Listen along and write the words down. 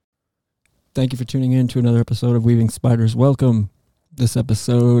Thank you for tuning in to another episode of Weaving Spiders. Welcome. This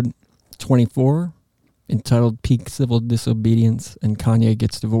episode 24, entitled Peak Civil Disobedience and Kanye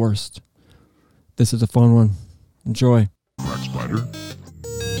Gets Divorced. This is a fun one. Enjoy. Crack Spider.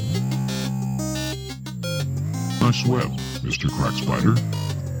 Nice web, Mr. Crack Spider.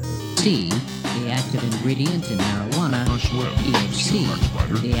 C, the active ingredient in marijuana. Nice web, THC, Mr. Crack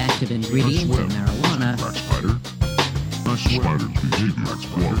Spider. the active ingredient Nice in web, marijuana. Mr. Crack Spider. Nice spider's behavior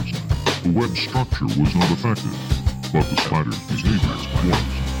was. The web structure was not affected, but the spider's behavior was.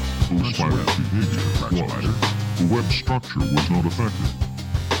 The spider's behavior was. The web structure was not affected.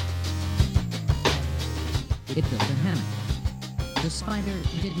 It built a hammock. The spider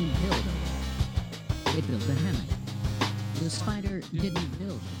didn't build a web. It built a hammock. The spider didn't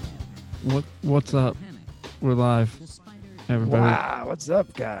build a web. What's up? Hammock. We're live. The spider Everybody Wow, what's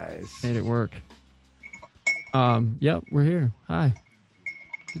up, guys? made it work. Yep, we're here. Hi.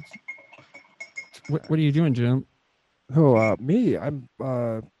 What are you doing, Jim? Oh, me? I'm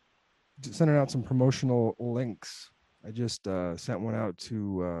sending out some promotional links. I just sent one out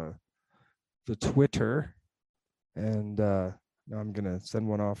to the Twitter, and now I'm gonna send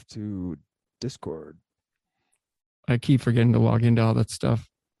one off to Discord. I keep forgetting to log into all that stuff.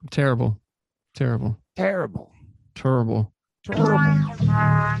 Terrible. Terrible. Terrible. Terrible.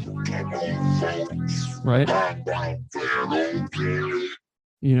 Right?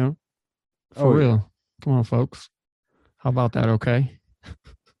 You know? For Oh, yeah. real. Come on, folks. How about that, okay?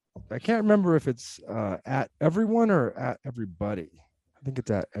 I can't remember if it's at everyone or at everybody. I think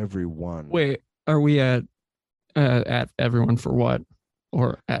it's at everyone. Wait, are we at everyone for what?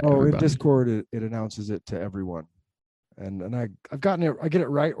 Or at Oh, in everybody? Discord, it announces it to everyone, and I've gotten it. I get it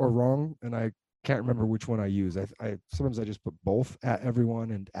right or wrong, and I can't remember which one I use. I sometimes I just put both at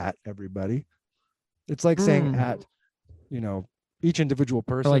everyone and at everybody. It's like saying at, each individual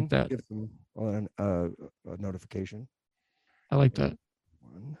person. that. Give them a notification. I like that.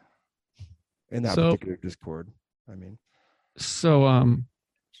 One in that So- particular Discord. I mean, So,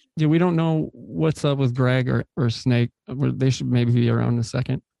 yeah, we don't know what's up with Greg or Snake. They should maybe be around in a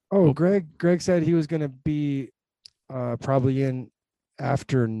second. oh, Greg said he was going to be probably in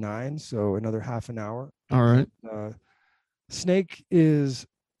after 9, so another half an hour. All right. Snake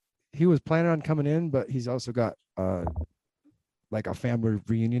he was planning on coming in, but he's also got like a family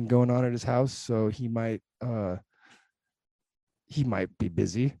reunion going on at his house, so he might be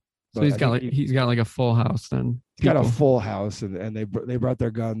busy. So But he's I got think he's got like a full house then. he's got a People. full house, and they brought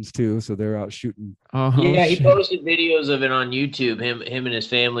their guns too, so they're out shooting. Oh, Yeah, he shit. posted videos of it on YouTube. Him and his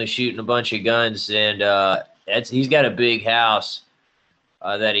family shooting a bunch of guns, and he's got a big house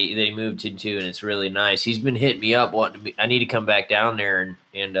that he moved into, and it's really nice. He's been hitting me up I need to come back down there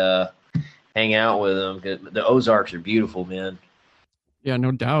and hang out with him, 'cause the Ozarks are beautiful, man. Yeah,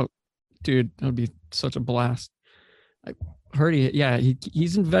 no doubt, dude. That would be such a blast. I heard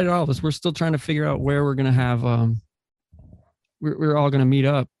he's invited all of us. We're still trying to figure out where we're gonna have we're all gonna meet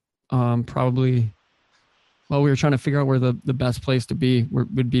up. Probably. Well, we were trying to figure out where the best place to be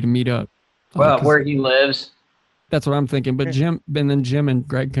would be to meet up. Well, 'Cause where he lives. that's what I'm thinking. But Jim and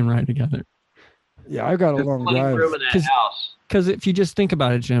Greg can ride together. Yeah, I've got a There's long plenty of drive. room in that 'Cause- house. Because if you just think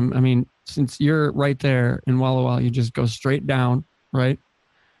about it, Jim, I mean, since you're right there in Walla Walla, you just go straight down, right?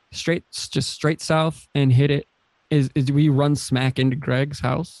 Just straight south and hit it. Do we run smack into Greg's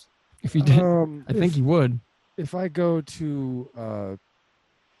house? If you did, I think you would. if I go to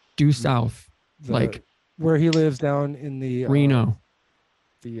Due south, the, like where he lives down in the Reno.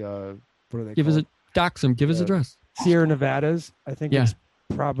 the what are they Give us called? dox him. Give us Uh, address. Sierra Nevadas. I think Yeah. it's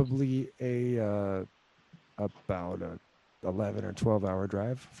probably about a 11 or 12-hour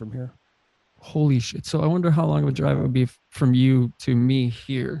drive from here. Holy shit! So I wonder how long of a drive it would be from you to me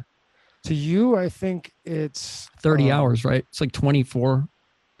here. To you, I think it's 30 hours, right? It's like 24.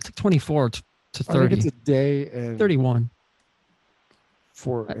 It's like 24 to I think 30. it's a day and 31.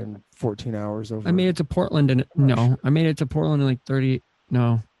 14 hours over. I made it to Portland and I made it to Portland in like 30. No,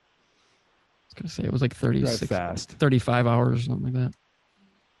 I was gonna say it was like drive 36, fast. 35 hours or something like that.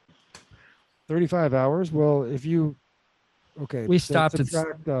 35 hours. Well, if you We stopped at-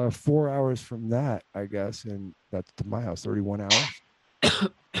 subtract 4 hours from that, I guess, and that's to my house. 31 hours.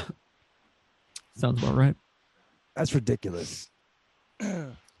 Sounds about right. That's ridiculous.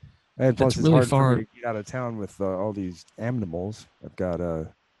 And plus, it's really hard far. for me to get out of town with all these animals. I've got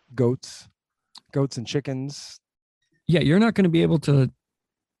goats and chickens. Yeah, you're not going to be able to.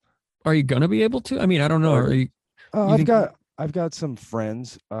 Are you going to be able to? I mean, I don't know. Are you? You I've think- got some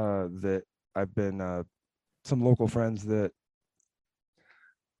friends that I've been some local friends that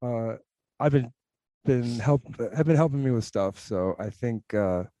I've been have been helping me with stuff. So I think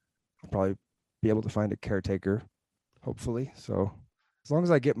I'll probably be able to find a caretaker, hopefully. So as long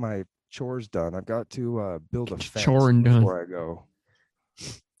as I get my chores done, I've got to build a Get your fence choring done. before I go.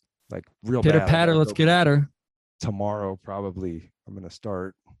 Like real Pitter bad. I patter, gotta let's go get at her. tomorrow. Probably I'm gonna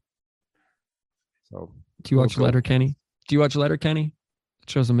start. So Do you watch Cool. Letterkenny? Do you watch Letterkenny? That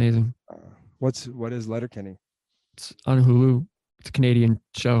show's amazing. what is Letterkenny? It's on Hulu. It's a Canadian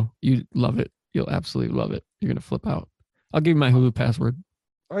show. You love it. You'll absolutely love it. You're gonna flip out. I'll give you my Hulu password.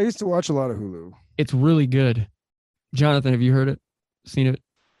 I used to watch a lot of Hulu. It's really good. Jonathan, have you heard it? Seen it?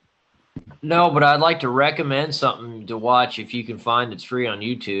 No, but I'd like to recommend something to watch if you can find it's free on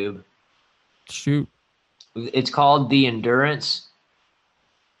YouTube. Shoot. It's called The Endurance,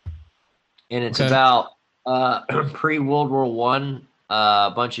 and it's Okay. about pre-World War One,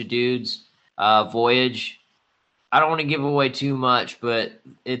 a bunch of dudes voyage. I don't want to give away too much, but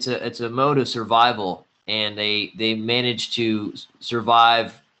it's a mode of survival, and they managed to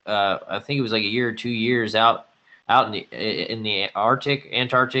survive. I think it was like a year or 2 years out in the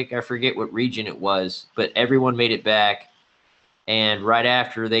Antarctic. I forget what region it was, but everyone made it back. And right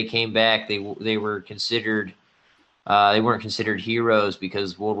after they came back, they were considered they weren't considered heroes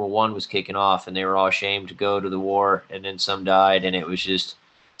because World War One was kicking off, and they were all ashamed to go to the war. And then some died, and it was just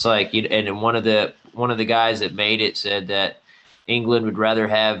it's like. And then one of the guys that made it said that England would rather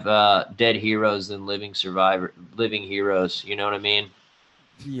have dead heroes than living heroes. You know what I mean?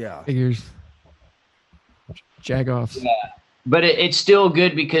 Yeah. Figures. Jagoffs. Yeah. But it's still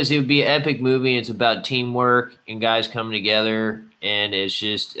good because it would be an epic movie. It's about teamwork and guys coming together, and it's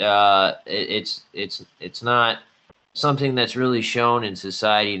just it's not something that's really shown in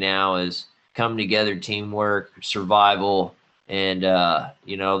society now as coming together, teamwork, survival, and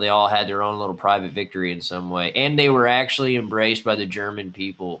they all had their own little private victory in some way, and they were actually embraced by the German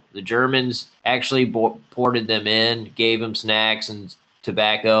people. The Germans actually ported them in, gave them snacks and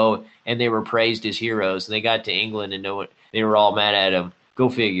tobacco, and they were praised as heroes. And they got to England and they were all mad at them. Go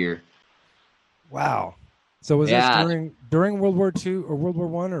figure. Wow. So was Yeah. this during World War II or World War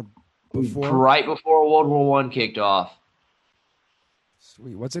One or before? Right before World War One kicked off.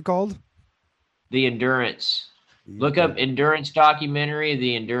 Sweet. What's it called? The Endurance. Look up Endurance documentary.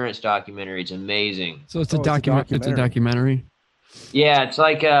 The Endurance documentary. It's amazing. So it's a Oh, it's a document. It's a documentary. Yeah, it's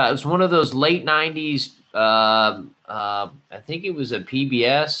like it's one of those late '90s. I think it was a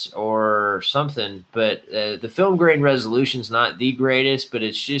PBS or something, but the film grain resolution's not the greatest, but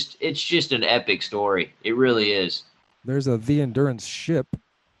it's just an epic story. It really is. There's The Endurance ship.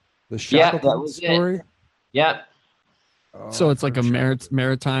 The Yeah, that Shackleton was it. story. Yep. Oh, So I've it's like heard a of Shackleton.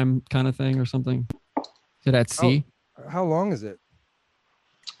 maritime kind of thing or something. Is it at sea? How long is it?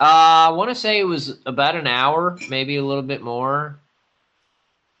 I want to say it was about an hour, maybe a little bit more.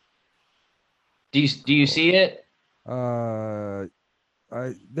 Do you see it? There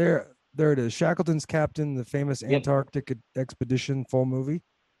it is. Shackleton's Captain, the famous Yep. Antarctic expedition, full movie.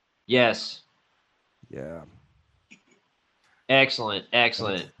 Yes. Yeah, Excellent.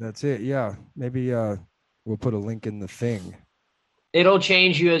 that's it. Yeah, maybe we'll put a link in the thing. It'll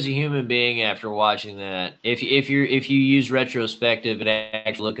change you as a human being after watching that. If you use retrospective and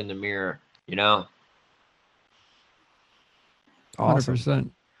actually look in the mirror, you know. Awesome.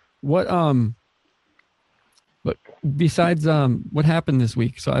 100%. But besides what happened this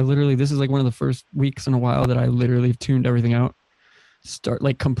week? So this is like one of the first weeks in a while that I literally tuned everything out. Start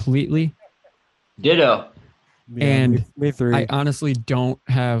like completely. Ditto. Yeah, And me three. I honestly don't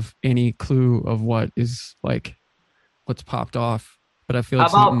have any clue of what's popped off. But I feel How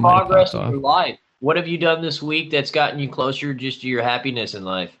like about something might have progress popped in your off. life? What have you done this week that's gotten you closer just to your happiness in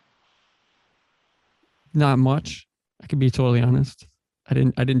life? Not much. I can be totally honest. I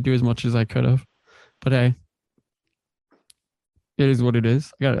didn't do as much as I could have. But hey, it is what it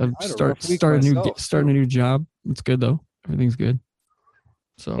is. I gotta I had a rough week myself, start a new job. It's good though. Everything's good.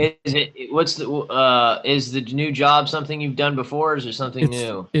 So Is the new job something you've done before, or is it something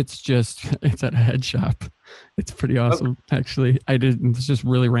new? it's at a head shop. It's pretty awesome actually. It's just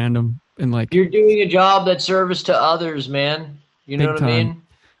really random and like You're doing a job that's service to others, man. You know Big what I time. mean?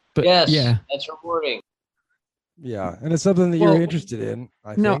 but Yes. yeah. That's rewarding. Yeah, and it's something that Well, you're interested in.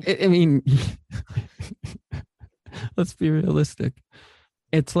 I No, think. I mean let's be realistic.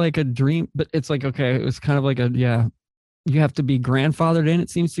 It's like a dream, but it's like okay, it was kind of like you have to be grandfathered in,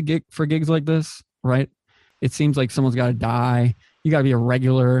 it seems to get for gigs like this, right? It seems like someone's got to die. You got to be a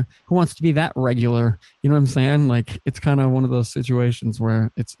regular. Who wants to be that regular? You know what I'm saying? Like it's kind of one of those situations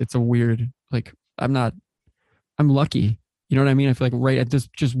where it's a weird, like I'm lucky. You know what I mean? I feel like right at this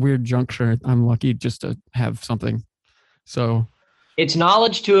just weird juncture, I'm lucky just to have something. So It's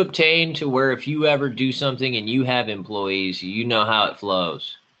knowledge to obtain to where if you ever do something and you have employees, you know how it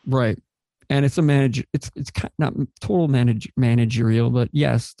flows. Right. And it's a manage. It's not total managerial, but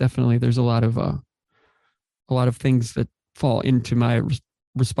yes, definitely. There's a lot of things that fall into my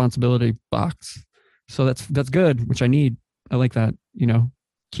responsibility box. So that's good, which I need. I like that,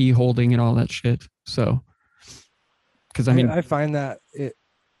 key holding and all that shit. So, because I mean, I find that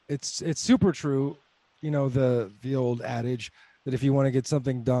it's super true. The old adage that if you want to get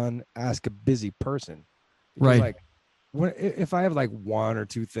something done, ask a busy person. Because right. like if I have like one or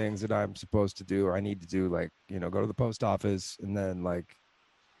two things that I'm supposed to do or I need to do, like, go to the post office and then like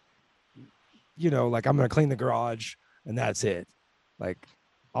like I'm going to clean the garage and that's it. Like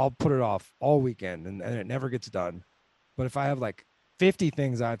I'll put it off all weekend and it never gets done. But if I have like 50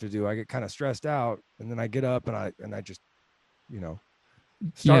 things I have to do, I get kind of stressed out and then I get up and I just,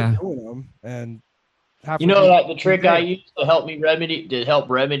 start doing them. And like the trick I use to help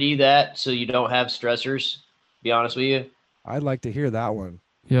remedy that so you don't have stressors, be honest with you. I'd like to hear that one.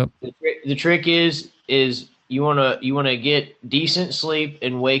 Yep. The trick is you wanna get decent sleep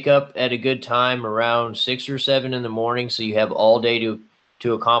and wake up at a good time around 6 or 7 in the morning, so you have all day to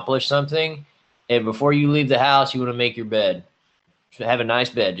accomplish something. And before you leave the house, you want to make your bed. Have a nice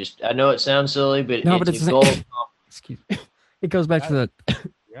bed. I know it sounds silly, but it's a goal. Excuse me. It goes back to the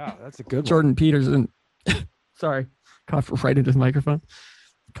yeah, that's a good Jordan Peterson. Sorry, coughed right into the microphone.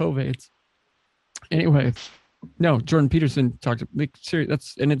 COVIDs. Anyway, no, Jordan Peterson talked like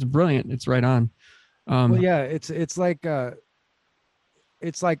serious. And it's brilliant. It's right on. Well, yeah, it's like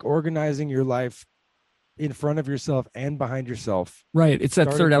organizing your life in front of yourself and behind yourself. Right. It's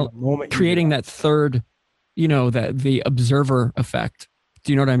that third element, creating that third, that the observer effect.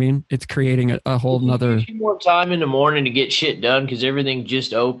 Do you know what I mean? It's creating a whole nother. It gives you more time in the morning to get shit done because everything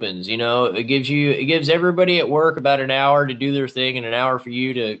just opens. It gives everybody at work about an hour to do their thing and an hour for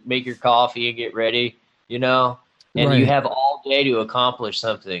you to make your coffee and get ready. And right. You have all day to accomplish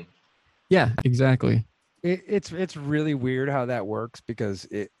something. Yeah, exactly. It's really weird how that works because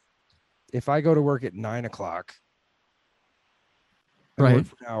if I go to work at 9 o'clock, I work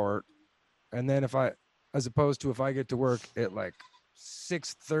for an hour, and then as opposed to if I get to work at like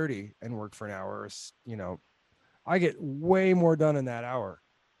 6:30 and work for an hour, I get way more done in that hour,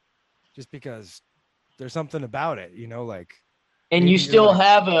 just because there's something about it, like. And you still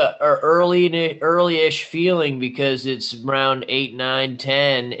have a early-ish feeling because it's around 8, 9,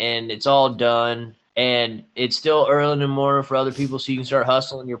 10, and it's all done, and it's still early in the morning for other people, so you can start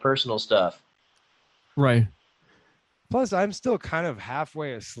hustling your personal stuff. Right. Plus, I'm still kind of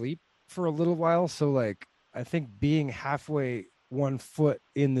halfway asleep for a little while, so like I think being halfway one foot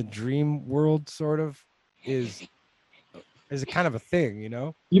in the dream world sort of is a kind of a thing,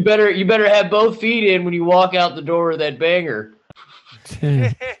 You better have both feet in when you walk out the door of that banger.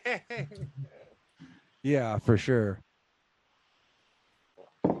 Yeah, for sure.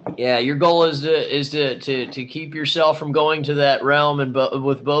 Yeah, your goal is to keep yourself from going to that realm and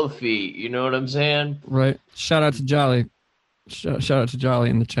with both feet. You know what I'm saying? Right. Shout out to Jolly. Shout out to Jolly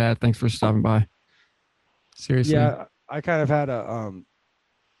in the chat. Thanks for stopping by. Seriously. Yeah, I kind of had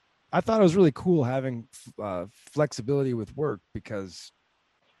I thought it was really cool having flexibility with work because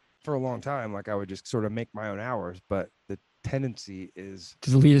for a long time, like I would just sort of make my own hours, but the tendency is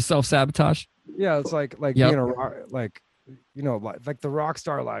to lead to self-sabotage. Yeah, it's like being like the rock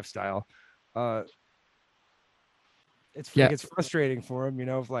star lifestyle. It's frustrating for them,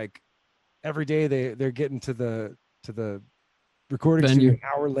 if like every day they're getting to the recording studio an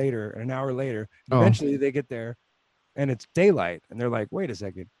hour later. Eventually they get there and it's daylight and they're like, wait a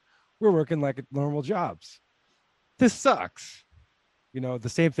second, we're working like normal jobs. This sucks. The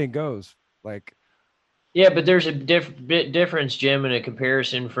same thing goes like. Yeah, but there's a bit difference, Jim, in a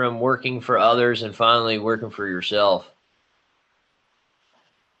comparison from working for others and finally working for yourself.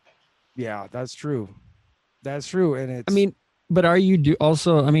 Yeah, that's true. That's true, and it's. I mean, but are you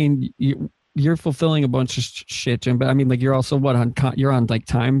also? I mean, you're fulfilling a bunch of shit, Jim. But I mean, like you're also you're on like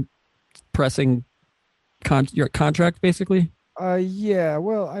time pressing your contract, basically. Yeah.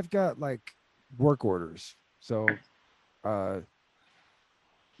 Well, I've got like work orders, so,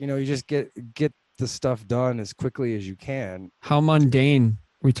 you just get the stuff done as quickly as you can. How mundane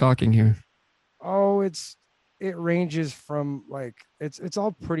are we talking here? Oh, it ranges from like it's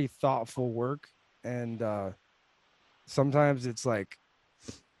all pretty thoughtful work, and sometimes it's like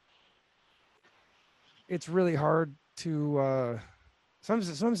it's really hard to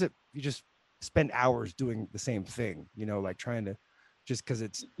sometimes you just spend hours doing the same thing, like trying to just because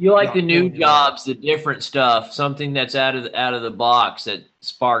it's you like the new jobs, the different stuff, something that's out of the box that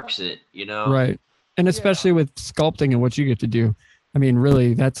sparks it, Right. And especially with sculpting and what you get to do. I mean,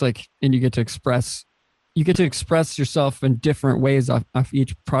 really, that's like, and you get to express you get to express yourself in different ways off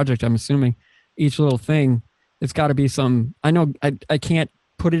each project. I'm assuming each little thing. It's got to be some. I know I can't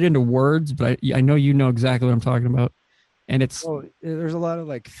put it into words, but I know you know exactly what I'm talking about. And it's Well, there's a lot of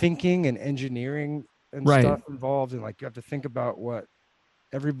like thinking and engineering and Right. stuff involved, and like you have to think about what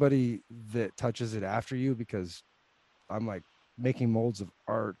everybody that touches it after you, because I'm like making molds of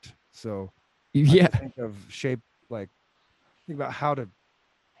art, so I have yeah, to think of shape, like think about how to,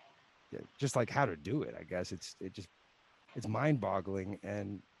 just like how to do it. I guess it's mind-boggling,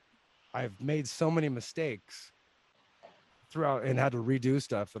 and I've made so many mistakes throughout and had to redo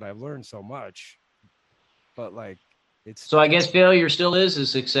stuff that I've learned so much. But like it's So I guess failure still is a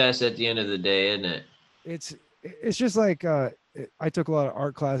success at the end of the day, isn't it? it's just like I took a lot of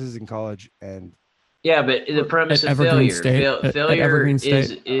art classes in college, and Yeah, but the premise at of Evergreen failure, State. At failure Evergreen is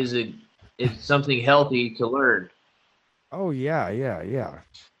State. is something healthy to learn. oh yeah,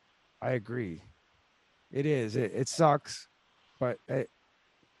 I agree. It is. It sucks, but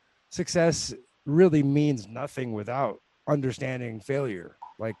success really means nothing without understanding failure.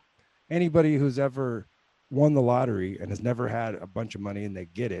 Like anybody who's ever won the lottery and has never had a bunch of money and they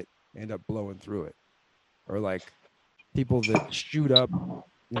get it, end up blowing through it. Or like people that shoot up,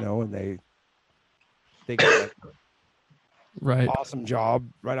 and they get like Right. awesome job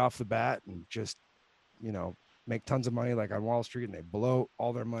right off the bat and just, make tons of money like on Wall Street, and they blow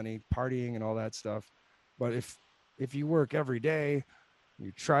all their money partying and all that stuff. But if you work every day,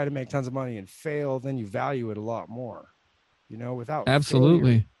 you try to make tons of money and fail, then you value it a lot more. Without failure,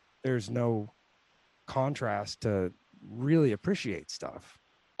 Absolutely. there's no contrast to really appreciate stuff.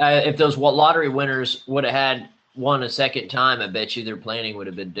 If those lottery winners would have had won a second time, I bet you their planning would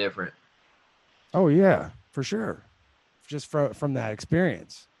have been different. Oh yeah, for sure. Just from that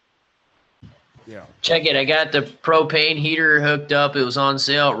experience. Yeah. Check it. I got the propane heater hooked up. It was on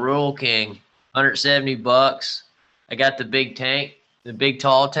sale at Rural King, $170. I got the big tank, the big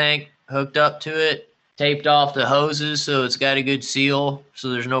tall tank hooked up to it, taped off the hoses so it's got a good seal so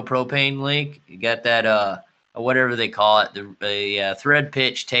there's no propane leak. You got that whatever they call it, the thread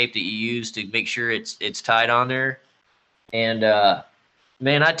pitch tape that you use to make sure it's tight on there. And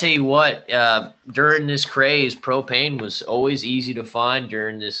man, I tell you what, during this craze, propane was always easy to find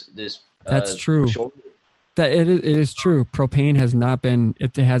during this That's true. That it is true. Propane has not been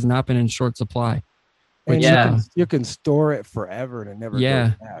in short supply. And Which, Yeah. you can store it forever and it never Yeah.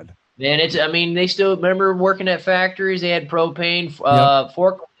 goes bad. Man, they still remember working at factories. They had propane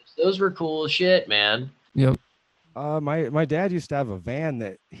forklifts. Those were cool as shit, man. Yep. My dad used to have a van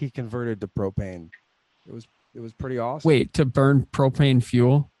that he converted to propane. It was pretty awesome. Wait, to burn propane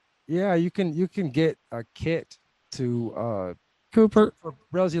fuel? Yeah, you can get a kit to Cooper, for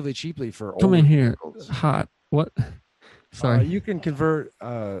relatively cheaply for come older in here. vehicles. Hot. What? Sorry. You can convert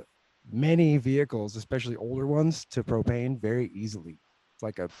many vehicles, especially older ones, to propane very easily. It's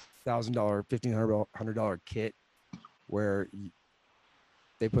like a $1,000, $1,500 kit where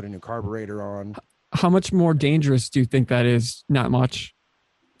they put a new carburetor on. How much more dangerous do you think that is? Not much.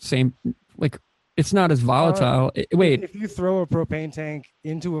 Same. Like, it's not as volatile. Wait. If you throw a propane tank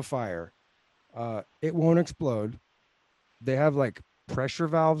into a fire, it won't explode. They have like pressure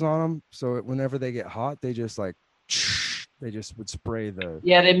valves on them, so whenever they get hot, they just would spray the.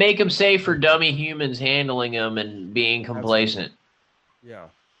 Yeah, they make them safe for dummy humans handling them and being complacent. Yeah.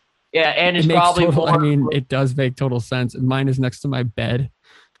 Yeah, and it's It makes probably total, more. I mean, it does make total sense. Mine is next to my bed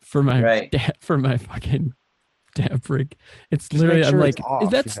for my Right. for my fucking dab rig. It's Just literally, make I'm sure like, it's off,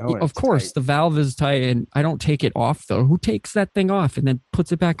 that's and of it's course tight. the valve is tight, and I don't take it off though. Who takes that thing off and then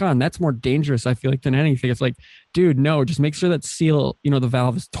puts it back on? That's more dangerous, I feel like, than anything. It's like, dude, no, just make sure that seal, the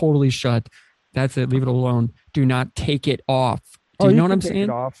valve is totally shut. That's it. Leave it alone. Do not take it off. Do you know what I'm saying?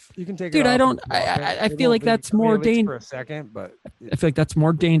 You can take Dude, it off. I don't- and drop it. I It feel won't like that's leak. more it leaks dan- for a second, but I feel like that's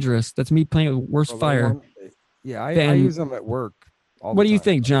more dangerous. That's me playing with worse for a little fire. one, yeah, I Then- use them at work. All What the do you time.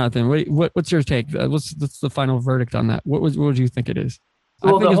 think, Jonathan? What's your take? What's the final verdict on that? What would you think it is?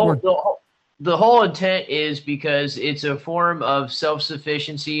 Well, I think it's more. the whole intent is because it's a form of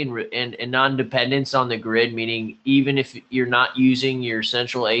self-sufficiency and non-dependence on the grid, meaning even if you're not using your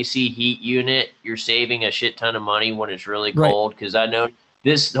central AC heat unit, you're saving a shit ton of money when it's really Right. cold. Because I know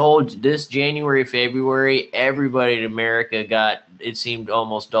this January, February, everybody in America got, it seemed,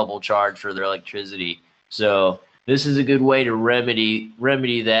 almost double charged for their electricity. So this is a good way to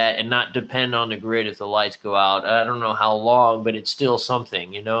remedy that and not depend on the grid if the lights go out. I don't know how long, but it's still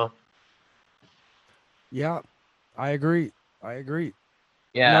something, Yeah, I agree.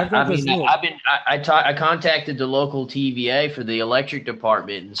 Yeah, I've got this little- I contacted the local TVA for the electric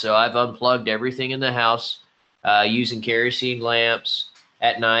department, and so I've unplugged everything in the house, using kerosene lamps.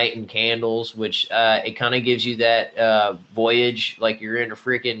 at night and candles, which it kind of gives you that voyage like you're in a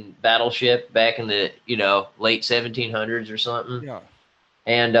freaking battleship back in the late 1700s or something. Yeah.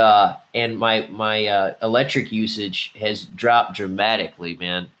 And my electric usage has dropped dramatically,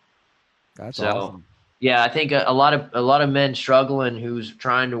 man. That's So awesome. yeah, I think a lot of men struggling who's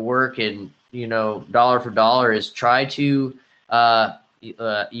trying to work and dollar for dollar is try to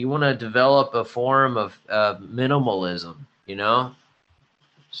you want to develop a form of minimalism,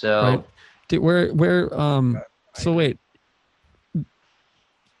 So Right. So wait,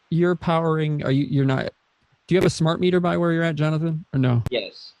 you're powering, you're not, do you have a smart meter by where you're at, Jonathan, or no?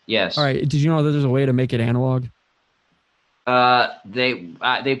 yes. All right. Did you know that there's a way to make it analog?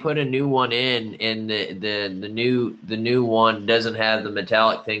 They put a new one in, and the new one doesn't have the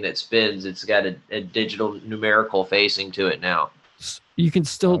metallic thing that spins. It's got a digital numerical facing to it now. You can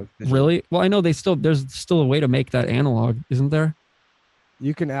still digital. really, well, I know there's still a way to make that analog, isn't there?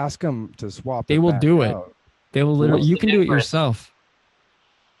 You can ask them to swap. They it will back do it. out. They will literally, What's you the can do it difference? yourself.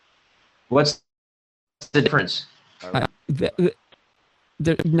 What's the difference?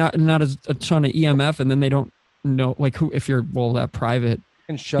 They're not a ton of EMF, and then they don't know, like, who, if you're, well, that private. You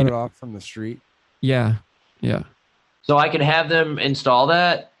can shut it off from the street. Yeah. So I can have them install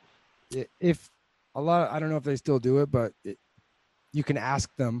that? If I don't know if they still do it, but you can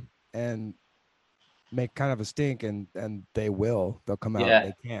ask them and make kind of a stink, and they'll come out. Yeah.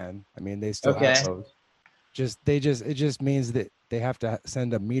 They can. I mean, they still Okay. have those. It just means that they have to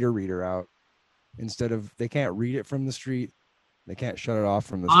send a meter reader out instead of, they can't read it from the street. They can't shut it off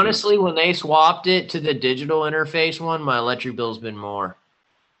from the street. Honestly, when they swapped it to the digital interface one, my electric bill's been more.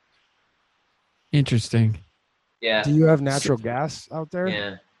 Interesting. Yeah. Do you have natural gas out there?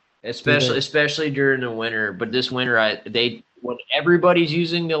 Yeah. Especially during the winter. But this winter, when everybody's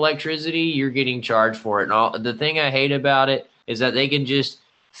using the electricity, you're getting charged for it. And the thing I hate about it is that they can just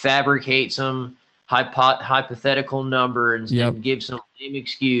fabricate some hypothetical number and give some lame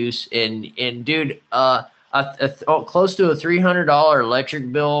excuse. And dude, close to a $300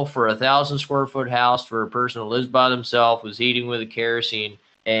 electric bill for a 1,000 square foot house for a person who lives by themselves, was heating with a kerosene,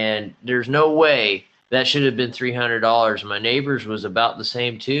 and there's no way that should have been $300. My neighbors was about the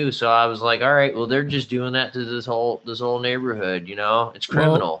same too, so I was like, all right, well, they're just doing that to this whole neighborhood, it's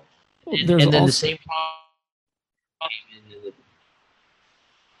criminal. Well, and there's then the also- same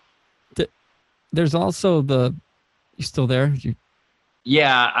There's also you still there?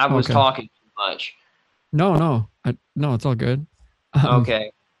 Yeah, I was Okay. talking too much. No, it's all good.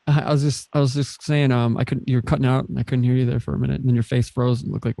 Okay. I was just saying, you're cutting out and I couldn't hear you there for a minute, and then your face froze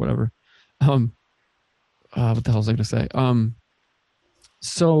and looked like whatever. What the hell was I gonna say?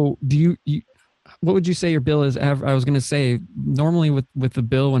 So do you what would you say your bill is? I was gonna say, normally with the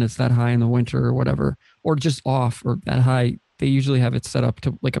bill, when it's that high in the winter or whatever, or just off or that high, they usually have it set up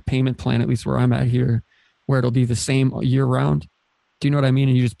to like a payment plan, at least where I'm at here, where it'll be the same year round. Do you know what I mean?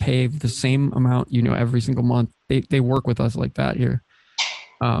 And you just pay the same amount, every single month. They work with us like that here,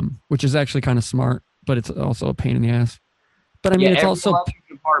 which is actually kind of smart, but it's also a pain in the ass. But I mean, it's every also electric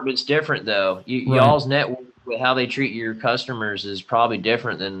department's different though. Right. Y'all's network with how they treat your customers is probably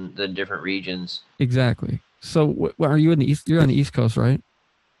different than the different regions. exactly. So are you in the East? You're on the East Coast, right?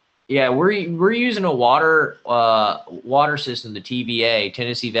 Yeah, we're using a water system, the TVA,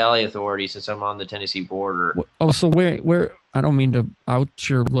 Tennessee Valley Authority, since I'm on the Tennessee border. Oh, so where? I don't mean to out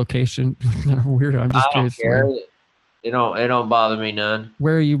your location. Weird. I'm just I don't curious. care. It don't bother me none.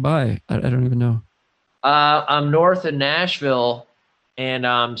 Where are you by? I don't even know. I'm north of Nashville, and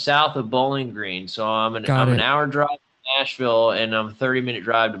I'm south of Bowling Green. So I'm an hour drive to Nashville, and I'm a 30-minute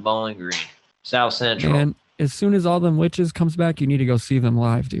drive to Bowling Green, South Central. And as soon as All Them Witches comes back, you need to go see them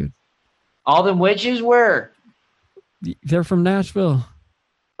live, dude. All Them Witches? Where? They're from Nashville.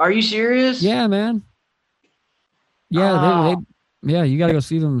 Are you serious? Yeah, man. Yeah, yeah, you got to go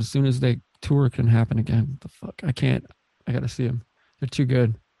see them as soon as they tour can happen again. What the fuck? I got to see them. They're too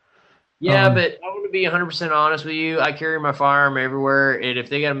good. Yeah, but I want to be 100% honest with you. I carry my firearm everywhere, and if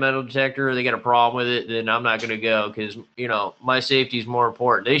they got a metal detector or they got a problem with it, then I'm not going to go because my safety is more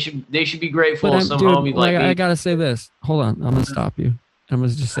important. They should be grateful of some homie like me. I gotta say this. Hold on, I'm gonna stop you. I'm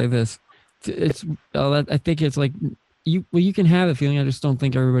gonna just say this. I think it's like you can have the feeling. I just don't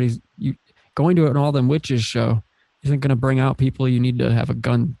think everybody's going to an All Them Witches show isn't gonna bring out people you need to have a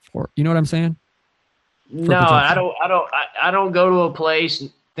gun for. You know what I'm saying? No, I don't go to a place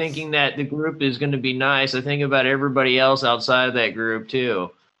thinking that the group is going to be nice. I think about everybody else outside of that group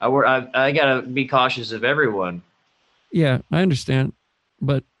too. I gotta be cautious of everyone. Yeah, I understand,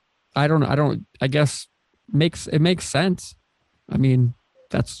 but I guess it makes sense. I mean,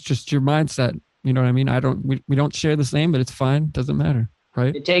 that's just your mindset. You know what I mean? We don't share the same, but it's fine. Doesn't matter.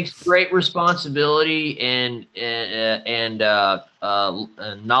 right? It takes great responsibility and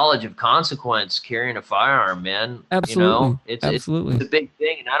knowledge of consequence carrying a firearm, man. Absolutely. You know, it's Absolutely. a big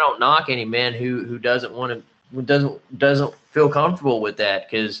thing, and I don't knock any man who doesn't want to, who doesn't feel comfortable with that,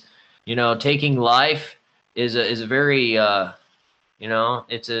 because you know, taking life is a very you know,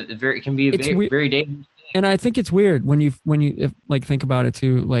 it's a very, it can be a It's very, weird. very dangerous. And I think it's weird when you if, like, think about it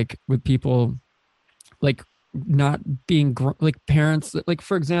too, like with people like not being like parents, like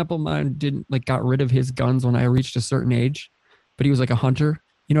for example, mine didn't like got rid of his guns when I reached a certain age, but he was like a hunter,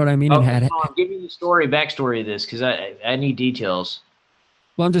 you know what I mean? And Okay, had, come on, give me the backstory of this, because I need details.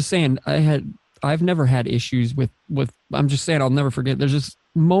 well, I'm just saying I've never had issues with I'm just saying I'll never forget. There's just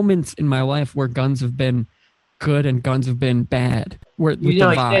moments in my life where guns have been good and guns have been bad. Where with You the know,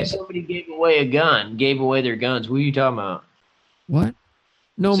 you said vibe. somebody gave away their guns. What are you talking about? What?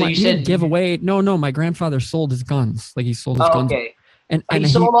 No, So my you he didn't said- give away. No, my grandfather sold his guns. Like he sold his Oh, guns. okay. And He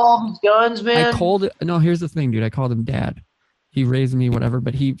sold all of his guns, man. I called it. No, here's the thing, dude. I called him dad. He raised me, whatever,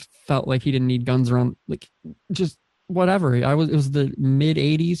 but he felt like he didn't need guns around, like just whatever. It was the mid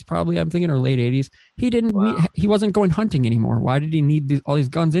 80s, probably, I'm thinking, or late 80s. He didn't Wow. need, he wasn't going hunting anymore. Why did he need all these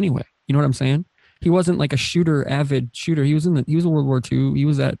guns anyway? You know what I'm saying? He wasn't like a avid shooter. He was in World War II. He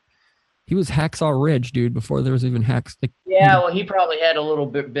was Hacksaw Ridge, dude, before there was even hacks. Like, Yeah, well, he probably had a little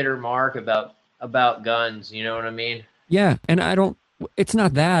bit bitter mark about guns. You know what I mean? yeah. And it's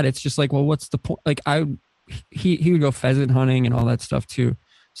not that. It's just like, well, what's the point? Like he would go pheasant hunting and all that stuff too.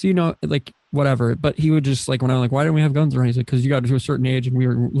 So, you know, like whatever, but he would just like, when I'm like, why don't we have guns around? He's like, because you got to a certain age and we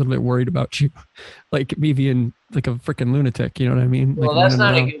were a little bit worried about you, like me being like a freaking lunatic. You know what I mean? Well, like that's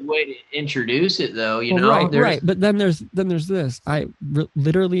not around. a good way to introduce it, though. You Well, know, right, There's- right. But then there's this.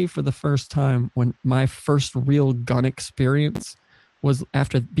 Literally for the first time, when my first real gun experience was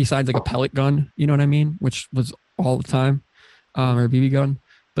after, besides like a pellet gun, you know what I mean, which was all the time, or a BB gun,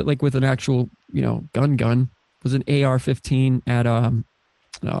 but like with an actual, you know, gun was an AR-15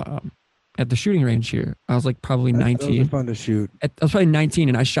 at the shooting range here. I was like probably Those are 19. fun to shoot. I was probably 19,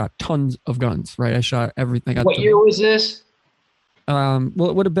 and I shot tons of guns. Right, I shot everything. What year was this? Well,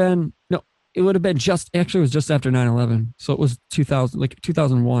 it would have been just, actually it was just after 9/11. So it was 2000, like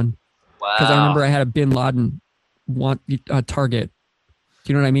 2001. Wow. Because I remember I had a Bin Laden target.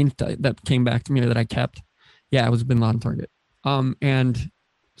 Do you know what I mean? That came back to me that I kept. Yeah, it was a Bin Laden target. And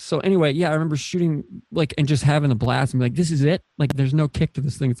so anyway, yeah, I remember shooting like and just having a blast and be like, this is it. Like, there's no kick to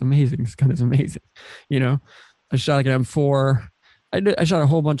this thing. It's amazing. This gun is amazing. You know, I shot like an M4. I shot a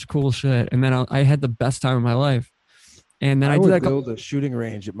whole bunch of cool shit, and then I had the best time of my life. And then I did would that. build a shooting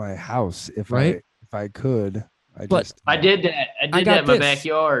range at my house if Right? I could. But- I did that. I did got that in my this.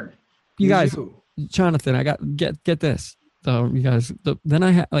 backyard. You guys, do. Jonathan, I got get this. So you guys, then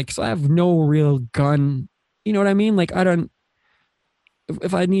I so I have no real gun. You know what I mean? Like, I don't.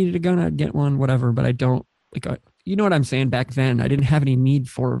 If I needed a gun, I'd get one, whatever. But I don't. Like, you know what I'm saying? Back then, I didn't have any need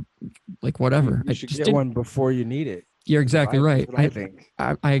for, like, whatever. You I should just get didn't. one before you need it. You're exactly right. That's what I think.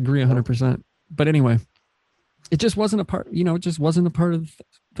 I agree 100%. But anyway, it just wasn't a part. You know, it just wasn't a part of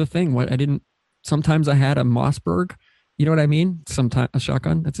the thing. What I didn't. Sometimes I had a Mossberg. You know what I mean? Sometimes a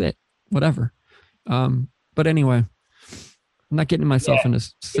shotgun. That's it. Whatever. But anyway, I'm not getting myself into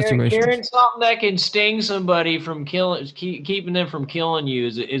situations. Carrying something that can sting somebody from keeping them from killing you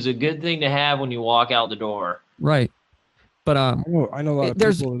is a good thing to have when you walk out the door. Right. But I know a lot of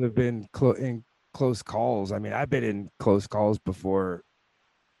there's- people that have been in close calls. I mean, I've been in close calls before,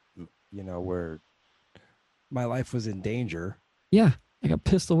 you know, where my life was in danger. yeah, I got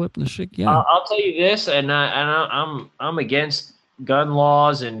pistol whipped and the shit. Yeah. I'll tell you this, and I'm against gun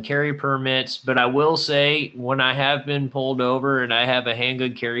laws and carry permits, but I will say when I have been pulled over and I have a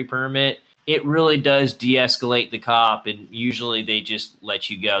handgun carry permit, it really does de-escalate the cop, and usually they just let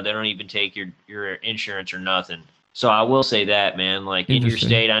you go. They don't even take your insurance or nothing. So I will say that, man. Like, in your Interesting.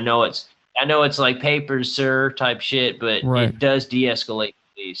 state, I know it's like papers, sir, type shit, but Right. it does de-escalate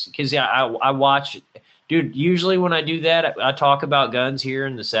these. Because yeah, I watch, dude. Usually when I do that, I talk about guns here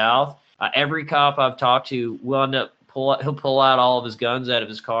in the South. Every cop I've talked to will end up he'll pull out all of his guns out of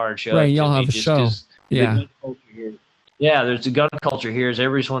his car and show. Right, it to y'all me have a just show. 'cause the Yeah. gun culture here. Yeah, there's a gun culture here. Is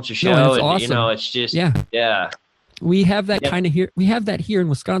everybody just wants to show, No, and it's and awesome. you know, it's just Yeah. yeah. We have that Yep. kind of here. We have that here in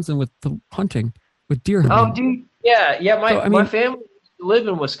Wisconsin with the hunting, with deer hunting. Oh, dude, yeah. My So, I my mean- family used to live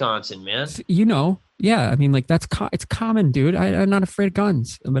in Wisconsin, man. You know, yeah. I mean, like it's common, dude. I'm not afraid of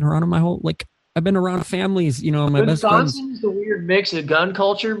guns. I've been around them my whole I've been around families. You know, my best friends. Wisconsin's a weird mix of gun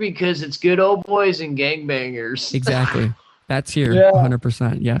culture because it's good old boys and gangbangers. Exactly. That's here, Yeah.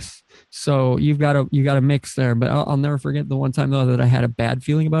 100%. Yes. So you got a mix there. But I'll never forget the one time though that I had a bad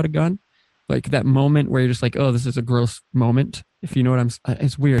feeling about a gun like that moment where you're just like, oh, this is a gross moment. If you know what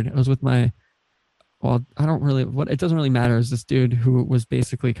it's weird. I was with my, well, I don't really, it doesn't really matter. Is this dude who was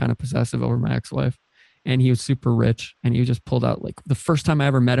basically kind of possessive over my ex-wife, and he was super rich, and he just pulled out, like, the first time I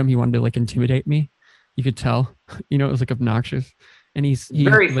ever met him, he wanted to like intimidate me. You could tell, it was like obnoxious. And he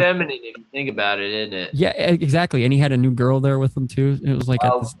very like, feminine if you think about it, isn't it? yeah, exactly. And he had a new girl there with him too. It was like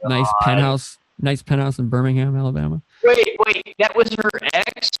at this nice penthouse in Birmingham, Alabama. Wait, that was her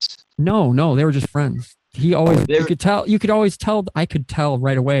ex? No, they were just friends. He always, you could always tell, I could tell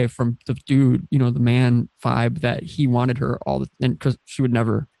right away from the dude, the man vibe, that he wanted her and because she would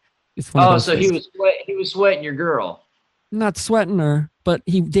never. It's one of those so things. he was sweating your girl. Not sweating her, but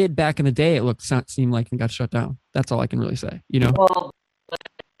he did back in the day. It seemed like he got shut down. That's all I can really say. Well,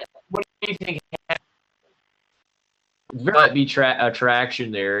 what do you think? There might be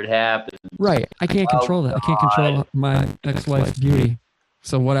attraction there. It happens. Right. I can't control that. I can't control my ex-wife's beauty.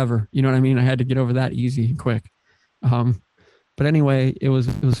 So whatever. You know what I mean? I had to get over that easy and quick. But anyway, it was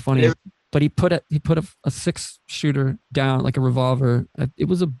funny. But he put a 6-shooter down, like a revolver. It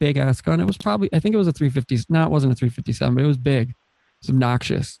was a big ass gun. It was I think it was a 350. No, it wasn't a 357, but it was big. It was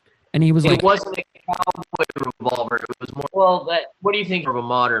obnoxious. And he was like, it wasn't a cowboy revolver. It was more. Well, what do you think of a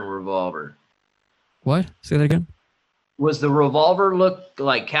modern revolver? What? Say that again. Was the revolver look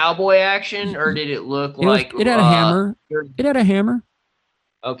like cowboy action, or did it look like it had a hammer? It had a hammer.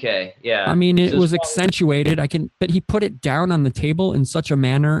 Okay, yeah. I mean, it was accentuated. But he put it down on the table in such a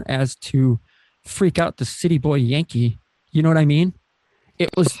manner as to freak out the city boy Yankee. You know what I mean?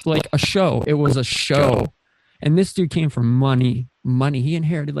 It was like a show. It was a show. And this dude came from money. He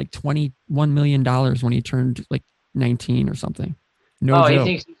inherited like $21 million when he turned like 19 or something. No joke. He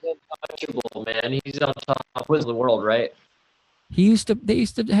thinks he's untouchable, man. He's on top of the world, right? They used to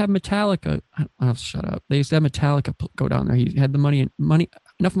have Metallica. I'll shut up. They used to have Metallica go down there. He had the money,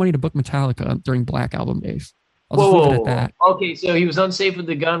 enough money to book Metallica during Black Album days. I'll just leave it at that. Okay, so he was unsafe with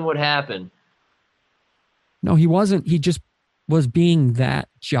the gun. What happened? No, he wasn't. He just was being that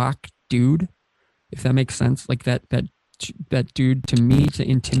jock dude, if that makes sense. Like that dude to me, to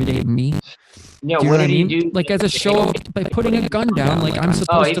intimidate me. Yeah, do you what know did I mean? he do? Like as a show, by putting a gun down, like I'm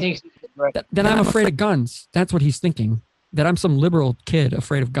supposed to. Then I'm afraid of guns. That's what he's thinking. That I'm some liberal kid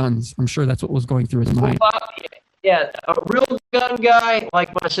afraid of guns. I'm sure that's what was going through his mind. Yeah, a real gun guy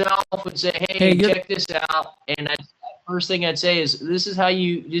like myself would say, "Hey, check this out." And first thing I'd say is, "This is how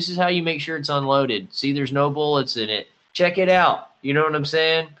you make sure it's unloaded. See, there's no bullets in it. Check it out." You know what I'm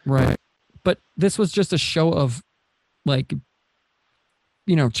saying? Right. But this was just a show of, like,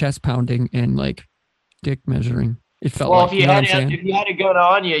 chest pounding and like dick measuring. It felt like. If you had a gun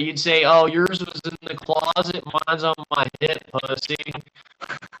on you, you'd say, "Oh, yours was in the closet, mine's on my hip, pussy."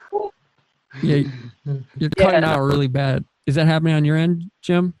 Yeah, you're cutting out really bad. Is that happening on your end,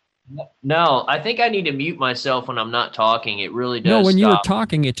 Jim? No, I think I need to mute myself when I'm not talking. It really does. No, when you were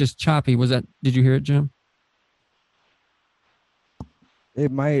talking, it just choppy. Did you hear it, Jim?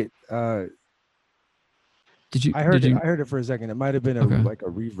 It might. Did you? I heard it for a second. It might have been like a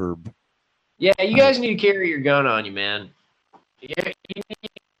reverb. Yeah, you guys need to carry your gun on you, man.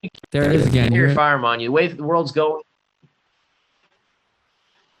 There it is again. Your firearm on you. The way the world's going.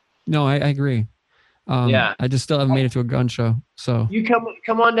 No, I agree. Yeah, I just still haven't made it to a gun show. So you come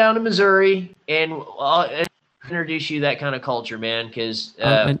on down to Missouri, and I'll introduce you to that kind of culture, man. Because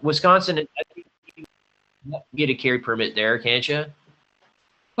Wisconsin, I think you get a carry permit there, can't you?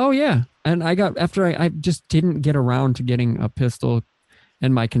 Oh yeah, and I just didn't get around to getting a pistol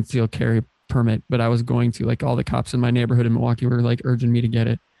and my concealed carry permit, but I was going to. Like, all the cops in my neighborhood in Milwaukee were like urging me to get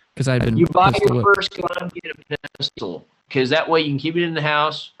it because I'd been. You buy your first gun, get a pistol, because that way you can keep it in the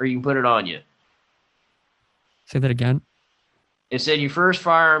house or you can put it on you. Say that again. It said your first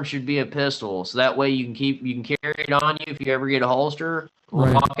firearm should be a pistol, so that way you can carry it on you if you ever get a holster,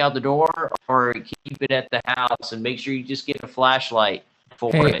 or walk out the door, or keep it at the house, and make sure you just get a flashlight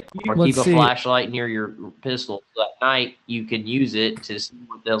for it, or keep a flashlight near your pistol, so at night you can use it to see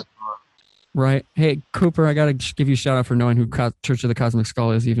what else going on. Right. Hey, Cooper, I gotta give you a shout out for knowing who Church of the Cosmic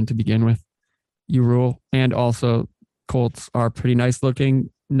Skull is, even to begin with. You rule. And also, Colts are pretty nice looking.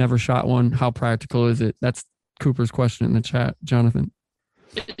 Never shot one. How practical is it? That's Cooper's question in the chat, Jonathan.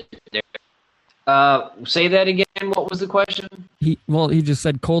 Say that again. What was the question? He just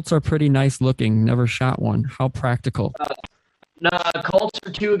said Colts are pretty nice looking. Never shot one. How practical? No, Colts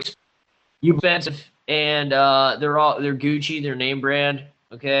are too expensive, and they're Gucci. They're name brand.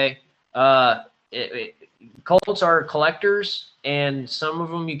 Okay. Colts are collectors, and some of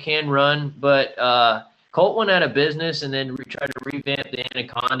them you can run, but Colt went out of business and then tried to revamp the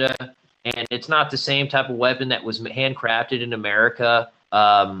Anaconda, and it's not the same type of weapon that was handcrafted in America.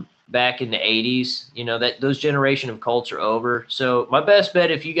 back in the 80s. You know, that those generation of Colts are over. So my best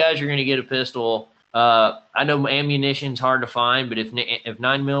bet, if you guys are going to get a pistol, I know ammunition's hard to find, but if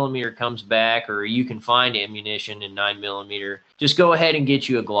 9mm comes back, or you can find ammunition in 9mm, just go ahead and get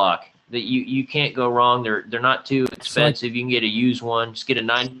you a Glock. That you can't go wrong. They're not too expensive. You can get a used one. Just get a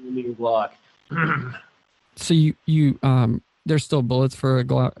 9mm Glock. So you there's still bullets for a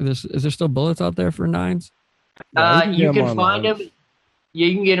Glock. Is there still bullets out there for 9s? Yeah, You get 'em can find online. them. Yeah,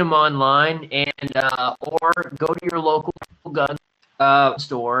 you can get them online, and or go to your local gun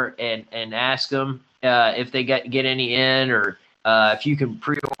store and ask them if they get any in, or if you can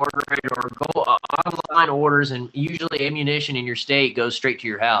pre-order it, or go online orders. And usually ammunition in your state goes straight to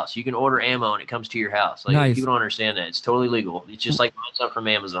your house. You can order ammo and it comes to your house. Like, Nice. people don't understand that. It's totally legal. It's just like buying something from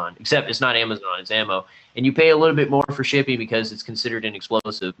Amazon, except it's not Amazon, it's ammo. And you pay a little bit more for shipping because it's considered an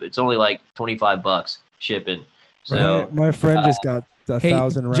explosive. It's only like $25 shipping. So My friend just got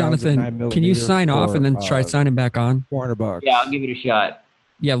 1,000 rounds. Jonathan, of 9mm can you sign off and then try signing back on? $400. yeah, I'll give it a shot.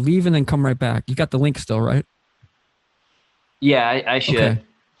 Yeah, leave and then come right back. You got the link still, right? Yeah, I should. Okay.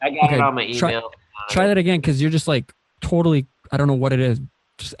 I got it Okay, on my email. Try that again, because you're just like totally. I don't know what it is.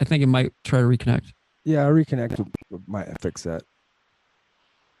 Just I think it might try to reconnect. Yeah, I'll reconnect. Might fix that.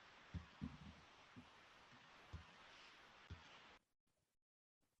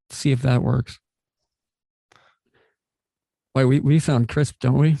 See if that works. Wait, we sound crisp,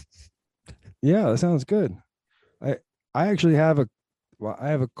 don't we? Yeah, that sounds good. I actually have a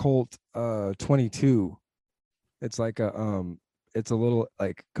Colt 22. It's like it's a little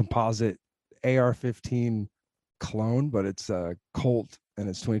like composite AR-15 clone, but it's a Colt and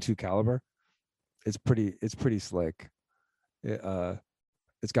it's 22 caliber. It's pretty slick.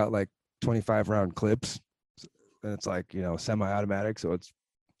 It's got like 25 round clips, and it's like, semi-automatic, so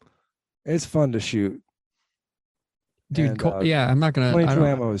it's fun to shoot. Dude, And, yeah, I'm not gonna. 22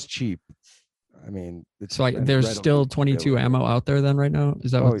 ammo is cheap. I mean, it's So there's still 22 ammo out there then right now.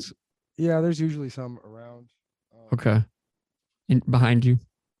 Is that what's Yeah, there's usually some around. okay? Behind you,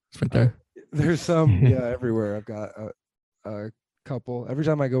 it's right there. There's some, yeah, everywhere. I've got a couple. Every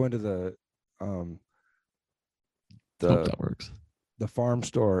time I go into the Hope the that works. the farm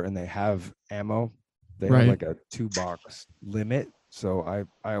store and they have ammo, they Right. have like a 2-box limit. So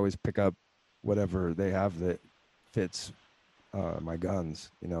I always pick up whatever they have that fits my guns.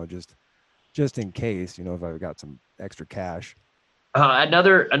 Just in case, if I've got some extra cash.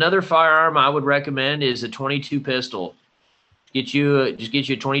 Another firearm I would recommend is a 22 pistol. Get you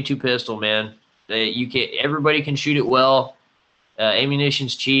a 22 pistol, man. Everybody can shoot it well.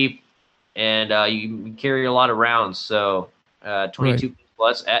 Ammunition's cheap, and you can carry a lot of rounds. So 22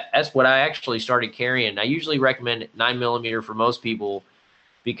 plus. That's what I actually started carrying. I usually recommend 9mm for most people,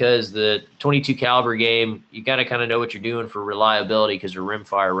 because the 22 caliber game, you gotta kind of know what you're doing for reliability, because they're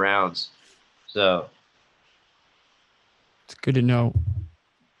rimfire rounds. So It's good to know.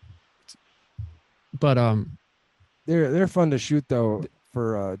 But They're fun to shoot though,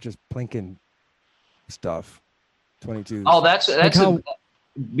 for just plinking stuff. 22s. oh, that's how-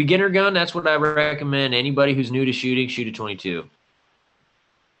 a beginner gun. That's what I recommend. Anybody who's new to shooting, shoot a 22.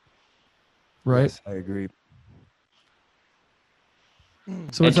 right. Yes, I agree.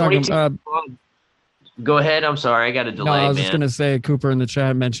 So we're And talking. 22 Go ahead. I'm sorry, I got a delay, No, I was man. just gonna say Cooper in the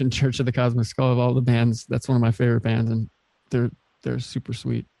chat mentioned Church of the Cosmic Skull of all the bands. That's one of my favorite bands, and they're super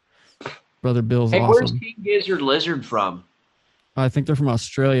sweet. Brother Bill's Hey, where's awesome. King Gizzard Lizard from? I think they're from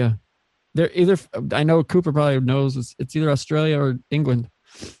Australia. They're either. I know Cooper probably knows. It's either Australia or England.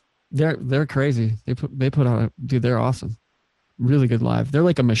 They're crazy. They put out dude. They're awesome. Really good live. They're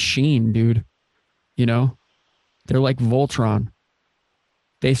like a machine, dude. They're like Voltron.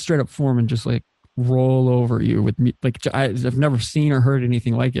 They straight up form and just like roll over you with me. Like I've never seen or heard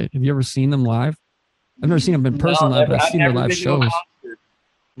anything like it. Have you ever seen them live? I've never seen them in person No, live, but I've seen their never live been to a shows. concert.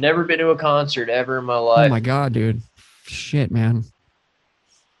 Never been to a concert ever in my Oh life. my god, dude! Shit, man.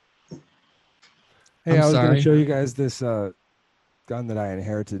 Hey, I'm I was going sorry. to show you guys this gun that I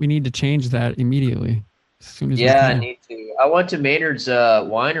inherited. We need to change that immediately. As soon as Yeah, we I can. need to. I went to Maynard's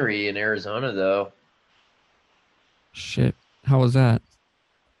winery in Arizona, though. Shit. How was that?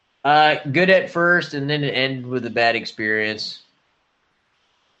 Good at first, and then it ended with a bad experience.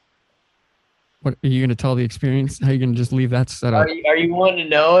 What are you going to tell the experience? How are you going to just leave that set up? Are you wanting to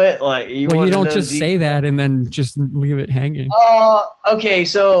know it? Like Well, you wanting to don't know just the say that and then just leave it hanging. Okay,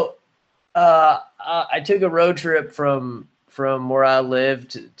 so I took a road trip from where I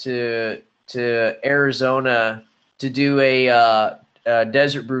lived to Arizona to do a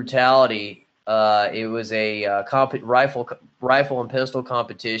Desert Brutality. It was a rifle and pistol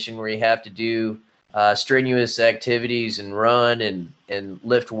competition where you have to do strenuous activities and run and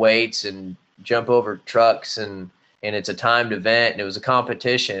lift weights and jump over trucks, and it's a timed event, and it was a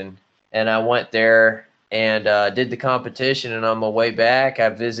competition. And I went there and did the competition, and on my way back, I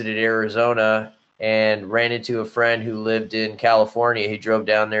visited Arizona and ran into a friend who lived in California. He drove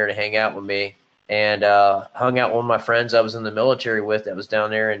down there to hang out with me, and hung out with one of my friends I was in the military with that was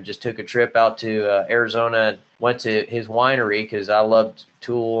down there, and just took a trip out to Arizona and went to his winery because I loved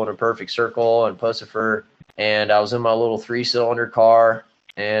Tool and A Perfect Circle and Pussifer. And I was in my little 3-cylinder car,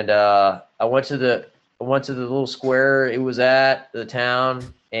 and I went to the little square it was at, the town,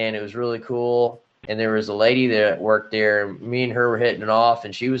 and it was really cool. And there was a lady that worked there, and me and her were hitting it off,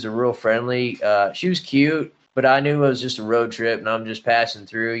 and she was a real friendly. She was cute, but I knew it was just a road trip, and I'm just passing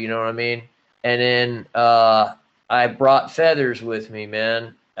through, you know what I mean? And then I brought feathers with me,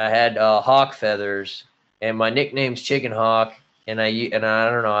 man. I had hawk feathers, and my nickname's Chicken Hawk. And I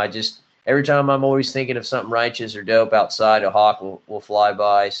don't know. I just, every time I'm always thinking of something righteous or dope outside, a hawk will fly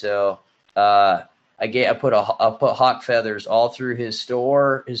by. So I put hawk feathers all through his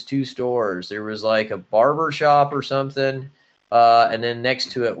store, his 2 stores. There was like a barber shop or something, and then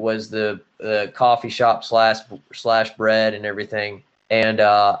next to it was the coffee shop slash bread and everything. And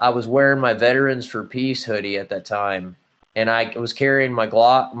I was wearing my Veterans for Peace hoodie at that time, and I was carrying my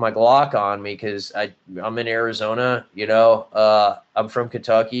Glock on me because I'm in Arizona. You know, I'm from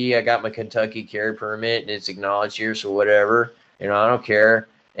Kentucky. I got my Kentucky carry permit, and it's acknowledged here, so whatever. You know, I don't care.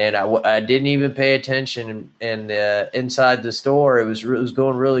 And I didn't even pay attention. And inside the store, it was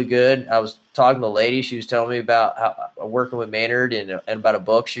going really good. I was talking to the lady. She was telling me about how working with Maynard and about a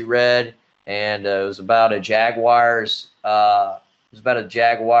book she read, and it was about a Jaguars.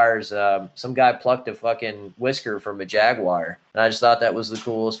 Some guy plucked a fucking whisker from a jaguar, and I just thought that was the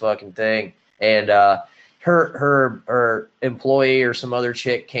coolest fucking thing. And her employee or some other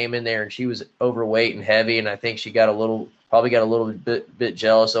chick came in there, and she was overweight and heavy, and I think she probably got a little bit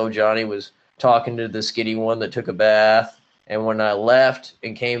jealous. Oh, Johnny was talking to the skinny one that took a bath. And when I left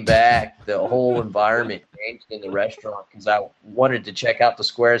and came back, the whole environment changed in the restaurant because I wanted to check out the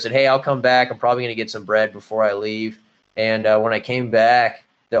square. I said, hey, I'll come back. I'm probably going to get some bread before I leave. And when I came back,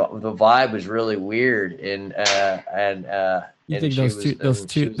 the vibe was really weird. And you think those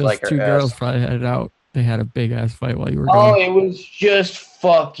two like girls probably had it out? They had a big ass fight while you were gone. Oh, it was just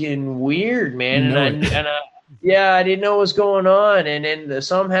fucking weird, man. I didn't know what was going on. And then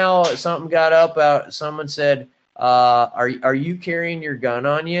somehow something got up out. Someone said, are you carrying your gun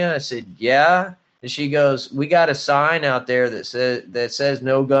on you? I said, yeah. And she goes, we got a sign out there that says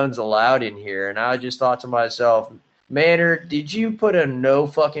no guns allowed in here. And I just thought to myself, Maynard, did you put a no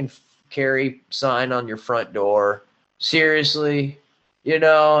fucking carry sign on your front door? Seriously? You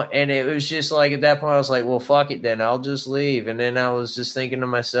know, and it was just like, at that point, I was like, well, fuck it then. I'll just leave. And then I was just thinking to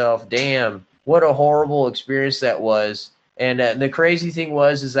myself, damn, what a horrible experience that was. And the crazy thing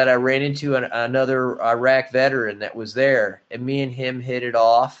is that I ran into another Iraq veteran that was there, and me and him hit it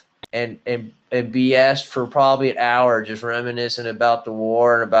off and BS'd for probably an hour, just reminiscing about the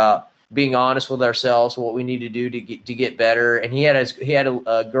war and about being honest with ourselves, what we need to do to get better. And he had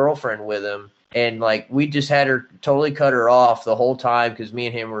a girlfriend with him, and like we just had her totally cut her off the whole time because me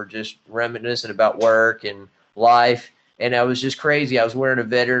and him were just reminiscing about work and life. And I was just crazy. I was wearing a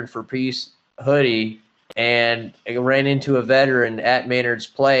Veteran for Peace hoodie, and I ran into a veteran at Maynard's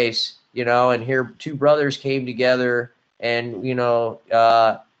place, you know, and here 2 brothers came together, and you know,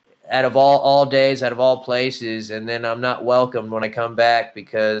 out of all days, out of all places, and then I'm not welcomed when I come back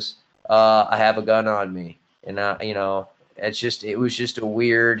because I have a gun on me. And you know, it was just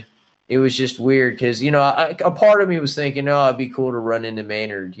weird because, you know, a part of me was thinking, oh, it'd be cool to run into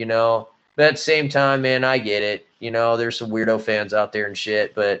Maynard, you know, but at the same time, man, I get it. You know, there's some weirdo fans out there and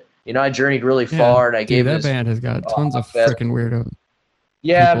shit, but you know, I journeyed really far, and I gave that band has got tons of freaking weirdos.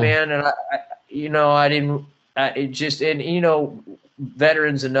 Yeah, people. Man, and you know,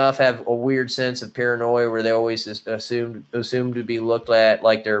 veterans enough have a weird sense of paranoia where they always assume to be looked at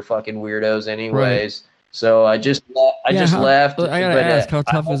like they're fucking weirdos anyways. Right. So I just left. I gotta ask, how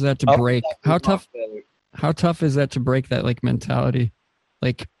tough is that to break? How tough is that to break that like mentality?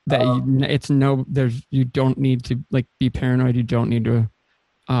 Like that you don't need to like be paranoid. You don't need to,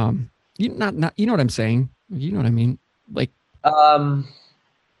 you know what I'm saying? You know what I mean? Like,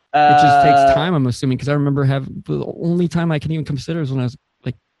 it just takes time, I'm assuming, because I remember the only time I can even consider is when I was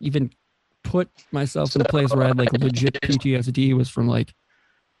like even put myself in a place where I had like legit PTSD was from like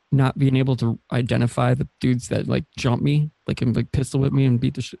not being able to identify the dudes that like jumped me, like and like pistol whipped me and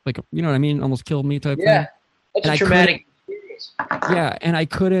beat the shit, like, you know what I mean, almost killed me type thing. It's a traumatic experience. Yeah, and I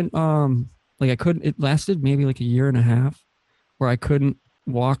couldn't it lasted maybe like a year and a half where I couldn't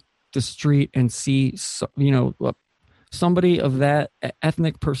walk the street and see, somebody of that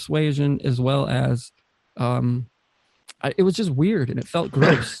ethnic persuasion, as well as, it was just weird and it felt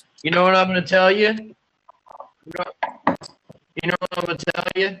gross. You know what I'm going to tell you? You know what I'm going to tell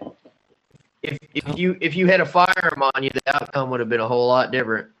you? If you had a firearm on you, the outcome would have been a whole lot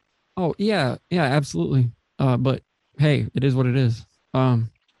different. Oh yeah, absolutely. But hey, it is what it is.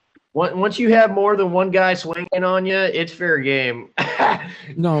 Once you have more than one guy swinging on you, it's fair game.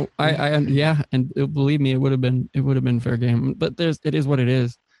 No, yeah, and believe me, it would have been fair game. But it is what it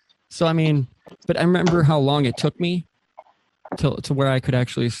is. So I mean, but I remember how long it took me to where I could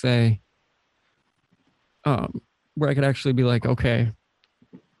actually say, where I could actually be like, okay,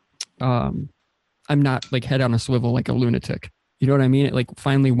 I'm not like head on a swivel like a lunatic. You know what I mean? It like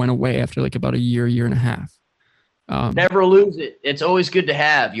finally went away after like about a year and a half. Never lose it. It's always good to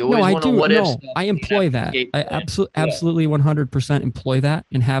have. You always want to what if. I employ that. I absolutely 100% employ that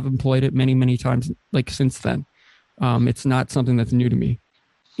and have employed it many times like since then. It's not something that's new to me.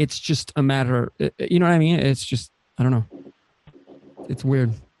 It's just a matter, you know what I mean? It's just, I don't know. It's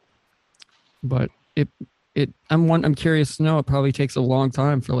weird. But I'm curious to know, it probably takes a long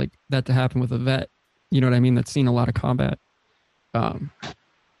time for like that to happen with a vet. You know what I mean? That's seen a lot of combat.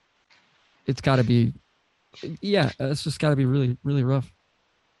 It's got to be, it's just got to be really, really rough.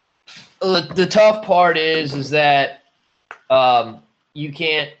 The tough part is that you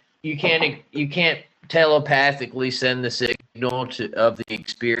can't telepathically send the signal of the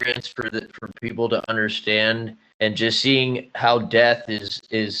experience for people to understand, and just seeing how death is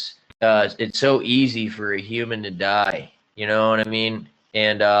it's so easy for a human to die. You know what I mean?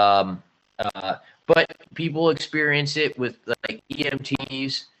 And but people experience it with like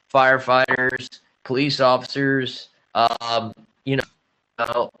EMTs, firefighters, police officers, volunteer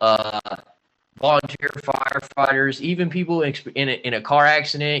firefighters, even people in a car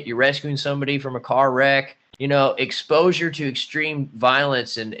accident. You're rescuing somebody from a car wreck. You know, exposure to extreme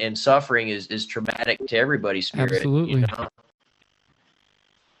violence and suffering is traumatic to everybody's spirit. Absolutely. You know?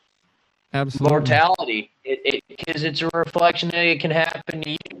 Absolutely. Mortality, because it's a reflection that it can happen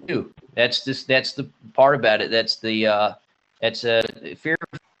to you. That's the part about it. That's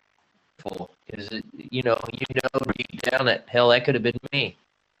fearful, because you know deep down that hell, that could have been me.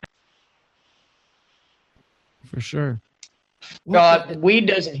 For sure. Weed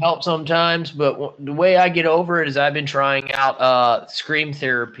doesn't help sometimes, but the way I get over it is I've been trying out scream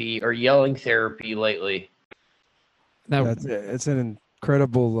therapy or yelling therapy lately. It's an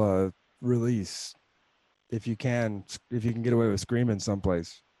incredible release if you can get away with screaming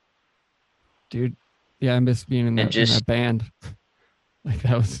someplace. Dude, yeah, I miss being in that band. Like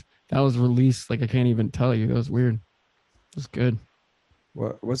that was released. Like I can't even tell you. That was weird. It was good.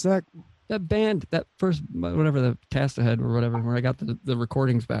 What's that? That band, that first, whatever, the cast ahead or whatever, where I got the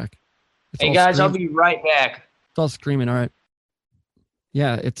recordings back. Hey guys, I'll be right back. It's all screaming. All right.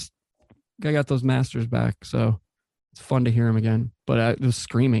 Yeah, I got those masters back, so it's fun to hear them again. But I was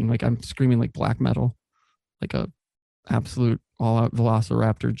screaming, like I'm screaming like black metal, like a absolute all-out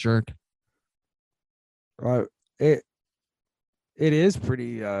Velociraptor jerk. It is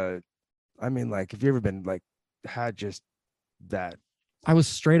pretty. I mean, like, have you ever been like had just that? I was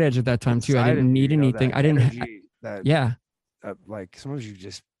straight edge at that time too. I didn't need anything. I didn't. Like sometimes you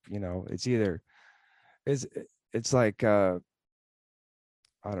just, it's either, it's like, I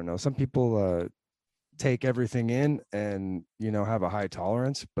don't know. Some people take everything in and have a high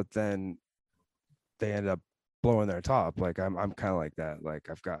tolerance, but then they end up blowing their top. Like I'm kind of like that. Like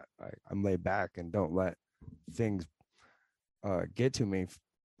I'm laid back and don't let things get to me,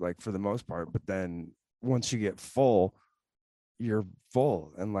 like for the most part. But then once you get full, you're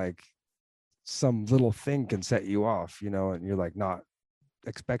full, and like some little thing can set you off, and you're like not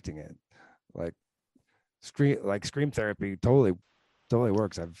expecting it. Like scream therapy totally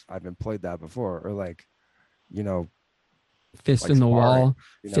works. I've employed that before. Or like, fist in the wall,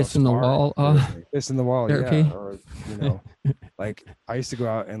 fist in the wall, fist in the wall, therapy. Yeah. Or like I used to go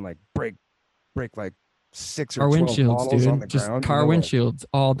out and like break like 6 or 12 bottles on the just ground. Car windshields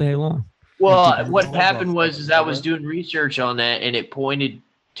all day long. Well, what happened was I was doing research on that, and it pointed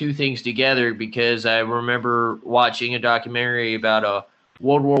two things together, because I remember watching a documentary about a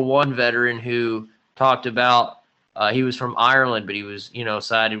World War I veteran who talked about he was from Ireland, but he was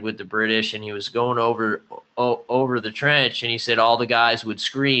sided with the British, and he was going over the trench, and he said all the guys would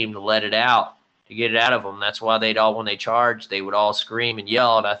scream to let it out, to get it out of them. That's why when they charged, they would all scream and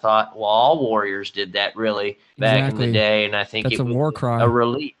yell. And I thought, well, all warriors did that really back in the day, and I think that's it was a war cry, a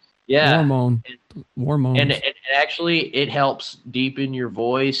relief. Yeah. War moan. And it actually, it helps deepen your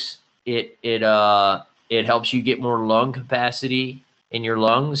voice. It helps you get more lung capacity. in your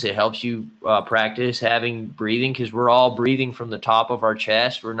lungs. It helps you practice having breathing, because we're all breathing from the top of our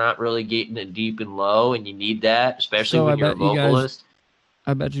chest. We're not really getting it deep and low, and you need that, especially So when I you're a bet you guys- vocalist.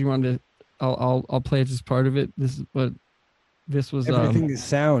 I bet you wanted to. I'll play just part of it. This is what this was. Everything is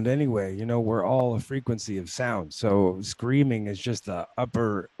sound anyway. You know, we're all a frequency of sound. So screaming is just the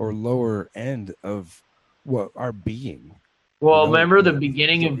upper or lower end of what our being. Well, You know, remember the that's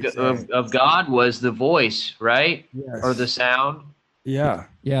beginning what we say. of God was the voice, right? Yes. Or the sound. Yeah.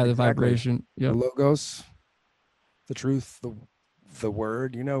 Yeah, the exactly. vibration. The Yep. logos, the truth, the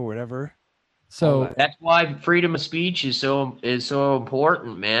word, you know, whatever. So that. That's why freedom of speech is so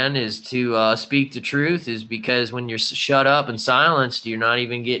important, man. Is to speak the truth. Is because when you're shut up and silenced, you're not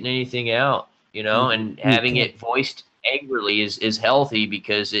even getting anything out. You know, and having it voiced angrily is healthy,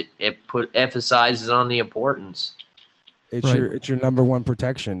 because it emphasizes on the importance. It's Right. it's your number one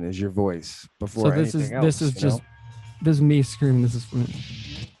protection is your voice before so this anything is this else, is you just know? this is me screaming. This is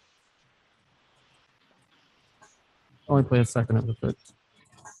only play a second of it.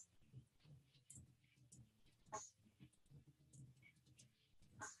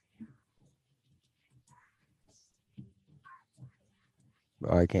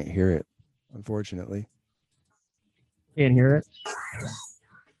 Oh, I can't hear it, unfortunately. Can't hear it.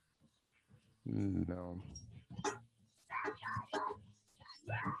 No.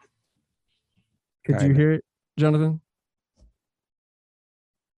 Could you Kinda. hear it, Jonathan?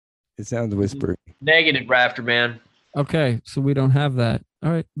 It sounds whispery. Negative, Rafter man. Okay, so we don't have that.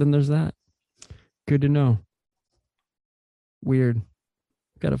 All right, then there's that. Good to know. Weird.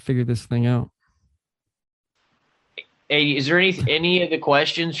 Got to figure this thing out. Hey, is there any of the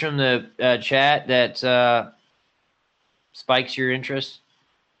questions from the chat that spikes your interest?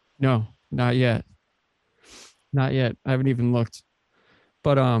 No, not yet. Not yet. I haven't even looked.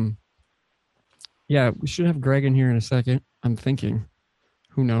 But yeah, we should have Greg in here in a second. I'm thinking.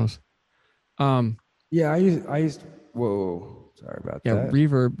 Who knows? Yeah, I used whoa, sorry about Yeah, that.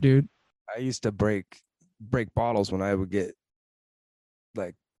 reverb, dude. I used to break bottles when I would get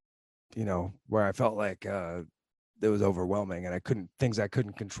like, you know, where I felt like it was overwhelming and things I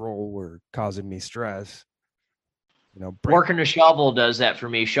couldn't control were causing me stress. You know, Working a shovel does that for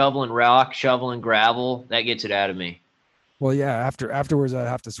me. Shoveling rock, shoveling gravel, that gets it out of me. Well, yeah, afterwards I'd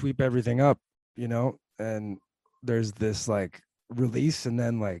have to sweep everything up, you know, and there's this like release, and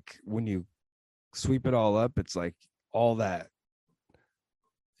then like when you sweep it all up, it's like all that,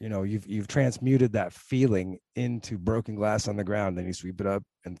 you know, you've transmuted that feeling into broken glass on the ground, then you sweep it up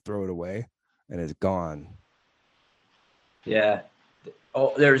and throw it away and it's gone. Yeah.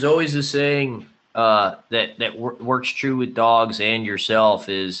 Oh, there's always a saying that works true with dogs and yourself,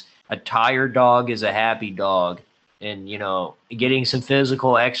 is a tired dog is a happy dog. And, you know, getting some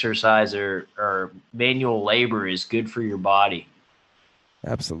physical exercise or manual labor is good for your body.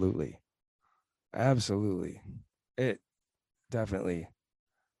 Absolutely. It definitely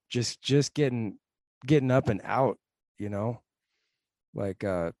just getting up and out, you know, like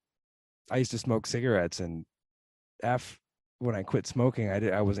I used to smoke cigarettes, and when I quit smoking,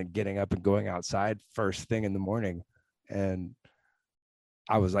 I wasn't getting up and going outside first thing in the morning, and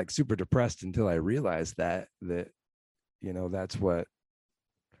I was like super depressed until I realized that you know, that's what.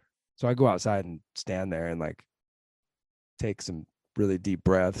 So I go outside and stand there and like take some really deep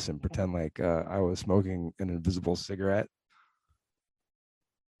breaths and pretend like I was smoking an invisible cigarette,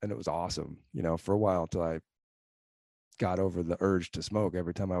 and it was awesome, you know, for a while until I got over the urge to smoke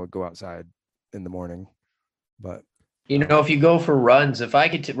every time I would go outside in the morning. But you know, if you go for runs, if I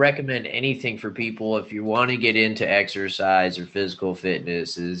could recommend anything for people, if you want to get into exercise or physical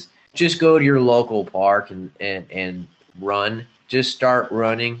fitness, is just go to your local park and run. Just start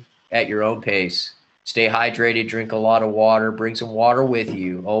running at your own pace. Stay hydrated, drink a lot of water, bring some water with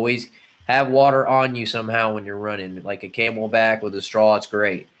you. Always have water on you somehow when you're running, like a Camelback with a straw. It's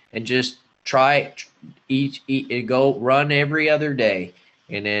great. And just try go run every other day.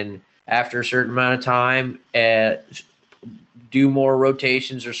 And then after a certain amount of time, do more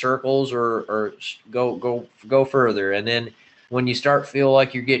rotations or circles, or go further. And then when you start feel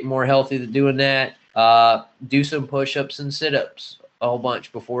like you're getting more healthy than doing that, do some push-ups and sit-ups a whole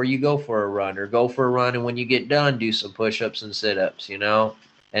bunch before you go for a run, or go for a run, and when you get done, do some push-ups and sit-ups, you know,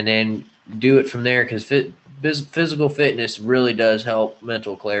 and then do it from there, because physical fitness really does help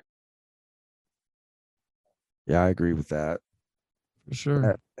mental clarity. yeah, I agree with that. For sure.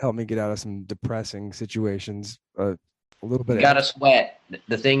 That helped me get out of some depressing situations. A little bit. You got to sweat.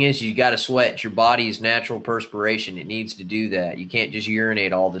 The thing is, you got to sweat. It's your body's natural perspiration. It needs to do that. You can't just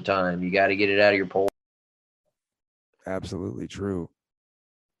urinate all the time. You got to get it out of your pores. Absolutely true.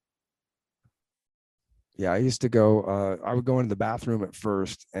 Yeah, I used to go. I would go into the bathroom at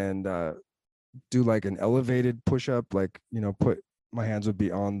first and do like an elevated push up, like put my hands would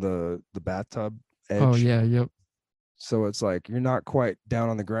be on the bathtub edge. Oh yeah, yep. So it's like you're not quite down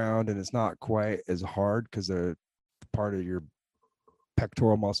on the ground, and it's not quite as hard because the part of your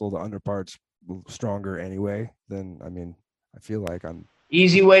pectoral muscle, the underpart's stronger anyway. Then I feel like I'm.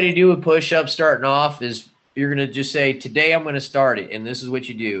 Easy way to do a push-up starting off is you're going to just say, today I'm going to start it. And this is what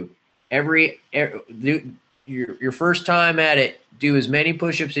you do. Your first time at it, do as many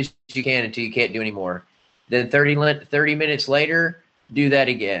push-ups as you can until you can't do anymore. Then 30 minutes later, do that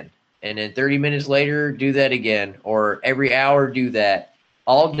again. And then 30 minutes later, do that again. Or every hour, do that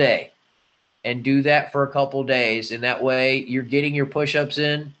all day. And do that for a couple days. And that way you're getting your push-ups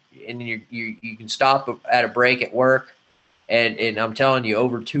in, and you can stop at a break at work. And I'm telling you,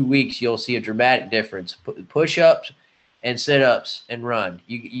 over 2 weeks, you'll see a dramatic difference. Push-ups and sit-ups and run.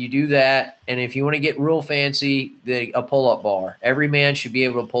 You do that, and if you want to get real fancy, a pull-up bar. Every man should be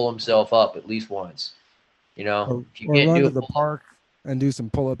able to pull himself up at least once. Or If you can't run do to it, the park and do some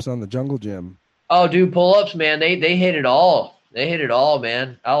pull-ups on the jungle gym. oh, dude, pull-ups, man. They hit it all. They hit it all,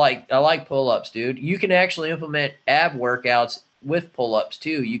 man. I like pull-ups, dude. You can actually implement ab workouts with pull-ups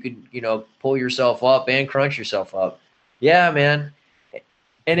too. You can, pull yourself up and crunch yourself up. Yeah, man.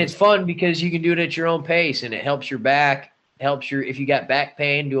 And it's fun because you can do it at your own pace, and it helps your back, if you got back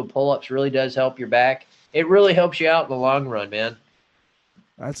pain, doing pull-ups really does help your back. It really helps you out in the long run, man.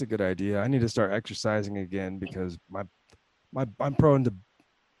 That's a good idea. I need to start exercising again because I'm prone to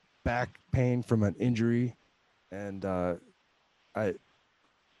back pain from an injury, and I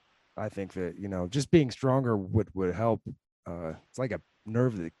think that just being stronger would help. It's like a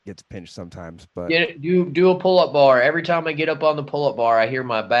nerve that gets pinched sometimes, but Do a pull-up bar. Every time I get up on the pull-up bar, I hear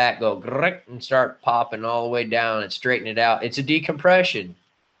my back go grrrk and start popping all the way down and straighten it out. It's a decompression.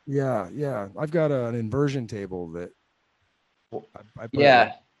 yeah, I've got an inversion table that I put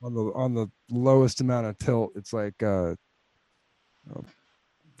Yeah. on the lowest amount of tilt. It's like I don't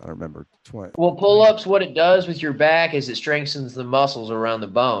remember 20. Well, pull-ups, what it does with your back is it strengthens the muscles around the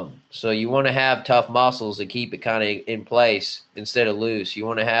bone. So you want to have tough muscles to keep it kind of in place instead of loose. You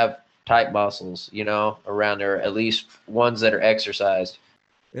want to have tight muscles, around there, at least ones that are exercised.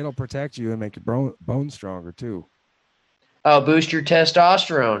 It'll protect you and make your bones stronger too. Boost your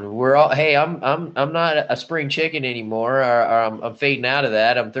testosterone. Hey, I'm not a spring chicken anymore. Or I'm fading out of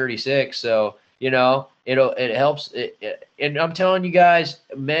that. I'm 36, so it helps. And I'm telling you guys,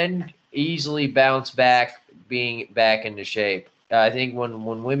 men easily bounce back being back into shape. I think when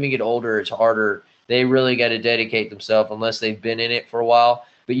women get older, it's harder. They really got to dedicate themselves unless they've been in it for a while.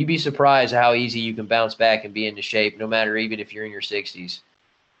 But you'd be surprised how easy you can bounce back and be into shape, no matter even if you're in your 60s.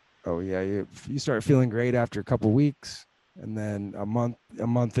 Oh yeah, you start feeling great after a couple weeks, and then a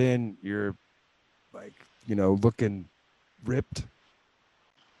month in, you're like looking ripped.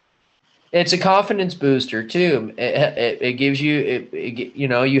 It's a confidence booster too. It gives you,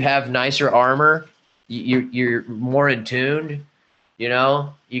 you have nicer armor. You're more in tune. You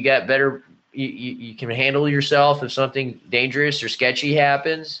got better. You can handle yourself if something dangerous or sketchy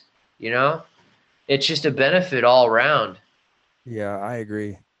happens. It's just a benefit all around. Yeah, I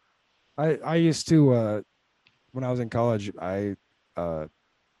agree. I used to when I was in college, I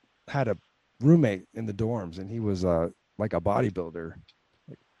had a roommate in the dorms, and he was like a bodybuilder.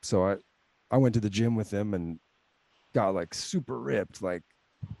 So I went to the gym with him and got like super ripped. Like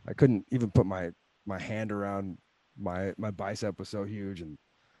I couldn't even put my hand around my bicep was so huge, and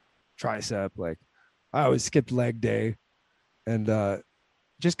tricep. Like I always skipped leg day and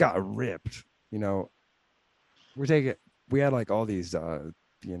just got ripped. We had like all these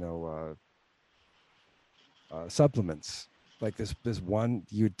supplements. Like this one,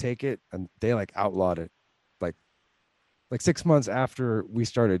 you'd take it and they like outlawed it. Like 6 months after we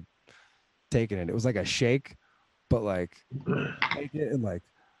started taking it, it was like a shake, but like take it and like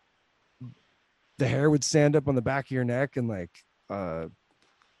the hair would stand up on the back of your neck, and like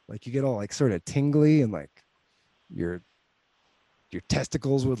you get all like sort of tingly, and like your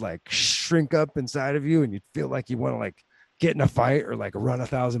testicles would like shrink up inside of you, and you'd feel like you want to like get in a fight or like run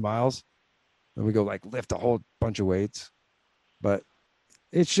 1,000 miles. And we go like lift a whole bunch of weights, but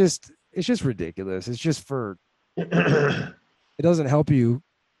it's just ridiculous. It's just for it doesn't help you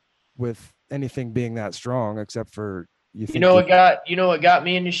with anything being that strong, except for what got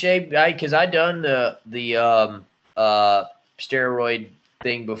me into shape, because I done the steroid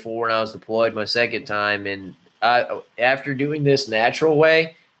thing before when I was deployed my second time, and after doing this natural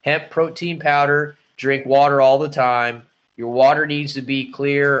way, hemp protein powder, drink water all the time. Your water needs to be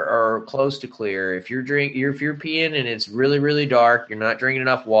clear or close to clear. If you're peeing and it's really, really dark, you're not drinking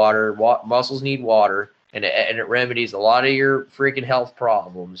enough water. Muscles need water. and it remedies a lot of your freaking health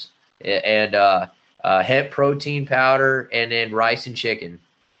problems. And hemp protein powder, and then rice and chicken.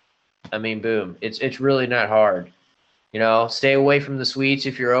 I mean, boom. It's really not hard. Stay away from the sweets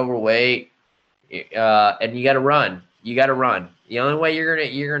if you're overweight. And you got to run. You got to run. The only way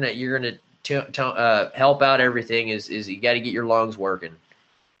you're gonna help out everything is you got to get your lungs working.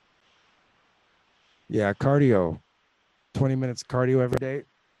 Yeah, cardio. 20 minutes cardio every day.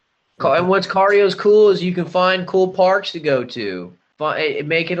 And what's cardio's cool is you can find cool parks to go to.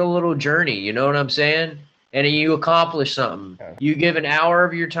 Make it a little journey. You know what I'm saying? And you accomplish something. Yeah. You give an hour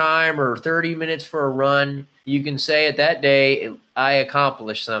of your time or 30 minutes for a run. You can say at that day, I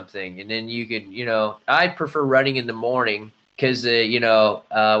accomplished something. And then you could, I prefer running in the morning because,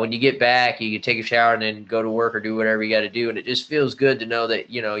 when you get back, you can take a shower and then go to work or do whatever you got to do. And it just feels good to know that,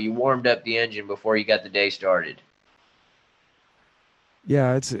 you warmed up the engine before you got the day started.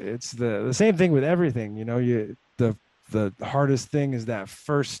 Yeah, it's the same thing with everything. The hardest thing is that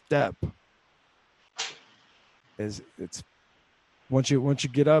first step. It's once you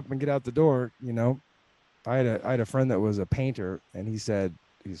get up and get out the door. I had a friend that was a painter, and he said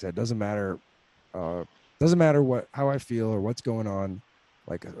doesn't matter how I feel or what's going on.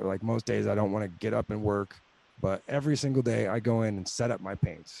 Like most days I don't want to get up and work, but every single day I go in and set up my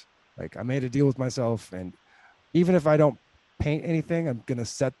paints. Like I made a deal with myself, and even if I don't paint anything, I'm gonna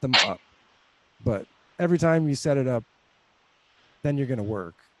set them up. But every time you set it up, then you're gonna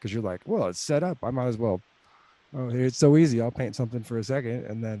work because you're like, well, it's set up. I might as well. Oh, it's so easy. I'll paint something for a second,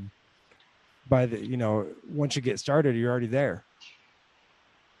 and then by the once you get started, you're already there.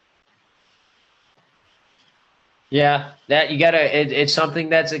 Yeah, that you gotta. It's something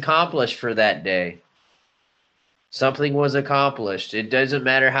that's accomplished for that day. Something was accomplished. It doesn't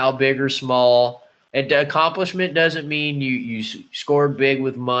matter how big or small. And accomplishment doesn't mean you scored big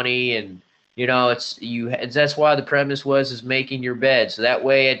with money, and that's why the premise is making your bed. So that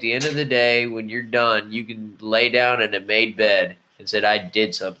way at the end of the day, when you're done, you can lay down in a made bed and said, I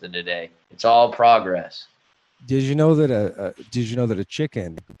did something today. It's all progress. Did you know that a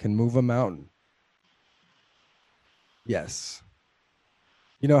chicken can move a mountain? Yes.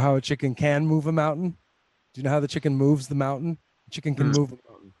 You know how a chicken can move a mountain? Do you know how the chicken moves the mountain? The chicken can move a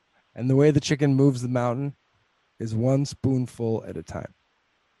mountain. And the way the chicken moves the mountain is one spoonful at a time.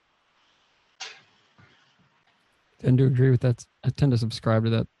 I tend to agree with that. I tend to subscribe to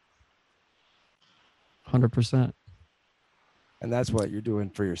that 100%. And that's what you're doing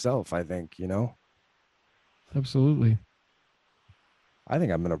for yourself, I think, Absolutely. I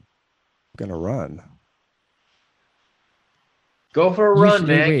think I'm gonna run. Go for a You run, should-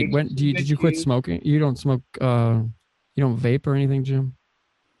 man. Wait, did you quit smoking? You don't smoke, you don't vape or anything, Jim?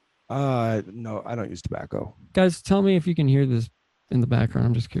 No, I don't use tobacco. Guys, tell me if you can hear this in the background.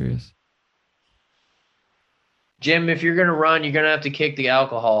 I'm just curious. Jim, if you're gonna run, you're gonna have to kick the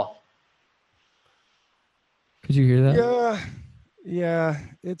alcohol. Could you hear that? Yeah.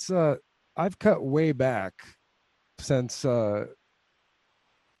 It's I've cut way back since I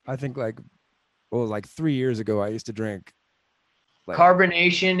think like 3 years ago I used to drink.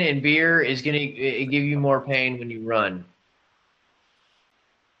 Carbonation and beer is gonna give you more pain when you run.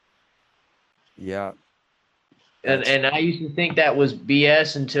 Yeah. And I used to think that was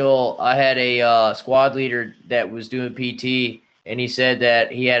BS until I had a squad leader that was doing PT, and he said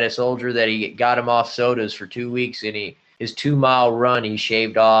that he had a soldier that he got him off sodas for 2 weeks, and his 2-mile run he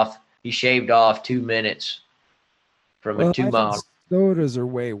shaved off 2 minutes from a 2-mile. Sodas are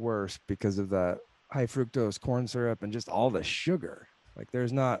way worse because of that high fructose corn syrup and just all the sugar. Like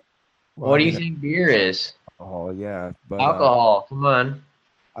there's not. What do you think beer is? Oh yeah, but alcohol. Come on.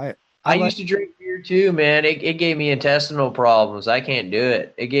 I like- used to drink beer too, man. It gave me intestinal problems. I can't do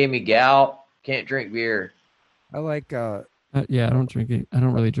it. It gave me gout. Can't drink beer. I like Yeah, I don't drink it. I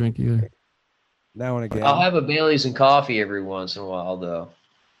don't really drink either. now and again. I'll have a Bailey's and coffee every once in a while, though.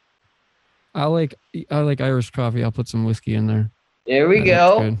 I like Irish coffee. I'll put some whiskey in there. There we That's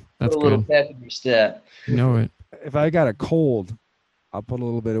go. good. That's Put a little good. pep in your step. You know it. If I got a cold, I'll put a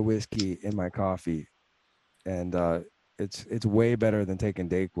little bit of whiskey in my coffee, and it's way better than taking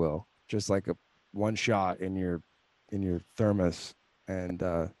Dayquil. Just like one shot in your thermos, and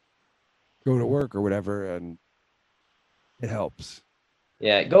go to work or whatever, and it helps.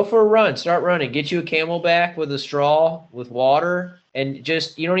 Yeah, go for a run. Start running. Get you a Camelback with a straw with water, and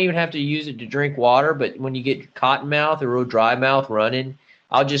just you don't even have to use it to drink water. But when you get cotton mouth or real dry mouth running,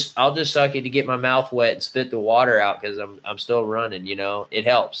 I'll just suck it to get my mouth wet and spit the water out because I'm still running. It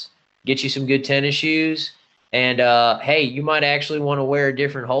helps. Get you some good tennis shoes, and hey, you might actually want to wear a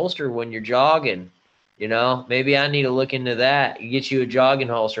different holster when you're jogging. Maybe I need to look into that. Get you a jogging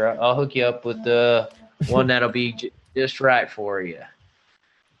holster. I'll hook you up with one that'll be just right for you.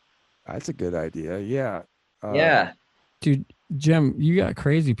 That's a good idea. Yeah. Yeah. Dude, Jim, you got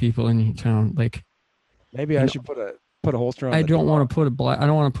crazy people in your town. Like, Maybe I should put a holster on. I the don't door. want to put I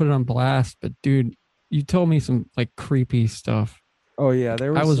don't want to put it on blast, but dude, you told me some like creepy stuff. Oh yeah,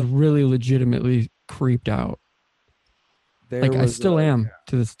 there was. I was really legitimately creeped out. There Like I was, still am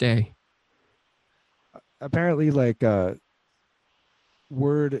to this day. apparently, like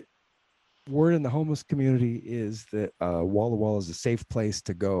word in the homeless community is that Walla Walla is a safe place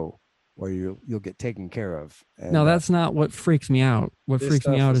to go, where you'll get taken care of. And, No, that's not what freaks me out. What this freaks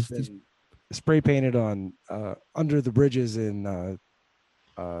me stuff out has is been spray painted on under the bridges in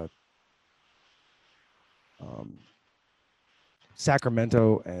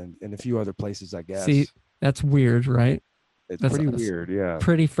Sacramento and in a few other places, I guess. see, that's weird, right? It's that's pretty us. weird. Yeah.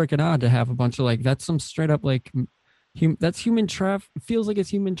 Pretty freaking odd to have a bunch of like that's some straight up like that's human feels like it's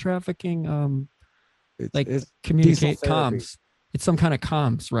human trafficking. Like it's communicate diesel therapy. comms. It's some kind of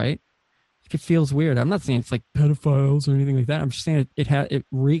comms, right? It feels weird. I'm not saying it's like pedophiles or anything like that. I'm just saying it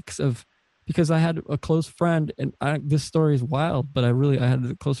reeks of, because I had a close friend, and this story is wild, but I had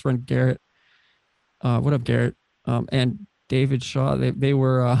a close friend, Garrett. What up, Garrett? And David Shaw. They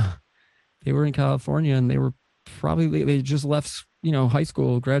were in California, and they were probably they just left high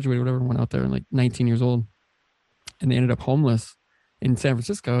school, graduated, whatever, went out there, and like 19 years old, and they ended up homeless in San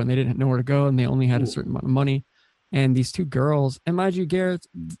Francisco, and they didn't know where to go, and they only had a certain amount of money. And these two girls, and mind you, Garrett,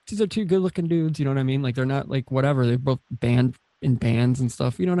 these are two good-looking dudes. You know what I mean? Like they're not like whatever. They're both in bands and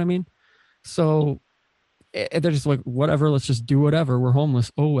stuff. You know what I mean? So they're just like, whatever. Let's just do whatever. We're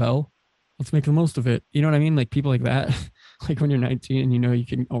homeless. Oh well, let's make the most of it. You know what I mean? Like people like that. Like when you're 19 and you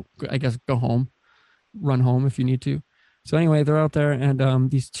can, I guess, go home, run home if you need to. So anyway, they're out there,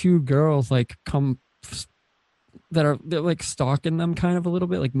 and these two girls like come they're like stalking them kind of a little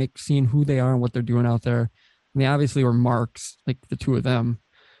bit, like seeing who they are and what they're doing out there. And they obviously were marks, like the two of them.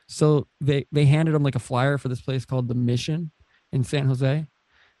 So they handed them like a flyer for this place called The Mission in San Jose.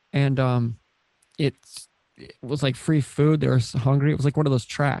 And it was like free food. They were hungry. It was like one of those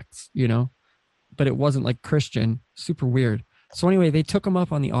tracts, but it wasn't like Christian. Super weird. So anyway, they took them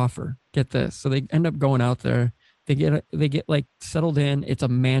up on the offer. Get this. So they end up going out there. They get like settled in. It's a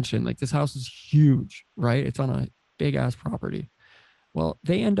mansion. Like this house is huge, right? It's on a big ass property. Well,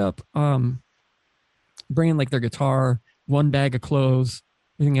 they end up bringing like their guitar, one bag of clothes,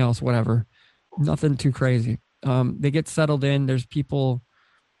 everything else, whatever. Nothing too crazy. They get settled in. There's people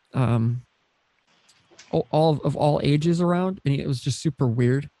all ages around, and it was just super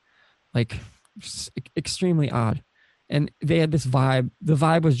weird, like extremely odd. And they had this vibe. The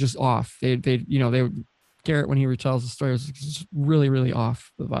vibe was just off. They Garrett, when he retells the story, was just really, really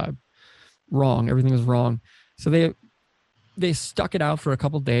off. The vibe, wrong. Everything was wrong. So they stuck it out for a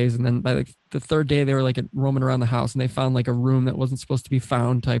couple of days, and then by like the third day, they were like roaming around the house, and they found like a room that wasn't supposed to be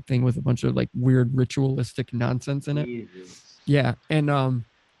found, type thing, with a bunch of like weird ritualistic nonsense in it. Jesus. Yeah, and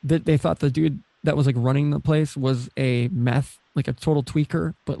they thought the dude that was like running the place was a meth, like a total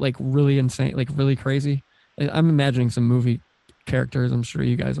tweaker, but like really insane, like really crazy. I'm imagining some movie characters. I'm sure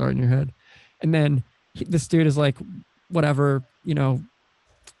you guys are in your head. And then this dude is like, whatever, kind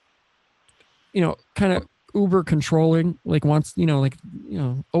of uber controlling, like wants,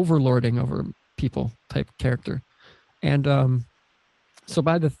 overlording over people type character. And so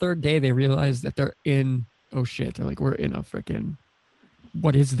by the third day, they realize that they're in, oh shit, they're like, we're in a freaking,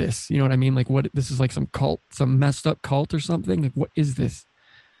 what is this? You know what I mean? Like, what, this is like some cult, some messed up cult or something. Like, what is this?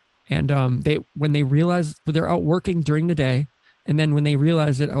 And when they realize, they're out working during the day, and then when they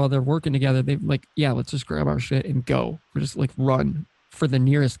realize that, oh, they're working together, they like, yeah, let's just grab our shit and go. We're just like run for the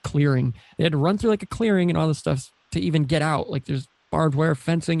nearest clearing. They had to run through like a clearing and all this stuff to even get out. Like there's barbed wire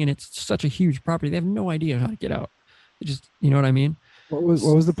fencing, and it's such a huge property. They have no idea how to get out. They just, you know what I mean? What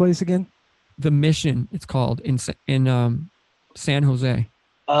was the place again? The Mission, it's called, in San Jose.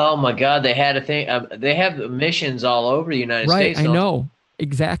 Oh my God, they had a thing. They have missions all over the United States. Right, I know.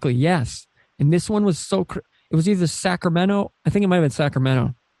 Exactly, yes. And this one was it was either Sacramento, I think it might have been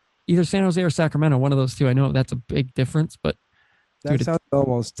Sacramento. Either San Jose or Sacramento, one of those two. I know that's a big difference, but That dude, sounds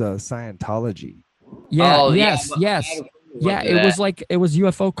almost Scientology. yeah, Oh, yes. Yeah, it was like, it was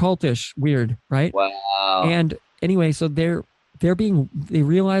UFO cultish, weird, right? Wow. And anyway, so they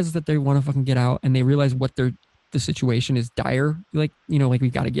realize that they want to fucking get out, and they realize what the situation is dire, like, like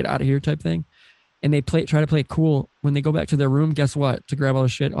we got to get out of here type thing. And they try to play it cool. When they go back to their room, guess what? To grab all the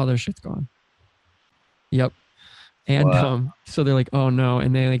shit, all their shit's gone. Yep. And Wow. so they're like, oh no.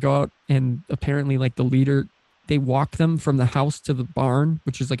 And they go out, and apparently like the leader, they walk them from the house to the barn,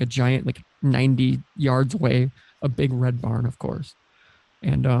 which is like a giant, like 90 yards away, a big red barn, of course.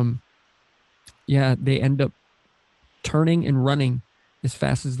 And Yeah, they end up turning and running as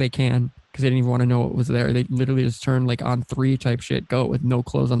fast as they can because they didn't even want to know what was there. They literally just turned like on 3 type shit, go with no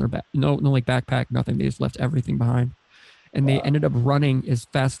clothes on their back, no like backpack, nothing. They just left everything behind, and they ended up running as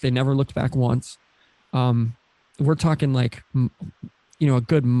fast. They never looked back once. We're talking like a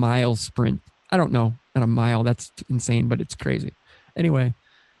good mile sprint. I don't know, not a mile. That's insane, but it's crazy. Anyway,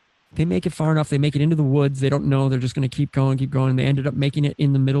 they make it far enough. They make it into the woods. They don't know. They're just going to keep going, keep going. And they ended up making it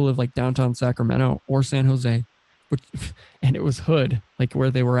in the middle of like downtown Sacramento or San Jose, and it was hood, like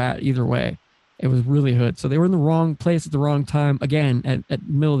where they were at either way. It was really hood. So they were in the wrong place at the wrong time again at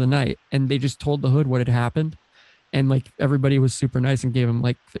middle of the night. And they just told the hood what had happened. And like everybody was super nice and gave them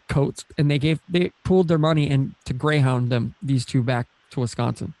like coats, and they pooled their money and to Greyhound them, these 2 back to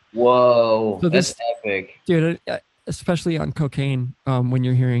Wisconsin. Whoa, So that's epic. Dude, especially on cocaine, when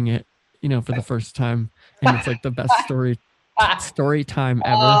you're hearing it, for the first time, and it's like the best story time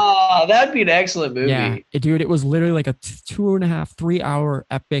ever. Oh, that'd be an excellent movie. Yeah, dude, it was literally like a 2.5, 3 hour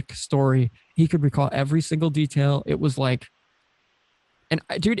epic story. He could recall every single detail. It was like, and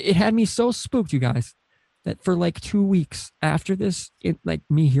dude, it had me so spooked, you guys, that for like 2 weeks after this, like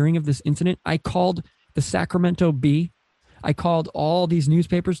me hearing of this incident, I called the Sacramento Bee. I called all these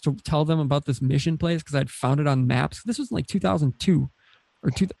newspapers to tell them about this mission place because I'd found it on maps. This was like 2002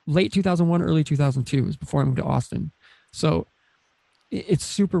 or late 2001, early 2002. It was before I moved to Austin. So it's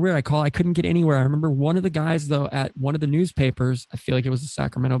super weird. I couldn't get anywhere. I remember one of the guys, though, at one of the newspapers, I feel like it was the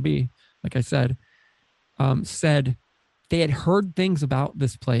Sacramento Bee, like I said they had heard things about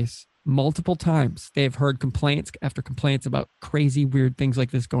this place multiple times. They've heard complaints after complaints about crazy, weird things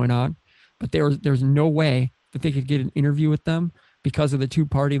like this going on. But there's no way that they could get an interview with them because of the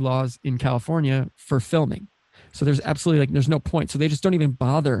 2-party laws in California for filming. So there's absolutely there's no point. So they just don't even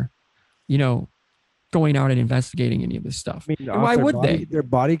bother, going out and investigating any of this stuff. I mean, and why would they? Their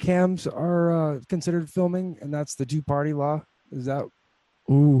body cams are considered filming, and that's the 2-party law. Is that Ooh,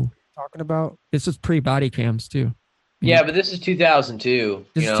 what you're talking about? this was pre-body cams too. Yeah, but this is 2002.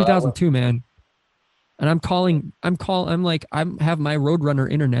 This is 2002, man. And I'm have my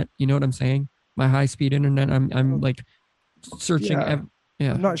Roadrunner internet. You know what I'm saying? My high-speed internet. I'm like searching.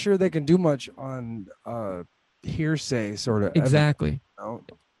 Yeah. I'm not sure they can do much on hearsay sort of. Exactly.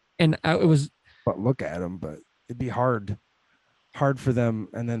 And it was. But look at them, but it'd be hard for them.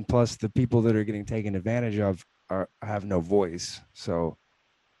 And then plus the people that are getting taken advantage of have no voice. So,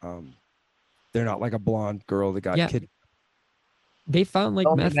 they're not like a blonde girl that got kidnapped. They found like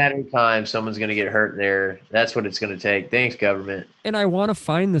meth. Matter of time, someone's going to get hurt there. That's what it's going to take. Thanks, government. And I want to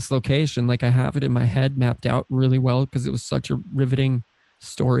find this location. Like I have it in my head mapped out really well because it was such a riveting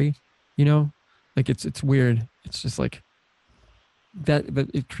story. Like it's weird. It's just like that, but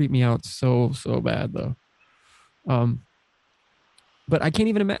it creeped me out so bad though. But I can't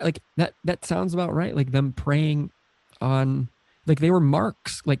even imagine like that sounds about right. Like them preying on, like they were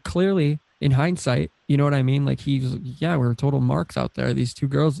marks, like clearly in hindsight, you know what I mean? Like we're total marks out there. These 2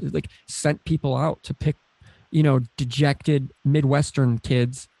 girls like sent people out to pick, dejected Midwestern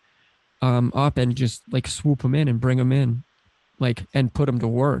kids up and just like swoop them in and bring them in, like, and put them to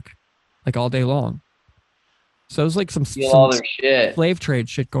work like all day long. So it was like some slave trade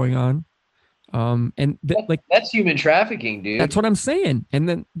shit going on. And that's human trafficking, dude. That's what I'm saying. And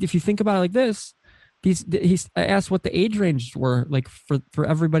then if you think about it like this, I asked what the age ranges were like for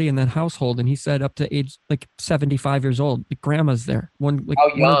everybody in that household, and he said up to age like 75 years old. Like grandma's there. How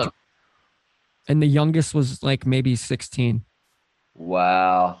young? And the youngest was like maybe 16.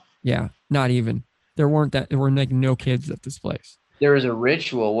 Wow. Yeah, not even. There were like no kids at this place. There was a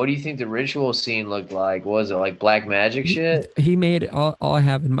ritual. What do you think the ritual scene looked like? Was it like black magic shit? He made all I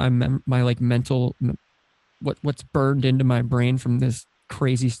have in my like mental, what's burned into my brain from this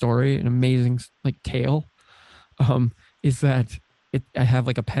crazy story, an amazing like tale, is that I have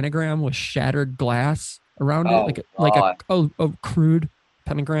like a pentagram with shattered glass around it, like a crude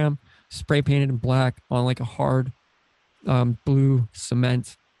pentagram spray painted in black on like a hard blue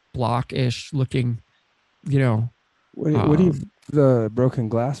cement block-ish looking, what do you the broken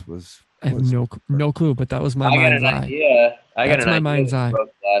glass was? I have no clue, but that was my mind's eye. Yeah, That's my mind's eye.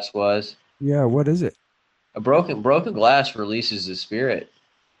 Broken glass was. Yeah, what is it? A broken glass releases the spirit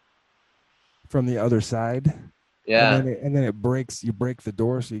from the other side. Yeah, and then it breaks. You break the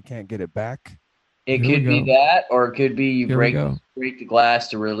door so you can't get it back. It could be that, or it could be you break the glass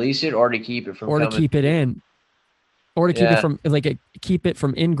to release it, or to keep it from, or to keep it in, or to keep it from keep it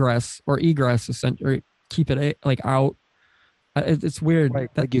from ingress or egress, or keep it like out. It's weird.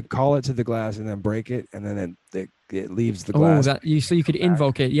 Like you call it to the glass and then break it, and then it leaves the glass. So you could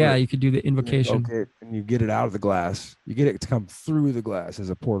invoke it. Yeah, you could do the invocation. And you get it out of the glass. You get it to come through the glass as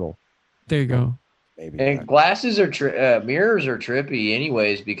a portal. There you go. maybe. And glasses are mirrors are trippy,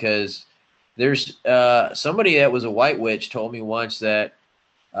 anyways, because there's somebody that was a white witch told me once that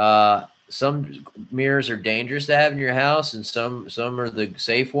some mirrors are dangerous to have in your house, and some are the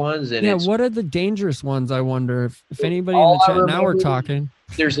safe ones. And Yeah, it's what are the dangerous ones? I wonder if anybody in all the I chat now we're remember- talking.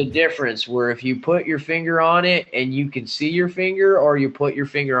 there's a difference where if you put your finger on it and you can see your finger, or you put your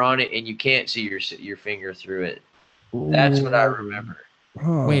finger on it and you can't see your finger through it. That's what I remember.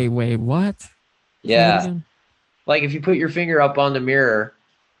 Huh. Wait, what? Say that Yeah, again? like if you put your finger up on the mirror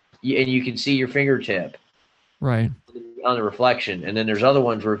and you can see your fingertip Right. on the reflection, and then there's other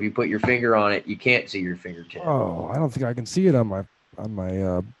ones where if you put your finger on it, you can't see your fingertip. Oh, I don't think I can see it on my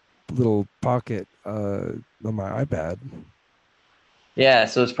little pocket on my iPad. Yeah,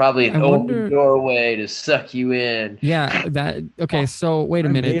 so it's probably an I open wonder- doorway to suck you in. Yeah, that okay, so wait a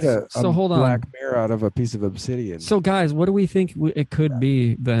I minute. made a So hold on. black mirror out of a piece of obsidian. So guys, what do we think it could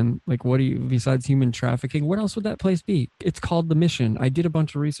be then? Like what do you besides human trafficking, what else would that place be? It's called the Mission. I did a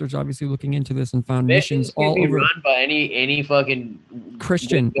bunch of research obviously looking into this and found missions Missions can all be over run by any fucking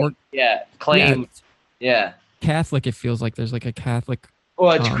Christian or claim. Yeah. Catholic. It feels like there's like a Catholic.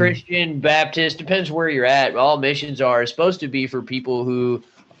 Well, it's Um, Christian, Baptist, depends where you're at. All missions are supposed to be for people who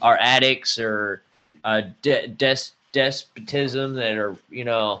are addicts or despotism that are,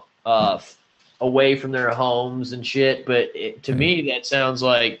 away from their homes and shit. But to me, that sounds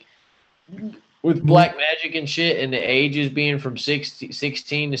like with black magic and shit and the ages being from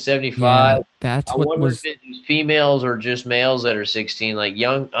 16 to 75. Yeah, that's I what wonder was if it's females or just males that are 16. Like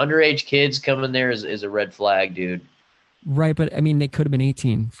young underage kids coming there is a red flag, dude. right. But I mean, they could have been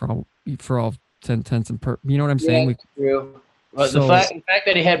 18 for all intents and you know what I'm saying? Yeah, true. But So- the fact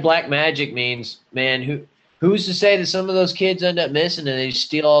that he had black magic means, man, who's to say that some of those kids end up missing and they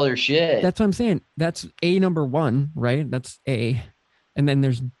steal all their shit? That's what I'm saying. That's A number one, right? That's A. And then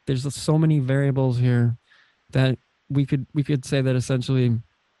there's so many variables here that we could say that essentially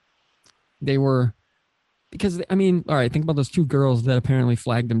they were, because I mean, all right, think about those two girls that apparently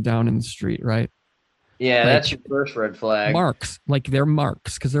flagged them down in the street, right? Yeah, like, that's your first red flag. Marks, like they're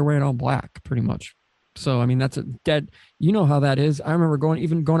marks because they're wearing all black pretty much. So I mean, that's a dead, you know how that is. I remember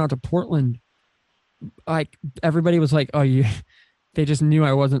going out to Portland, like everybody was like, oh, they just knew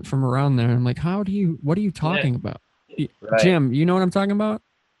I wasn't from around there. I'm like, what are you talking about? Right. Jim, you know what I'm talking about?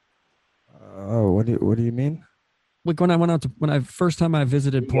 Oh, what do you mean? Like when first time I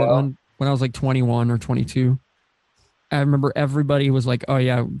visited There you go. Portland when I was like 21 or 22, I remember everybody was like, oh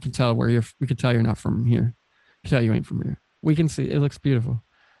yeah, we can tell we could tell you're not from here. We can tell you ain't from here. We can see, it looks beautiful.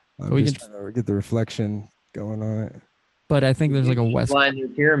 I'm we just can- trying to get the reflection going on it. But I think there's like Line their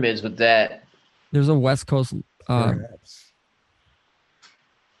pyramids with that. there's a West Coast, Perhaps.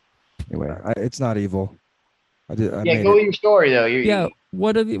 Anyway, it's not evil. I Yeah, made go it. with your story though. yeah.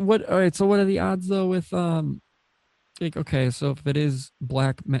 All right. So what are the odds though with, like, okay, so if it is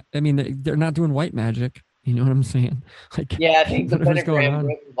black, I mean, they're not doing white magic. You know what I'm saying? Like, Yeah, I think the whatever's going pentagram, on.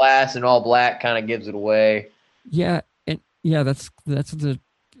 broken glass, and all black kind of gives it away. Yeah, and yeah, that's the,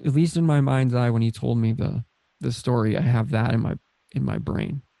 at least in my mind's eye when he told me the story, I have that in my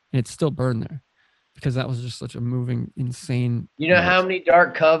brain, and it's still burned there because that was just such a moving, insane. You know how many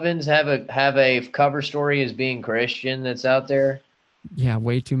dark covens have a cover story as being Christian that's out there? Yeah,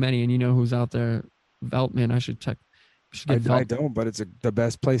 way too many, and you know who's out there? Veltman. I should check. We should get I don't, but it's the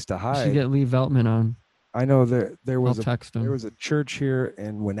best place to we should hide. get Lee Veltman on. I know there I'll was text him. there was a church here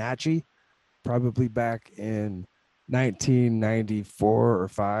in Wenatchee, probably back in 1994 or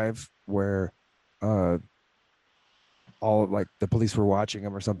 5, where all like the police were watching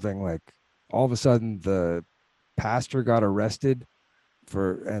him or something. Like all of a sudden, the pastor got arrested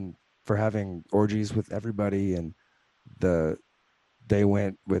for having orgies with everybody, and they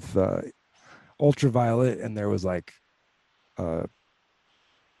went with ultraviolet, and there was like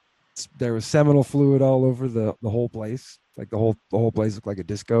there was seminal fluid all over the whole place. Like the whole place looked like a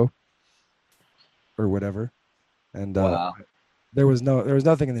disco or whatever. And Wow. there was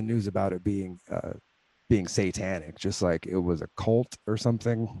nothing in the news about it being satanic, just like it was a cult or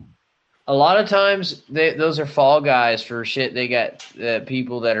something. A lot of times, those are fall guys for shit. They got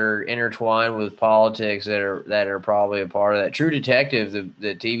people that are intertwined with politics that are probably a part of that. True Detective,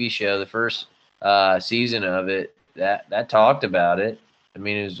 the TV show, the first season of it, that talked about it. I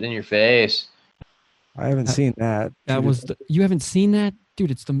mean, it was in your face. I haven't seen that. That was you haven't seen that,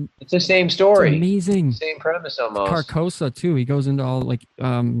 dude? It's It's the same it's story, amazing. same premise almost. Carcosa too. He goes into all like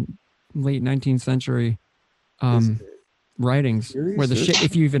late 19th century Is writings serious? where the shit,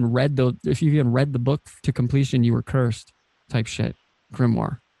 if you even read the book to completion, you were cursed type shit.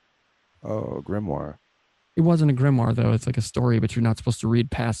 Grimoire. Oh, grimoire. It wasn't a grimoire though. It's like a story, but you're not supposed to read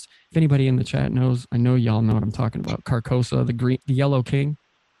past. If anybody in the chat knows, I know y'all know what I'm talking about. Carcosa, the Yellow King.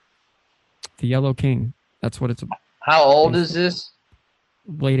 The Yellow King. That's what it's. How old is this?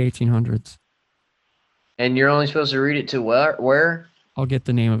 Late 1800s. And you're only supposed to read it to where? I'll get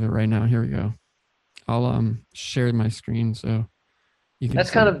the name of it right now. Here we go. I'll share my screen so you can. That's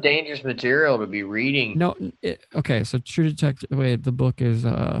see. kind of dangerous material to be reading. No. Okay, so True Detective. Wait, the book is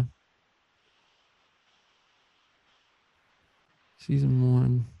season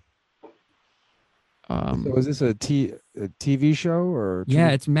 1. So is this a TV show or? Yeah,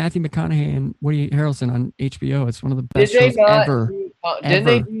 it's Matthew McConaughey and Woody Harrelson on HBO. It's one of the Did best they shows not? ever. Didn't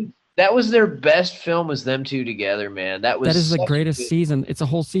they? That was their best film. Was them two together, man. That That is the such a greatest good- season. It's a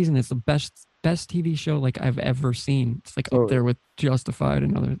whole season. It's the best TV show like I've ever seen. It's like So- up there with Justified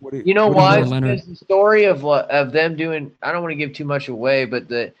and other. You know Woody why? Harrelson, Leonard. Because the story of them doing. I don't want to give too much away, but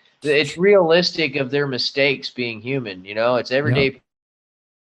it's realistic of their mistakes being human. You know, it's everyday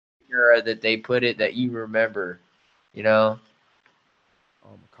era that they put it that you remember. You know.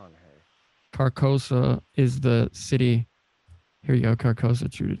 Oh, McConaughey. Carcosa is the city. Here you go,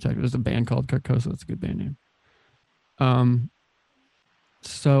 Carcosa True Detective. There's a band called Carcosa. That's a good band name.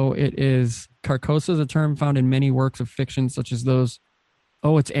 So it is Carcosa is a term found in many works of fiction, such as those.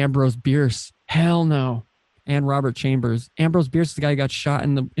 Oh, it's Ambrose Bierce. Hell no. And Robert Chambers. Ambrose Bierce is the guy who got shot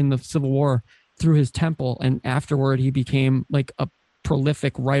in the Civil War through his temple, and afterward he became like a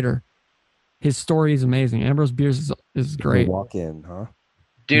prolific writer. His story is amazing. Ambrose Bierce is great. Walk in, huh?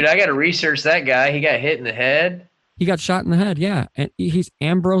 Dude, I got to research that guy. He got hit in the head. He got shot in the head, yeah. And he's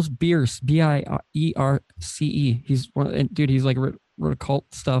Ambrose Bierce, Bierce. He's one, and dude. He's like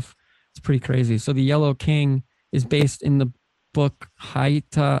occult stuff. It's pretty crazy. So the Yellow King is based in the book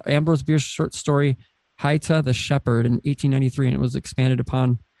Haita, Ambrose Bierce's short story Haita the Shepherd in 1893, and it was expanded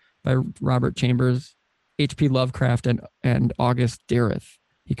upon by Robert Chambers, H.P. Lovecraft, and August Derleth.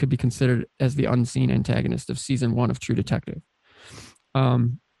 He could be considered as the unseen antagonist of season 1 of True Detective.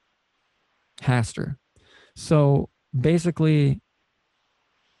 Haster. So basically,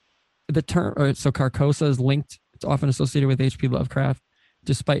 the term, so Carcosa is linked, it's often associated with H.P. Lovecraft.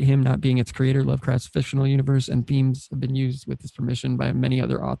 Despite him not being its creator, Lovecraft's fictional universe and themes have been used with his permission by many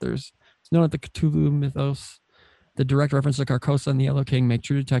other authors. It's known as the Cthulhu mythos. The direct reference to Carcosa and the Yellow King make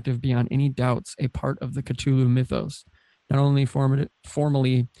True Detective beyond any doubts a part of the Cthulhu mythos, not only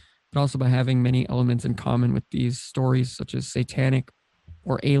formally, but also by having many elements in common with these stories, such as satanic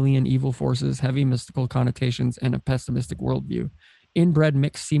or alien evil forces, heavy mystical connotations, and a pessimistic worldview. Inbred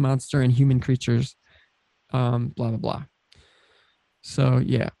mixed sea monster and human creatures, blah, blah, blah. So,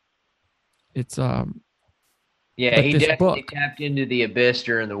 yeah. It's, Yeah, but he this definitely book- tapped into the abyss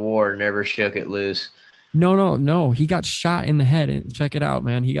during the war, never shook it loose. No. He got shot in the head. And check it out,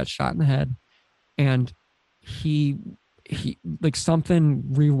 man. He got shot in the head, and he like something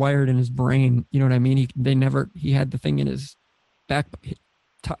rewired in his brain. You know what I mean? He had the thing in his back,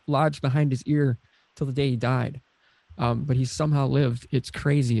 lodged behind his ear till the day he died. But he somehow lived. It's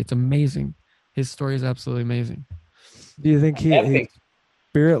crazy. It's amazing. His story is absolutely amazing. Do you think his Epic.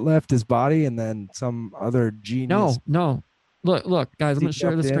 spirit left his body and then some other genius? No. Look, guys. I'm He gonna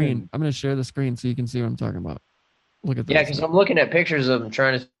share the jumped in screen. and- I'm gonna share the screen so you can see what I'm talking about. Look at this. Yeah, because I'm looking at pictures of him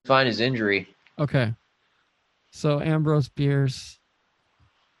trying to find his injury. Okay. So Ambrose Bierce.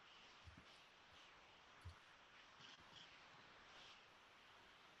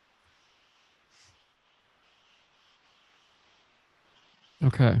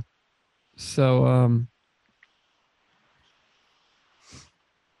 Okay. So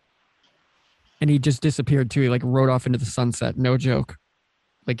and he just disappeared too. He like rode off into the sunset. No joke.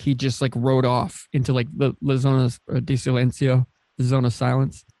 Like he just like rode off into like the La Zona de Silencio, the zone of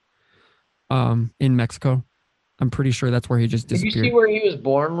silence. In Mexico. I'm pretty sure that's where he just Did you disappeared. see where he was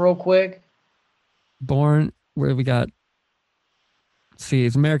born real quick? Born, where we got, let's see,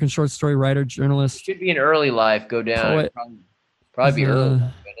 he's American short story writer, journalist. Should be an early life, go down. Poet. Probably be early. Uh,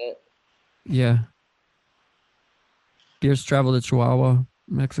 life, isn't it? Yeah. Bierce traveled to Chihuahua,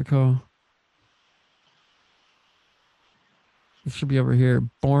 Mexico. It should be over here.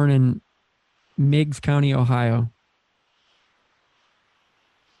 Born in Meigs County, Ohio.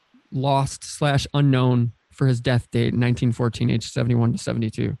 Lost/unknown for his death date, 1914, age 71 to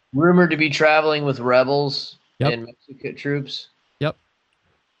 72. Rumored to be traveling with rebels Yep. and Mexican troops.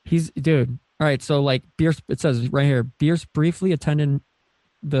 He's, dude. All right. So, like, Bierce, it says right here, Bierce briefly attended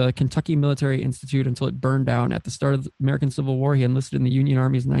the Kentucky Military Institute until it burned down. At the start of the American Civil War, he enlisted in the Union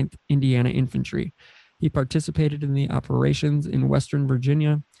Army's 9th Indiana Infantry. He participated in the operations in Western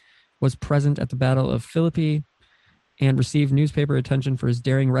Virginia, was present at the Battle of Philippi, and received newspaper attention for his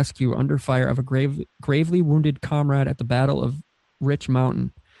daring rescue under fire of a gravely wounded comrade at the Battle of Rich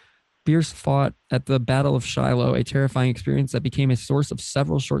Mountain. Bierce fought at the Battle of Shiloh, a terrifying experience that became a source of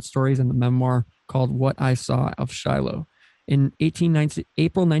several short stories in the memoir called What I Saw of Shiloh. In April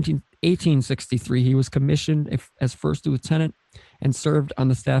 1863, he was commissioned as first lieutenant and served on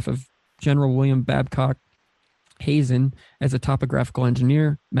the staff of General William Babcock Hazen as a topographical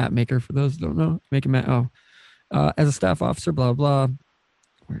engineer, map maker, for those who don't know, making map. As a staff officer, blah, blah.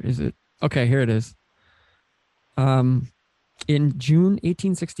 Where is it? Okay, here it is. In June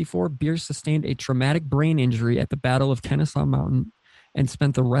 1864, Bierce sustained a traumatic brain injury at the Battle of Kennesaw Mountain and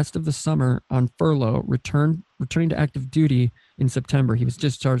spent the rest of the summer on furlough, returning to active duty in September. He was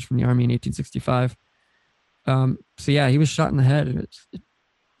discharged from the Army in 1865. So yeah, he was shot in the head.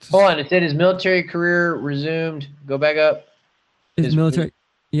 Hold on, it said his military career resumed. Go back up. His military,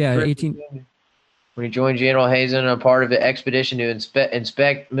 yeah, career 18. resumed when he joined General Hazen on part of an expedition to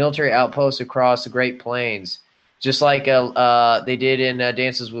inspect military outposts across the Great Plains, just like they did in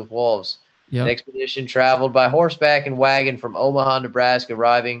Dances with Wolves. Yep. The expedition traveled by horseback and wagon from Omaha, Nebraska,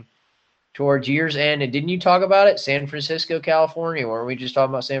 arriving towards year's end. And didn't you talk about it? San Francisco, California. Weren't we just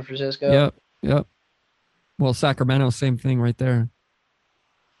talking about San Francisco? Yep. Well, Sacramento, same thing right there.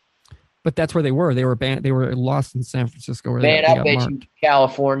 But that's where they were. They were lost in San Francisco. Where Man, they I got bet marked. you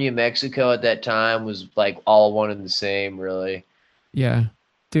California, Mexico at that time was like all one and the same, really. Yeah,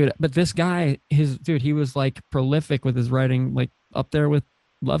 dude. But this guy, he was like prolific with his writing, like up there with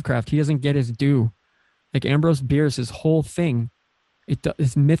Lovecraft. He doesn't get his due. Like Ambrose Bierce, his whole thing,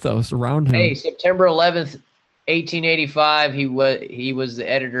 his mythos around him. Hey, September 11th, 1885, he was the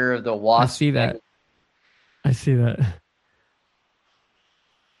editor of the Wasp. I see that.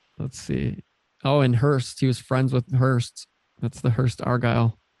 Let's see. Oh, and Hearst. He was friends with Hearst. That's the Hearst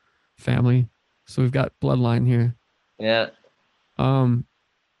Argyle family. So we've got bloodline here. Yeah. Well,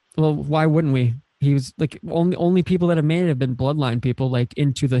 why wouldn't we? He was like only people that have made it have been bloodline people, like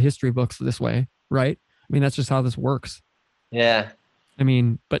into the history books this way, right? I mean, that's just how this works. Yeah. I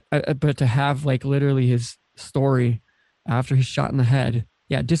mean, but to have like literally his story after he's shot in the head.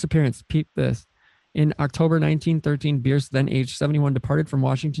 Yeah, disappearance. Peep this. In October 1913, Bierce, then aged 71, departed from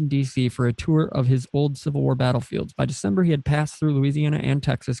Washington, D.C. for a tour of his old Civil War battlefields. By December, he had passed through Louisiana and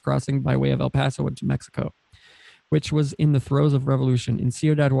Texas, crossing by way of El Paso into Mexico, which was in the throes of revolution. In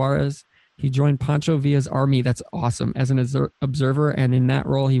Ciudad Juarez, he joined Pancho Villa's army. That's awesome. As an observer, and in that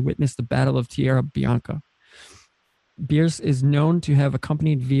role, he witnessed the Battle of Tierra Blanca. Bierce is known to have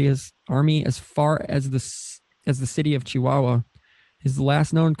accompanied Villa's army as far as the city of Chihuahua. His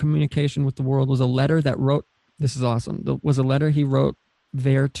last known communication with the world was a letter that wrote, this is awesome, was a letter he wrote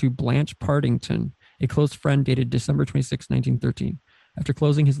there to Blanche Partington, a close friend, dated December 26, 1913. After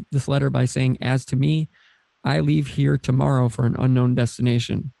closing this letter by saying, "As to me, I leave here tomorrow for an unknown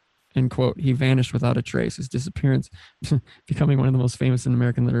destination," end quote, he vanished without a trace, his disappearance becoming one of the most famous in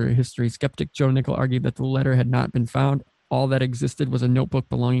American literary history. Skeptic Joe Nickell argued that the letter had not been found. All that existed was a notebook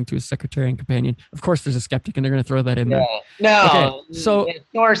belonging to his secretary and companion. Of course, there's a skeptic, and they're going to throw that in there. No, Okay, so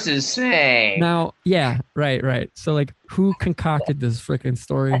sources say. now, yeah, right. So, like, who concocted this freaking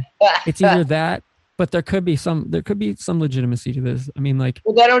story? It's either that, but there could be some legitimacy to this. I mean, like,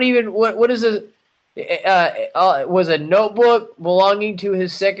 Well, I don't even. What is a? Was a notebook belonging to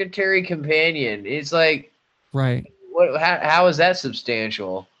his secretary companion? It's like, right? what? How is that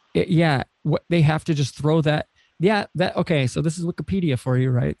substantial? Yeah, what they have to just throw that. Yeah, that okay. So this is Wikipedia for you,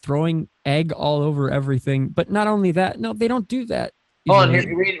 right? Throwing egg all over everything, but not only that. No, they don't do that. Hold on,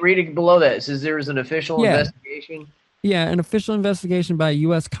 usually. here, read it below that. It says there was an official Yeah. investigation. Yeah, an official investigation by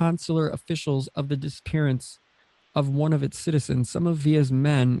U.S. consular officials of the disappearance of one of its citizens. Some of Villa's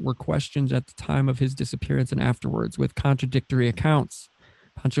men were questioned at the time of his disappearance and afterwards with contradictory accounts.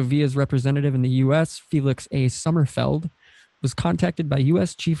 Pancho Villa's representative in the U.S., Felix A. Summerfeld, was contacted by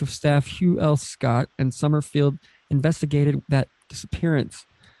U.S. Chief of Staff Hugh L. Scott, and Summerfield investigated that disappearance.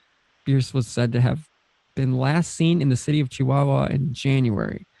 Bierce was said to have been last seen in the city of Chihuahua in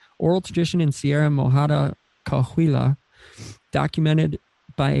January. Oral tradition in Sierra Mojada, Coahuila, documented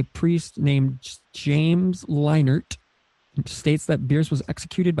by a priest named James Leinert, states that Bierce was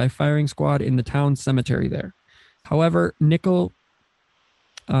executed by firing squad in the town cemetery there. However, Nickell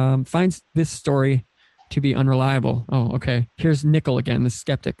finds this story to be unreliable. Oh, okay. Here's Nickell again, the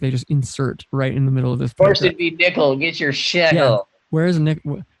skeptic. They just insert right in the middle of this. First, paragraph. it'd be Nickell. Get your shit Yeah. up. Where is Nick?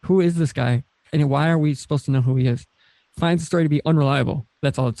 Who is this guy? And why are we supposed to know who he is? Finds the story to be unreliable.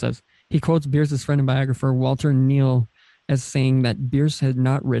 That's all it says. He quotes Bierce's friend and biographer, Walter Neal, as saying that Bierce had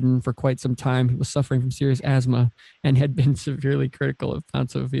not ridden for quite some time. He was suffering from serious asthma and had been severely critical of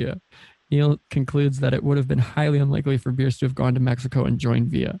Pancho Villa. Neil concludes that it would have been highly unlikely for Bierce to have gone to Mexico and joined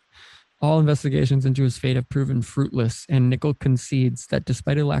Villa. All investigations into his fate have proven fruitless, and Nickel concedes that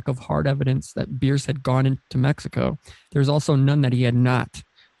despite a lack of hard evidence that Bierce had gone into Mexico, there is also none that he had not.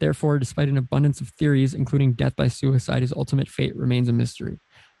 Therefore, despite an abundance of theories, including death by suicide, his ultimate fate remains a mystery.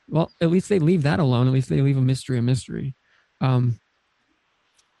 Well, at least they leave that alone. At least they leave a mystery a mystery.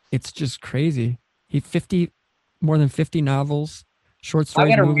 It's just crazy. More than 50 novels, short I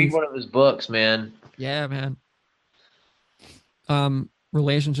stories, gotta movies. read one of his books, man. Yeah, man.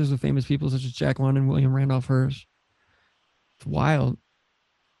 Relationships with famous people such as Jack London, William Randolph Hearst. It's wild.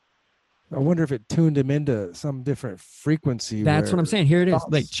 I wonder if it tuned him into some different frequency. That's what I'm saying. Here it is.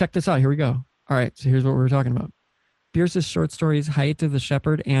 thoughts- Like, check this out. Here we go. All right. So here's what we're talking about. Bierce's short stories, Haida the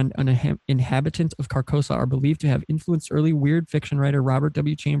Shepherd and An Inhabitant of Carcosa, are believed to have influenced early weird fiction writer Robert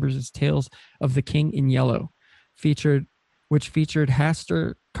W. Chambers' Tales of the King in Yellow, which featured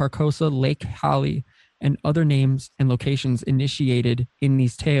Hastur, Carcosa, Lake Holly, and other names and locations initiated in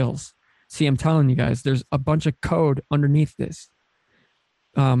these tales. See, I'm telling you guys, there's a bunch of code underneath this.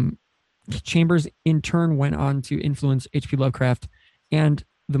 Chambers, in turn, went on to influence H.P. Lovecraft and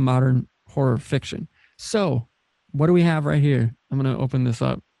the modern horror fiction. So, what do we have right here? I'm going to open this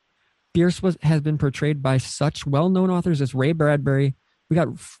up. Bierce has been portrayed by such well-known authors as Ray Bradbury. We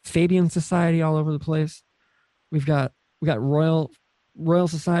got Fabian Society all over the place. We got Royal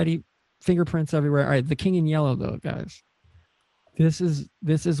Society, fingerprints everywhere. All right, The King in Yellow, though, guys. This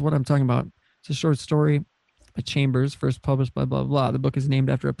is what I'm talking about. It's a short story by Chambers, first published by blah, blah, blah. The book is named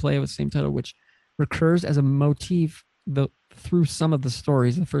after a play with the same title, which recurs as a motif through some of the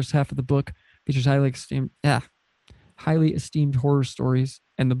stories. The first half of the book features highly esteemed horror stories,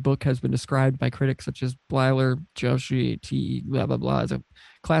 and the book has been described by critics such as Blyler, Joshi, T, blah, blah, blah, as a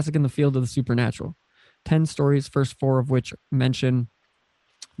classic in the field of the supernatural. 10 stories, first 4 of which mention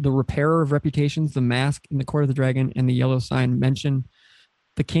The Repairer of Reputations, The Mask, In the Court of the Dragon, and The Yellow Sign, mention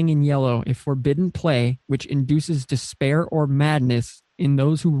The King in Yellow, a forbidden play which induces despair or madness in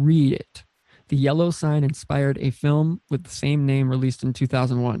those who read it. The Yellow Sign inspired a film with the same name released in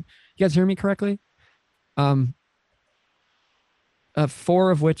 2001. You guys hear me correctly?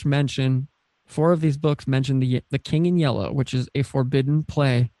 4 of these books mention the King in Yellow, which is a forbidden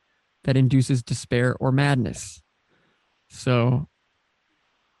play that induces despair or madness. So,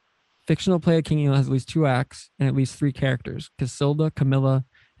 fictional play of King in Yellow has at least 2 acts and at least 3 characters: Casilda, Camilla,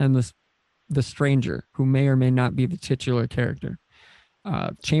 and the stranger, who may or may not be the titular character.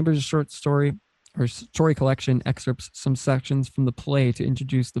 Chambers' short story or story collection excerpts some sections from the play to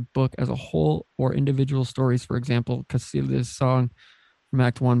introduce the book as a whole or individual stories. For example, Casilda's song from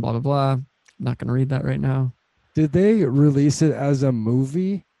Act 1, blah, blah, blah. I'm not going to read that right now. Did they release it as a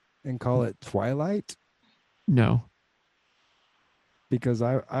movie and call it Twilight? No. Because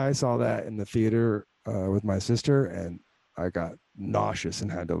I saw that in the theater with my sister, and I got nauseous and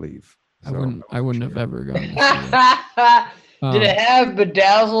had to leave. So I wouldn't have ever gone to see it. Did it have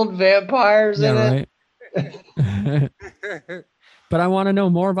bedazzled vampires in it? Right. But I want to know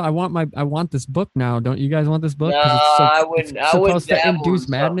more about. I want this book now. Don't you guys want this book? No, I wouldn't. It's I wouldn't supposed to dabble in induce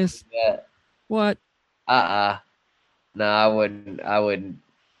something madness. like that. What? No, I wouldn't.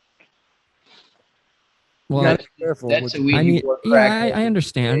 Well, gotta be careful That's with- a Ouija I mean, board yeah, crack. I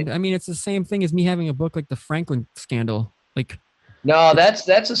understand. I mean, it's the same thing as me having a book like the Franklin scandal. Like, No, that's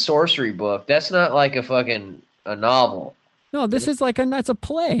a sorcery book. That's not like a novel. no, this is like that's a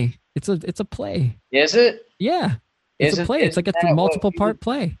play. It's a play. Is it? Yeah, it's a play. It's like a multiple part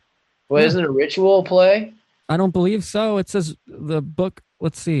play. Well, isn't it a ritual play? I don't believe so. It says the book.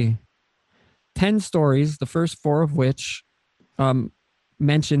 Let's see, 10 stories. The first 4 of which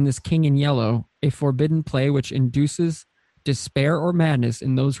mention this King in Yellow, a forbidden play which induces despair or madness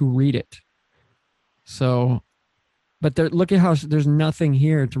in those who read it. So, but look at how there's nothing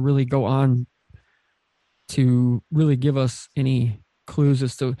here to really go on to really give us any clues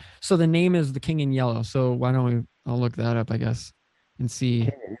as to. So the name is the King in Yellow. So why don't we? I'll look that up, I guess, and see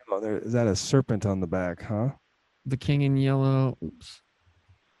Is that a serpent on the back, huh? the King in Yellow. Oops.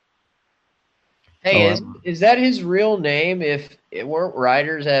 Hey, is that his real name? If it weren't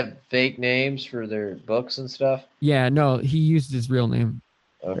writers have fake names for their books and stuff? Yeah, no, he used his real name.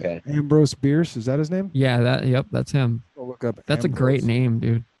 Okay. Ambrose Bierce, is that his name? Yeah, yep, that's him. I'll look up. That's a great Ambrose. name,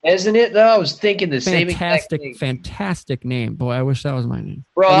 dude. Isn't it though? I was thinking the same exact thing. Fantastic name. Boy, I wish that was my name.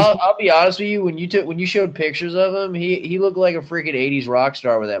 Bro, I'll be honest with you. When you showed pictures of him, he looked like a freaking 80s rock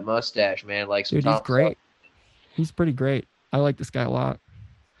star with that mustache, man. Like some Dude, he's Tom great. He's pretty great. I like this guy a lot.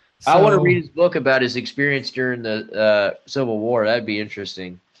 I want to So- read his book about his experience during the Civil War. That'd be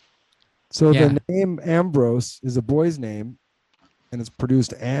interesting. So Yeah. the name Ambrose is a boy's name, and it's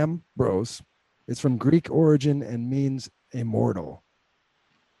produced Ambrose. It's from Greek origin and means immortal.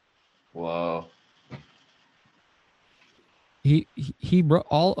 Whoa. He wrote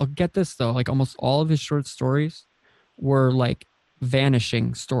all. Get this though, like almost all of his short stories were like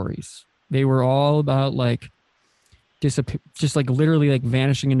vanishing stories. They were all about like disappear, just like literally like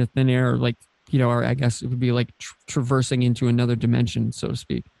vanishing into thin air, or like, you know, or I guess it would be like traversing into another dimension, so to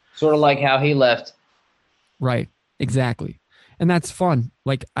speak. Sort of like how he left. Right. Exactly. And that's fun.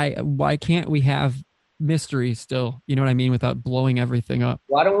 Like, why can't we have mystery still? You know what I mean? Without blowing everything up.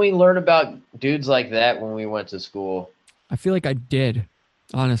 Why don't we learn about dudes like that when we went to school? I feel like I did.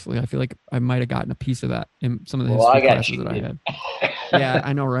 Honestly, I feel like I might have gotten a piece of that in some of the Well, history I got classes that I cheated. had. Yeah,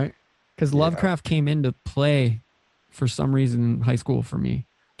 I know, right? Because Yeah. Lovecraft came into play for some reason in high school for me.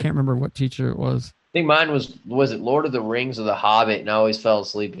 Can't remember what teacher it was. I think mine was it Lord of the Rings or The Hobbit, and I always fell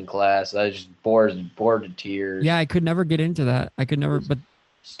asleep in class. I was just bored to tears. Yeah, I could never get into that. I could never, but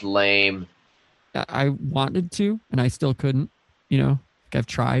Just lame. I wanted to, and I still couldn't. You know, like I've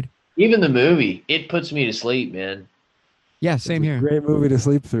tried. Even the movie, it puts me to sleep, man. Yeah, same It's a here. great movie to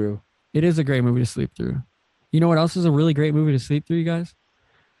sleep through. It is a great movie to sleep through. You know what else is a really great movie to sleep through, you guys?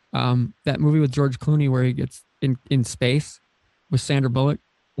 That movie with George Clooney where he gets in space with Sandra Bullock.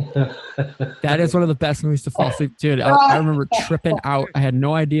 That is one of the best movies to fall asleep. Dude, I remember tripping out. I had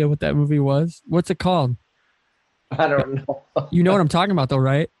no idea what that movie was. What's it called? I don't know. You know what I'm talking about, though,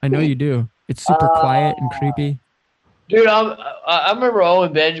 right? I know you do. It's super quiet and creepy. Dude, I remember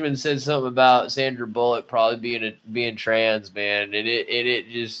Owen Benjamin said something about Sandra Bullock probably being trans, man, and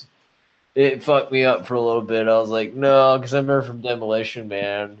it fucked me up for a little bit. I was like, no, because I remember from Demolition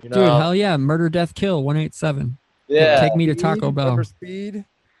Man, you know. Dude, hell yeah. Murder, Death, Kill, 187. Yeah. Take me to Taco Bell. Remember Speed?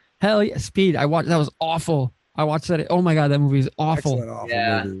 Hell yeah. Speed. I watched. That was awful. I watched that. Oh my God, that movie is awful. Excellent, awful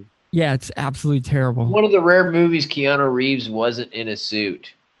Yeah. movie. Yeah, it's absolutely terrible. One of the rare movies Keanu Reeves wasn't in a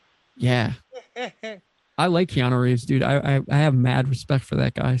suit. Yeah. I like Keanu Reeves, dude. I have mad respect for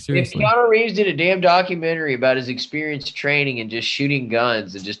that guy. If Seriously. Keanu Reeves did a damn documentary about his experience training and just shooting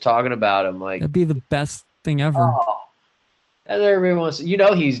guns and just talking about him, like, That'd be the best thing ever. oh, and everyone wants, you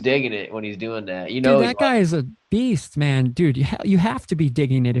know, he's digging it when he's doing that. You know, Dude, that guy is a beast, man. Dude, you have to be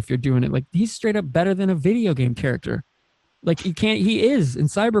digging it if you're doing it. Like, he's straight up better than a video game character. Like, he is in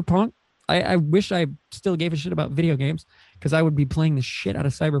Cyberpunk. I wish I still gave a shit about video games because I would be playing the shit out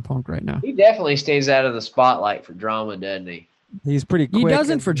of Cyberpunk right now. he definitely stays out of the spotlight for drama, doesn't he? He's pretty quick. He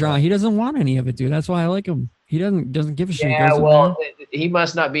doesn't and- for John. He doesn't want any of it, dude. That's why I like him. He doesn't give a shit. He Yeah, goes in well, there. he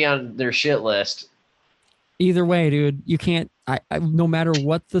must not be on their shit list. Either way, dude, you can't. I no matter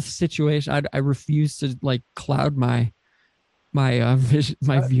what the situation, I refuse to like cloud my vision,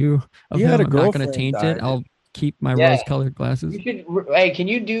 my view of he him. had a I'm not going to girlfriend taint died. it. I'll keep my Yeah. rose-colored glasses. You should. Hey, can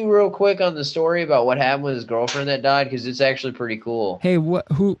you do real quick on the story about what happened with his girlfriend that died? Because it's actually pretty cool. Hey, what?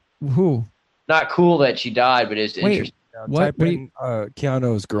 Who? Not cool that she died, but it's Wait. interesting. Now, What? type What do in,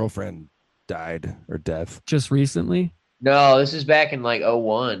 Keanu's girlfriend died or death. Just recently? No, this is back in like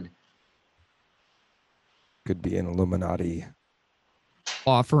 01. Could be an Illuminati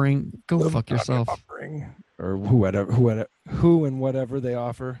Offering? Go fuck yourself. offering or who and whatever they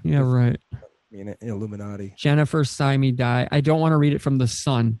offer. Yeah, right. I mean, Illuminati. Jennifer Syme die. I don't want to read it from the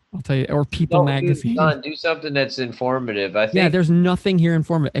Sun. I'll tell you, or People Don't magazine. do something that's informative. I think. Yeah, there's nothing here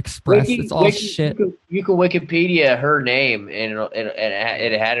informative. Express. It's all shit. You can Wikipedia her name and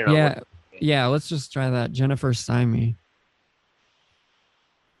it had it on. Yeah, yeah. Let's just try that. Jennifer Syme.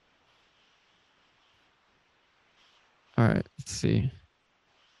 All right, let's see.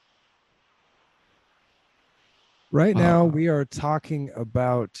 Right now, Uh, we are talking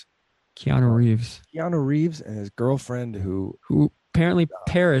about Keanu Reeves, Keanu Reeves and his girlfriend who who apparently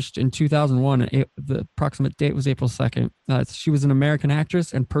perished in 2001. The approximate date was April 2nd. She was an American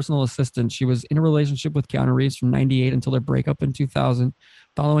actress and personal assistant. She was in a relationship with Keanu Reeves from 98 until their breakup in 2000,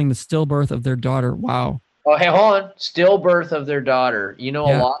 following the stillbirth of their daughter. Wow. Oh, hey, hold on. Stillbirth of their daughter. You know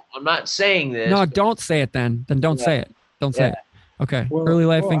Yeah. a lot. I'm not saying this. No, but don't say it then. Then don't Yeah. say it. Don't say Yeah. it. Okay. well, Early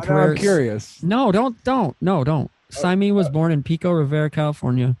life well, and now career. I'm curious. No, don't. Syme was born in Pico Rivera,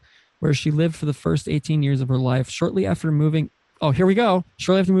 California, where she lived for the first 18 years of her life. Shortly after moving, here we go.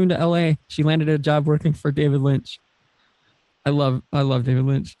 Shortly after moving to LA, she landed a job working for David Lynch. I love David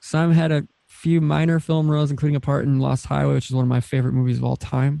Lynch. Syme had a few minor film roles, including a part in Lost Highway, which is one of my favorite movies of all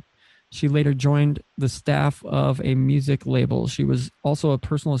time. She later joined the staff of a music label. She was also a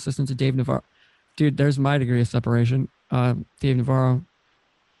personal assistant to Dave Navarro. Dude, there's my degree of separation. Dave Navarro.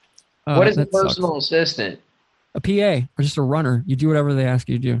 what is a that sucks. personal assistant? A PA or just a runner. You do whatever they ask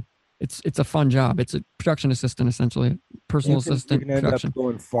you to do. It's a fun job. It's a production assistant, essentially, personal You assistant can end production. up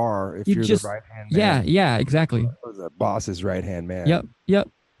going far if You you're just- the right hand man. Yeah, exactly. Or the boss's right hand man. Yep.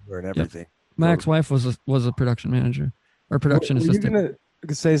 Learn everything. My Go- ex-wife was a production manager or production were assistant. you gonna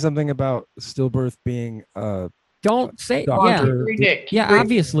say something about stillbirth being Don't say Doctor- yeah. Keep reading it. Keep Yeah, reading it.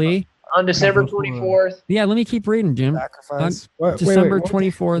 obviously. On December Cover for- 24th. Yeah, let me keep reading, Jim. sacrifice? What- wait, December what-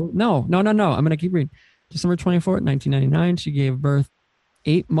 24th. No. I'm going to keep reading. December 24th, 1999, she gave birth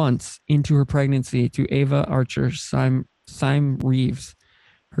 8 months into her pregnancy to Ava Archer Syme Reeves,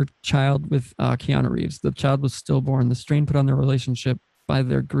 her child with Keanu Reeves. The child was stillborn. The strain put on their relationship by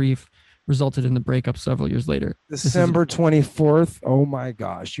their grief resulted in the breakup several years later. December 24th. Oh my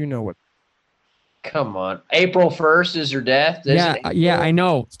gosh. You know what? Come on. April 1st is her death. Isn't it? Yeah, I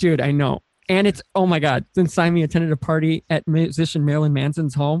know. Dude, I know. And it's, oh my God, since Syme attended a party at musician Marilyn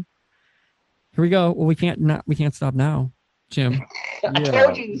Manson's home. Here we go. Well, we can't stop now, Jim. I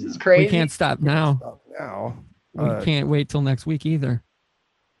told you this is crazy. We can't stop now. Stop now. We can't wait till next week either.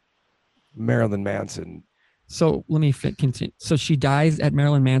 Marilyn Manson. So let me continue. So she dies at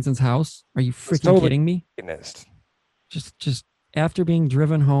Marilyn Manson's house. Are you freaking totally- kidding me? Satanist. Just after being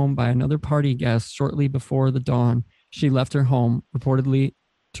driven home by another party guest shortly before the dawn, she left her home, reportedly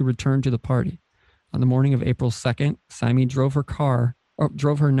to return to the party. On the morning of April 2nd, Syme drove her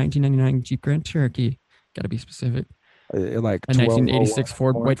 1999 Jeep Grand Cherokee, got to be specific, Like a 1986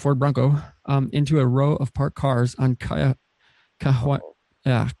 1201. white Ford Bronco, into a row of parked cars on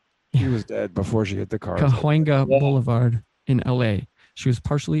She was dead before she hit the car. Cahuenga Yeah. Boulevard in LA. She was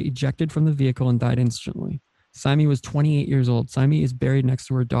partially ejected from the vehicle and died instantly. Syme was 28 years old. Syme is buried next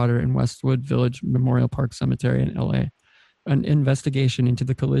to her daughter in Westwood Village Memorial Park Cemetery in LA. An investigation into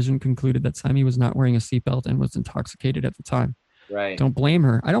the collision concluded that Syme was not wearing a seatbelt and was intoxicated at the time. Right. Don't blame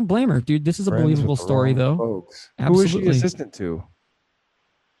her. I don't blame her, dude. This is a Friends with believable the story, wrong though. folks. Who was she Absolutely. assistant to?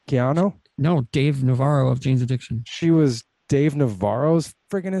 Keanu? No, Dave Navarro of Jane's Addiction. She was Dave Navarro's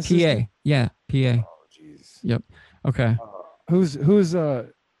freaking assistant. PA. Yeah, PA. Oh, jeez. Yep. Okay. Who's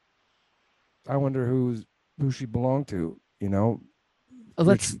I wonder who she belonged to, you know?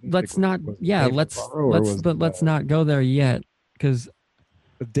 Let's Rich Music not. was Yeah, Dave let's Navarro, or let's was but it, let's not go there yet, because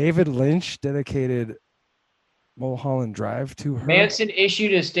David Lynch dedicated Mulholland Drive to her. Manson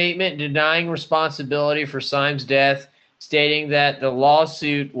issued a statement denying responsibility for Syme's death, stating that the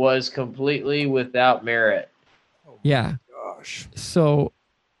lawsuit was completely without merit. yeah. Gosh. So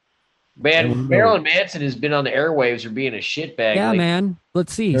Man, Marilyn Manson has been on the airwaves for being a shitbag. yeah, Like, man.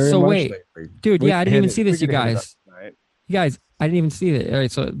 Let's see. Very So much wait, lately. dude. We Yeah, I can didn't even hit it. see this, We you can hit it guys. up tonight. You guys, I didn't even see it. All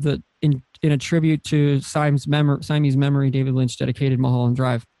right, so in a tribute to Syme's memory, David Lynch dedicated Mulholland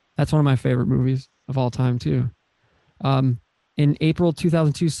Drive. That's one of my favorite movies of all time too. In April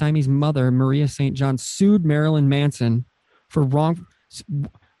 2002, Syme's mother, Maria St. John, sued Marilyn Manson for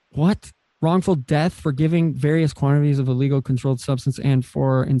wrongful death for giving various quantities of illegal controlled substance and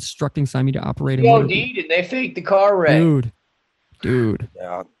for instructing Syme to operate a he motor. OD'd and they faked the car wreck. Dude.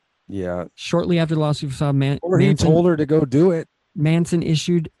 Yeah. Shortly after the lawsuit filed, Or he told her to go do it. Manson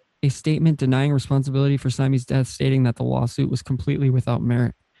issued a statement denying responsibility for Syme's death, stating that the lawsuit was completely without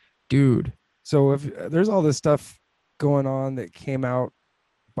merit. Dude. So if there's all this stuff going on that came out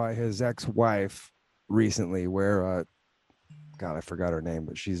by his ex-wife recently, where God, I forgot her name,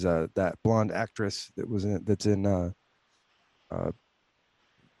 but she's that blonde actress that was in it, that's in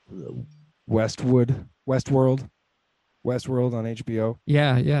Westworld on HBO.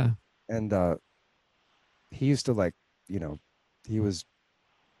 Yeah. And he used to, like, you know, he was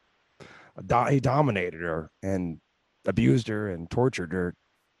he dominated her and abused her and tortured her.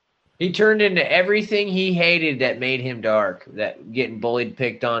 He turned into everything he hated that made him dark. That getting bullied,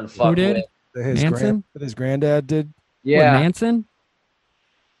 picked on, fucked did? with. That his Manson? that his granddad did. What, Yeah, Manson?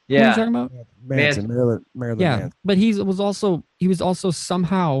 Who are you yeah. talking about? Manson. Marilyn Yeah, Manson. but he was also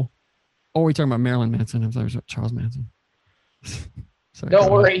somehow. Oh, we're talking about Marilyn Manson. I'm sorry, Charles Manson. Sorry, Don't go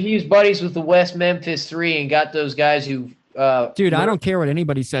ahead. worry, he was buddies with the West Memphis Three and got those guys who. Dude. I don't care what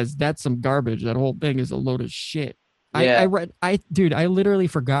anybody says. That's some garbage. That whole thing is a load of shit. Yeah. I literally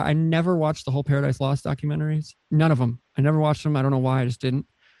forgot. I never watched the whole Paradise Lost documentaries. None of them. I never watched them. I don't know why. I just didn't.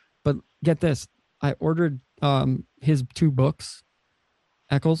 But get this. I ordered his 2 books,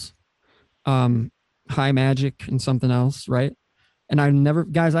 Eccles, High Magic and something else, right? And I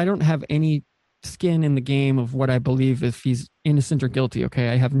don't have any skin in the game of what I believe if he's innocent or guilty, okay?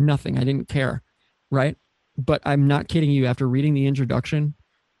 I have nothing. I didn't care, right? But I'm not kidding you. After reading the introduction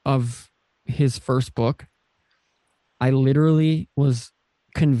of his first book, I literally was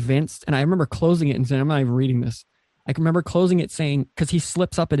convinced, and I remember closing it and saying, I'm not even reading this. I can remember closing it saying, because he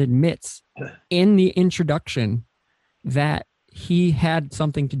slips up and admits in the introduction that he had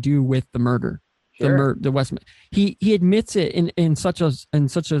something to do with the murder. Sure. The West. He admits it in such a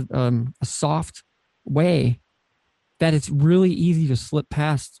soft way that it's really easy to slip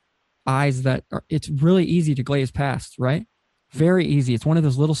past eyes that are, it's really easy to glaze past, right? Very easy. It's one of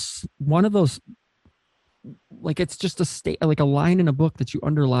those like it's just like a line in a book that you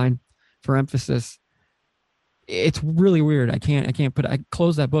underline for emphasis. It's really weird. I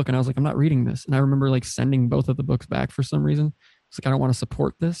closed that book and I was like, I'm not reading this. And I remember like sending both of the books back for some reason. It's like, I don't want to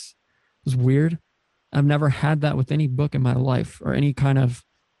support this. It was weird. I've never had that with any book in my life or any kind of.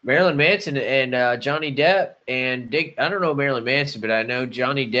 Marilyn Manson and Johnny Depp and Dick. I don't know Marilyn Manson, but I know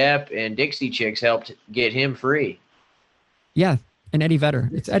Johnny Depp and Dixie Chicks helped get him free. Yeah. And Eddie Vedder.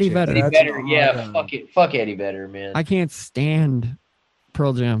 It's Eddie Vedder. Eddie Vedder. Yeah. Fuck Eddie Vedder, man. I can't stand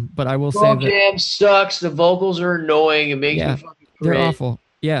Pearl Jam, but I will Pearl say that Jam sucks. The vocals are annoying. It makes me fucking they're cringe. awful.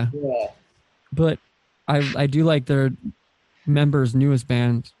 Yeah. Yeah. But I do like their members' newest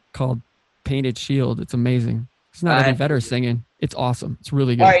band called Painted Shield. It's amazing. It's not Eddie Vedder singing. It's awesome. It's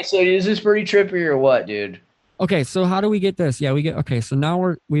really good. All right, so is this pretty trippy or what, dude? Okay, so how do we get this? Yeah, so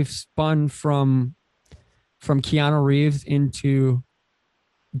now we've spun from Keanu Reeves into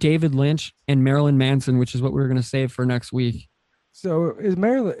David Lynch and Marilyn Manson, which is what we were going to save for next week. So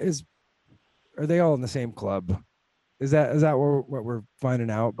are they all in the same club? Is that what we're finding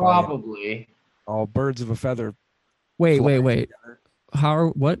out? Probably. All birds of a feather. Wait.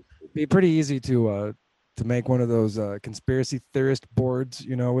 What? It'd be pretty easy to make one of those conspiracy theorist boards,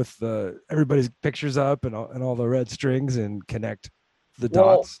 with everybody's pictures up and all the red strings and connect the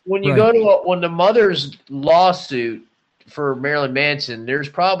dots. When you go to when the mother's lawsuit for Marilyn Manson, there's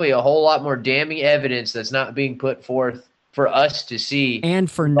probably a whole lot more damning evidence that's not being put forth for us to see. And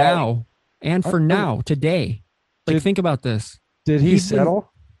for now, today. Like, think about this. Did he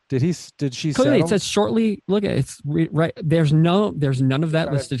settle? Did she clearly settle? It says shortly. Look at it. It's right. There's none of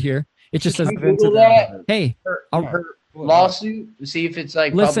that listed here. It just says, Google that. Hey, her lawsuit to see if it's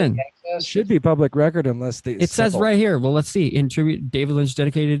like listen, public access. Should be public record unless they. It says right here. Well, let's see. In tribute, David Lynch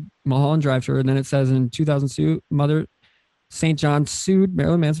dedicated Mulholland Drive to her, and then it says in 2002, Mother St. John sued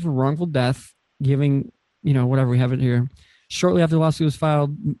Marilyn Manson for wrongful death, giving whatever, we have it here. Shortly after the lawsuit was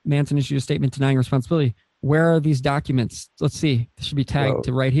filed, Manson issued a statement denying responsibility. Where are these documents? Let's see. They should be tagged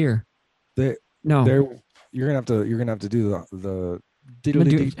to right here. You're gonna have to do the.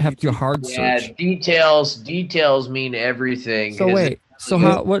 Have to do a hard search. Details mean everything. So wait. So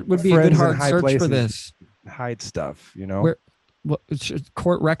what would be a good hard search for this? Hide stuff. Where? What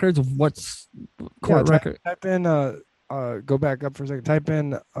court records? What's court record? Type in. Go back up for a second. Type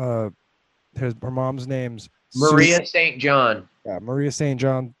in. Her mom's name's Maria St. John. Yeah, Maria St.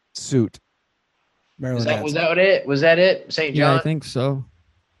 John suit. Marilyn Manson. Was that it? Was that it? St. John? Yeah, I think so.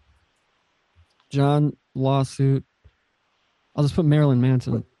 John lawsuit. I'll just put Marilyn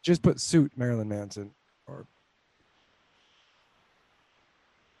Manson. Just put suit Marilyn Manson. Or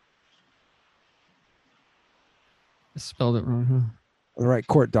I spelled it wrong, huh? The right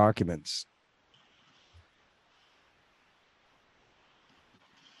court documents.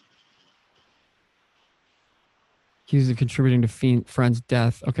 Accused of contributing to friend's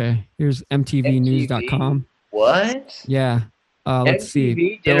death. Okay, here's MTVnews.com. What? Yeah. Let's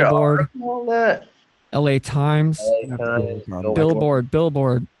see. Billboard. LA Times.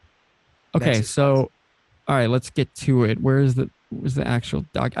 Billboard. Okay, so all right, let's get to it. Where's the actual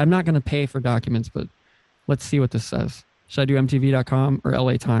doc? I'm not going to pay for documents, but let's see what this says. Should I do MTV.com or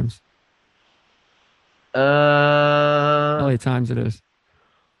LA Times? LA Times it is.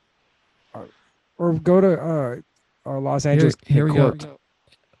 Or go to Los Angeles. Here we go.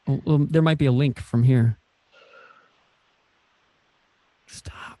 Well, there might be a link from here.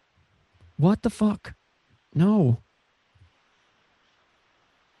 Stop. What the fuck? No.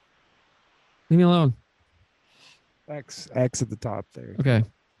 Leave me alone. X at the top there. Okay.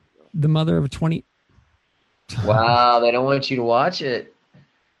 The mother of a 20. Wow, they don't want you to watch it.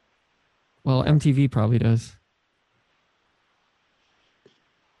 Well, MTV probably does.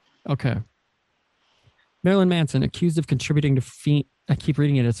 Okay. Marilyn Manson accused of contributing to Fiend. I keep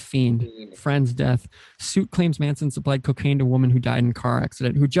reading it as Fiend. Friend's death. Suit claims Manson supplied cocaine to a woman who died in a car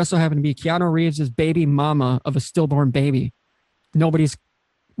accident, who just so happened to be Keanu Reeves' baby mama of a stillborn baby.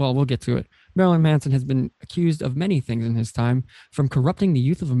 We'll get to it. Marilyn Manson has been accused of many things in his time, from corrupting the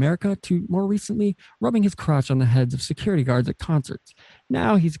youth of America to, more recently, rubbing his crotch on the heads of security guards at concerts.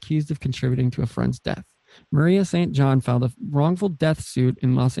 Now he's accused of contributing to a friend's death. Maria St. John filed a wrongful death suit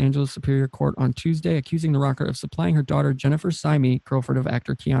in Los Angeles Superior Court on Tuesday, accusing the rocker of supplying her daughter, Jennifer Syme, girlfriend of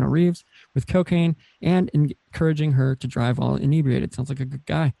actor Keanu Reeves, with cocaine and encouraging her to drive while inebriated. Sounds like a good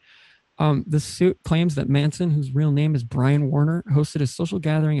guy. The suit claims that Manson, whose real name is Brian Warner, hosted a social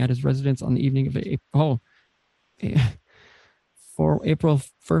gathering at his residence on the evening of for April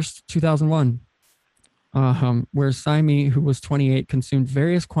 1st, 2001. Where Saimi, who was 28, consumed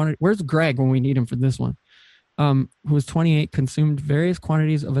various quantities. Where's Greg when we need him for this one? Who was 28, consumed various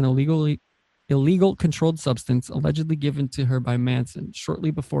quantities of an illegal controlled substance allegedly given to her by Manson.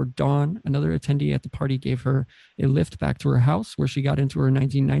 Shortly before dawn, another attendee at the party gave her a lift back to her house, where she got into her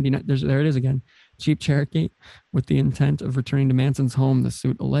 1999, there it is again, Jeep Cherokee, with the intent of returning to Manson's home, the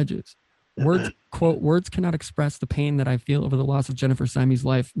suit alleges. Words, quote, words cannot express the pain that I feel over the loss of Jennifer Saimi's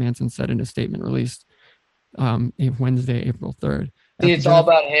life, Manson said in a statement released Wednesday, April 3rd. See, it's all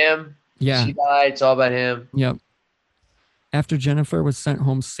about him. Yeah. She died. It's all about him. Yep. After Jennifer was sent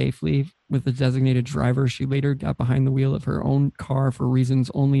home safely with a designated driver, she later got behind the wheel of her own car for reasons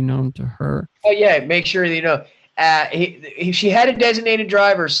only known to her. Oh yeah, make sure you know. She had a designated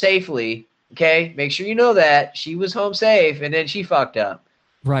driver safely. Okay, make sure you know that she was home safe, and then she fucked up.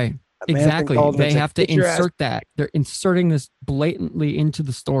 Right. Exactly. They have to insert that. They're inserting this blatantly into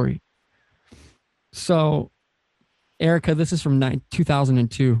the story. So, Erica, this is from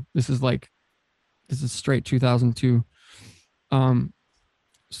 2002. This is straight 2002.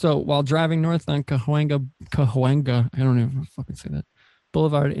 So while driving north on Cahuenga, I don't know if I fucking say that,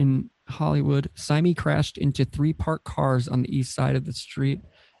 Boulevard in Hollywood, Saimi crashed into 3 parked cars on the east side of the street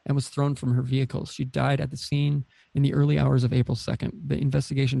and was thrown from her vehicle. She died at the scene in the early hours of April 2nd. The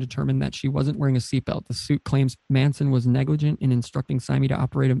investigation determined that she wasn't wearing a seatbelt. The suit claims Manson was negligent in instructing Saimi to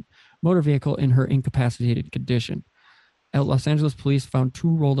operate a motor vehicle in her incapacitated condition. Los Angeles police found 2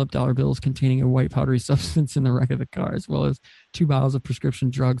 rolled-up dollar bills containing a white powdery substance in the wreck of the car, as well as 2 bottles of prescription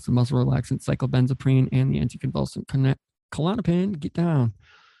drugs, the muscle relaxant cyclobenzaprine, and the anticonvulsant Klonopin. Get down.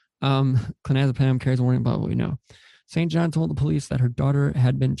 Clonazepam carries a warning about what we know. St. John told the police that her daughter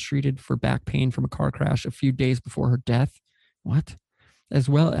had been treated for back pain from a car crash a few days before her death. What? As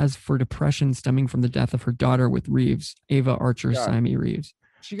well as for depression stemming from the death of her daughter with Reeves, Ava Archer Saimi Reeves.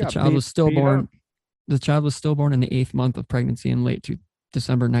 The child was stillborn. The child was stillborn in the 8th month of pregnancy in late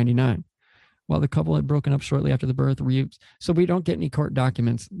December 99. While the couple had broken up shortly after the birth, Reeves. So we don't get any court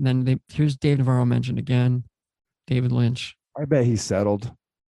documents. Then here's Dave Navarro mentioned again. David Lynch. I bet he settled.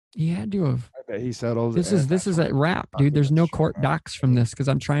 He had to have. I bet he settled. This is a wrap, dude. There's no court docs from this because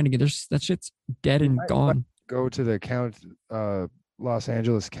I'm trying to get that shit's dead and gone. Go to the Los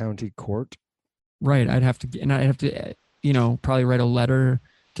Angeles County Court. Right. I'd have to, probably write a letter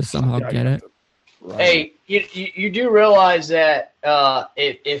to somehow get it. Right. Hey, you do realize that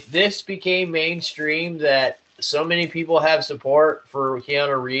if this became mainstream, that so many people have support for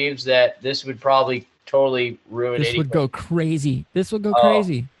Keanu Reeves, that this would probably totally ruin. This would go crazy.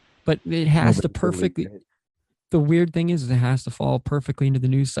 Crazy, but it has to perfectly. The weird thing is, it has to fall perfectly into the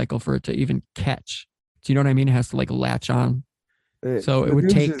news cycle for it to even catch. Do you know what I mean? It has to latch on. So it would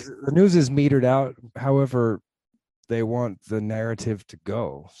take. The news is metered out. However, they want the narrative to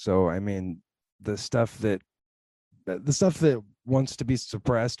go. So I mean. The stuff that wants to be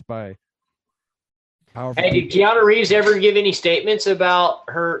suppressed by powerful. Hey, did Keanu Reeves ever give any statements about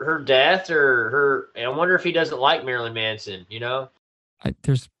her death or her? And I wonder if he doesn't like Marilyn Manson.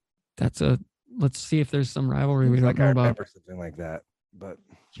 Let's see if there's some rivalry we don't know about. Something like that, but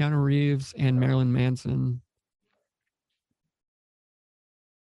Keanu Reeves and Marilyn Manson.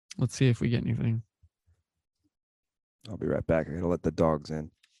 Let's see if we get anything. I'll be right back. I gotta let the dogs in.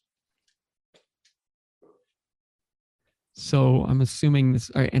 So I'm assuming this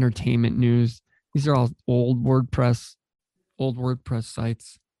are entertainment news. These are all old WordPress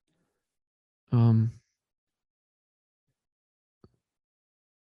sites.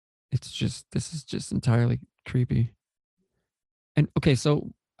 This is just entirely creepy. And okay,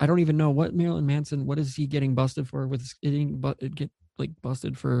 so I don't even know what Marilyn Manson, what is he getting busted for?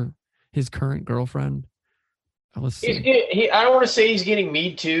 Busted for his current girlfriend? Let's see. I don't want to say he's getting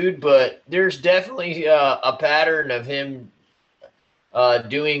Me Too'd, but there's definitely a pattern of him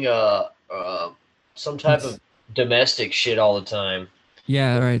doing some type of domestic shit all the time.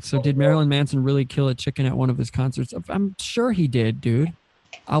 Yeah, all right. So did Marilyn Manson really kill a chicken at one of his concerts? I'm sure he did, dude.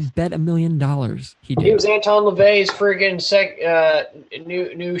 I'll bet $1 million he did. He was Anton LaVey's friggin'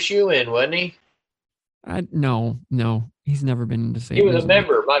 new shoe-in, wasn't he? No. He's never been into Satanism. He was a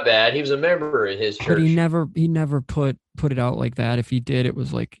member. My bad. He was a member of his church. But he never put it out like that. If he did, it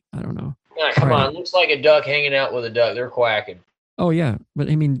was like, I don't know. Nah, come on. Looks like a duck hanging out with a duck. They're quacking. Oh yeah, but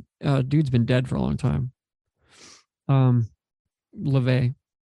I mean, dude's been dead for a long time. LaVey.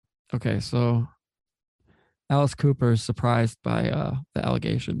 Okay, so Alice Cooper is surprised by the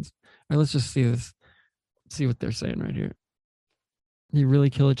allegations. All right, let's just see this. See what they're saying right here. He really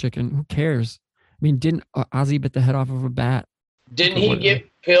killed a chicken. Who cares? I mean, didn't Ozzy bit the head off of a bat? Didn't Or he what-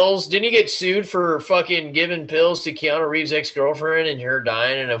 get pills? Didn't he get sued for fucking giving pills to Keanu Reeves' ex-girlfriend and her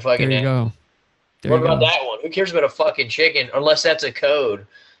dying in a fucking... There you go. There What you about go. that one? Who cares about a fucking chicken unless that's a code?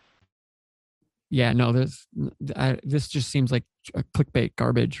 Yeah, no, this just seems like a clickbait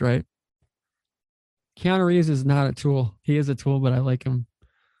garbage, right? Keanu Reeves is not a tool. He is a tool, but I like him.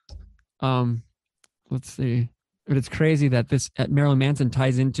 Let's see. But it's crazy that this at Marilyn Manson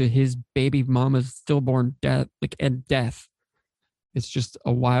ties into his baby mama's stillborn death, like and death. It's just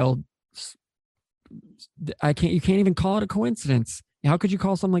a wild. You can't even call it a coincidence. How could you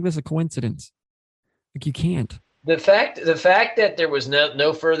call something like this a coincidence? Like you can't. The fact that there was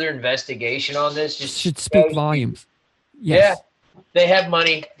no further investigation on this just Should speak shows- volumes. Yes. Yeah, they have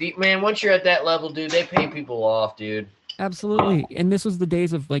money. Man, once you're at that level, dude, they pay people off, dude. Absolutely. And this was the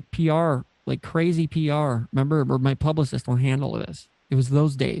days of like PR, like crazy PR. Remember, where my publicist will handle this. It was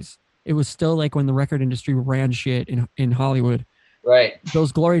those days. It was still like when the record industry ran shit in Hollywood. Right.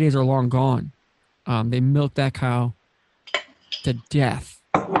 Those glory days are long gone. They milked that cow to death.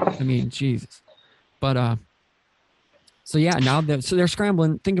 I mean, Jesus. But so yeah, now they're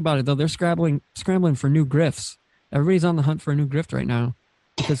scrambling. Think about it though. They're scrambling for new grifts. Everybody's on the hunt for a new grift right now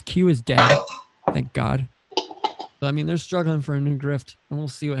because Q is dead. Thank God. But I mean, they're struggling for a new grift, and we'll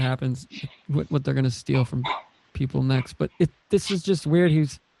see what happens. What they're gonna steal from people next. But this is just weird.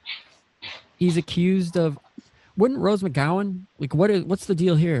 He's accused of. Wouldn't Rose McGowan like what's the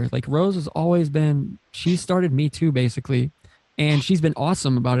deal here? Like Rose has always been. She started Me Too basically. And she's been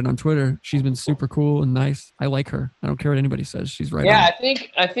awesome about it on Twitter. She's been super cool and nice. I like her. I don't care what anybody says. She's right. Yeah, on.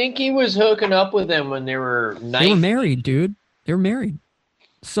 I think he was hooking up with them when they were 19. They were married, dude. They were married.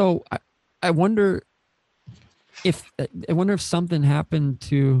 So I wonder if something happened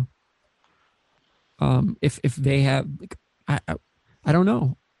to if they have I don't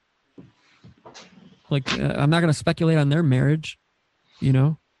know. Like I'm not going to speculate on their marriage, you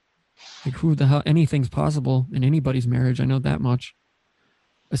know? Like who the hell? Anything's possible in anybody's marriage. I know that much,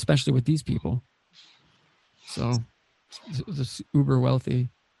 especially with these people. So, this uber wealthy.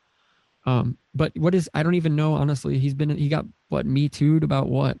 But I don't even know honestly. He got what Me Too'd about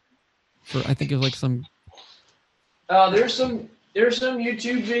what? For I think it was like some. There's some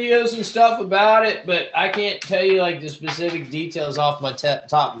YouTube videos and stuff about it, but I can't tell you like the specific details off my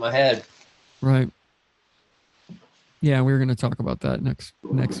top of my head. Right. Yeah, we were going to talk about that next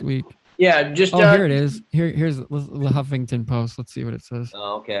week. Yeah, just here it is. Here's the Huffington Post. Let's see what it says.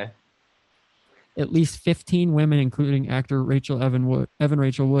 Oh, okay. At least 15 women, including actor Evan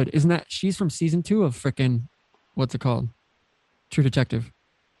Rachel Wood. Isn't that she's from season 2 of frickin' what's it called? True Detective.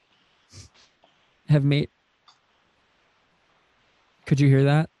 Have made. Could you hear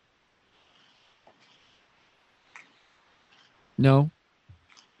that? No.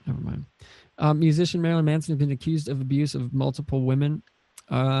 Never mind. Musician Marilyn Manson has been accused of abuse of multiple women.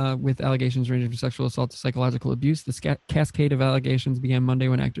 With allegations ranging from sexual assault to psychological abuse. The cascade of allegations began Monday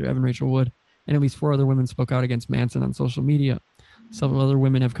when actor Evan Rachel Wood and at least 4 other women spoke out against Manson on social media. Several other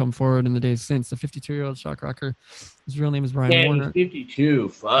women have come forward in the days since. The 52-year-old shock rocker, his real name is Brian Warner. 52.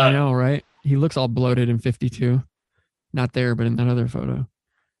 Fuck. I know, right? He looks all bloated in 52. Not there, but in that other photo.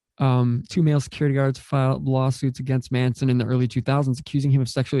 2 male security guards filed lawsuits against Manson in the early 2000s, accusing him of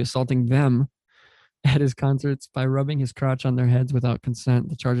sexually assaulting them at his concerts by rubbing his crotch on their heads without consent.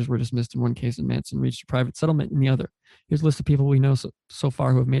 The charges were dismissed in one case and Manson reached a private settlement in the other. Here's a list of people we know so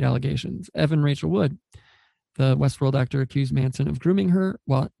far who have made allegations. Evan Rachel Wood, the Westworld actor, accused Manson of grooming her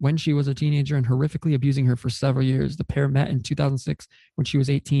when she was a teenager and horrifically abusing her for several years. The pair met in 2006 when she was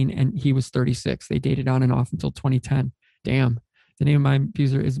 18 and he was 36. They dated on and off until 2010. Damn. The name of my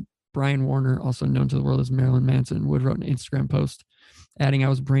abuser is Brian Warner, also known to the world as Marilyn Manson. Wood wrote an Instagram post adding, I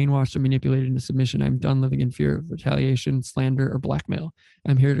was brainwashed and manipulated into submission. I'm done living in fear of retaliation, slander, or blackmail.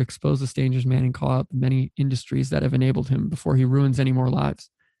 I'm here to expose this dangerous man and call out the many industries that have enabled him before he ruins any more lives.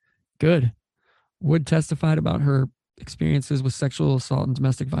 Good. Wood testified about her experiences with sexual assault and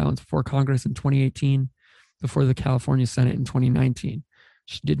domestic violence before Congress in 2018, before the California Senate in 2019.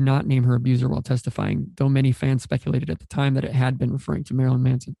 She did not name her abuser while testifying, though many fans speculated at the time that it had been referring to Marilyn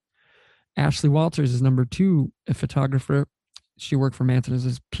Manson. Ashley Walters is number 2, a photographer. She worked for Manson as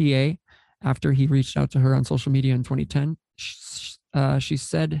his PA after he reached out to her on social media in 2010. She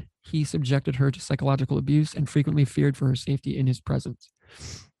said he subjected her to psychological abuse and frequently feared for her safety in his presence.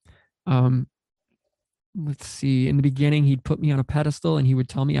 Let's see. In the beginning, he'd put me on a pedestal and he would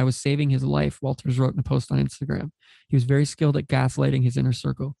tell me I was saving his life, Walters wrote in a post on Instagram. He was very skilled at gaslighting his inner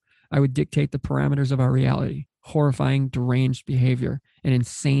circle. I would dictate the parameters of our reality. Horrifying, deranged behavior and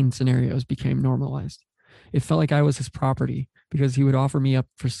insane scenarios became normalized. It felt like I was his property, because he would offer me up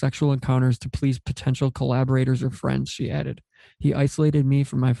for sexual encounters to please potential collaborators or friends, she added. He isolated me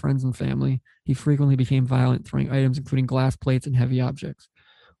from my friends and family. He frequently became violent, throwing items including glass plates and heavy objects.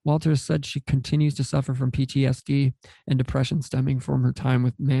 Walters said she continues to suffer from PTSD and depression stemming from her time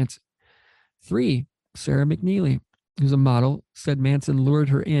with Manson. 3. Sarah McNeely, who's a model, said Manson lured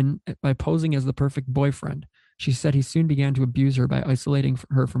her in by posing as the perfect boyfriend. She said he soon began to abuse her by isolating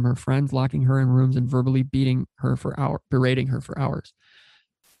her from her friends, locking her in rooms, and verbally berating her for hours.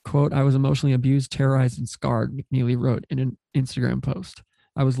 Quote, I was emotionally abused, terrorized, and scarred, McNeely wrote in an Instagram post.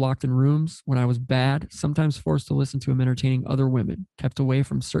 I was locked in rooms when I was bad, sometimes forced to listen to him entertaining other women, kept away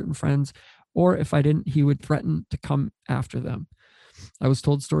from certain friends, or if I didn't, he would threaten to come after them. I was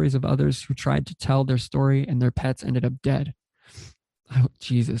told stories of others who tried to tell their story and their pets ended up dead. Oh,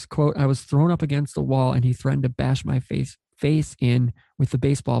 Jesus. Quote, I was thrown up against the wall and he threatened to bash my face in with the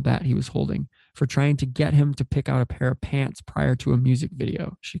baseball bat he was holding for trying to get him to pick out a pair of pants prior to a music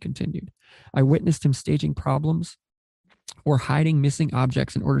video, she continued. I witnessed him staging problems or hiding missing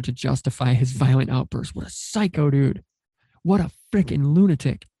objects in order to justify his violent outbursts. What a psycho, dude. What a freaking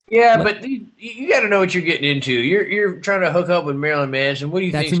lunatic. Yeah, but you got to know what you're getting into. You're trying to hook up with Marilyn Manson. What do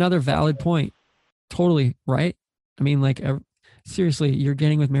you think? That's another valid point. Totally, right? I mean, like, seriously, you're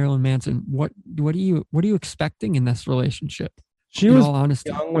getting with Marilyn Manson. What are you expecting in this relationship? She in was all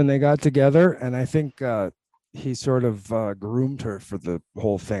honesty, young when they got together, and I think he sort of groomed her for the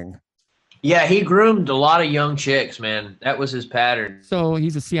whole thing. Yeah, he groomed a lot of young chicks, man. That was his pattern. So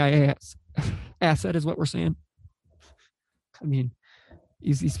he's a CIA asset, is what we're saying. I mean,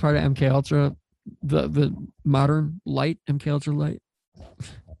 he's part of MK Ultra, the modern light, MK Ultra light.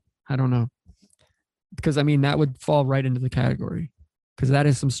 I don't know, because I mean that would fall right into the category, because that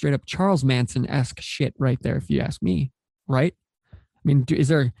is some straight up Charles Manson-esque shit right there, if you ask me. Right? I mean, is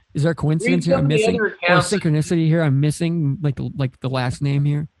there a coincidence here I'm missing, or a synchronicity here I'm missing, like the last name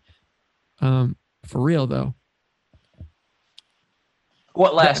here? For real though.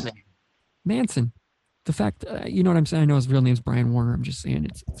 What last name? Manson. The fact, you know what I'm saying? I know his real name's Brian Warner. I'm just saying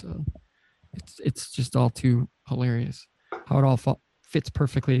it's just all too hilarious how it all fits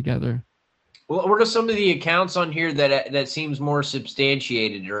perfectly together. Well, what are some of the accounts on here that seems more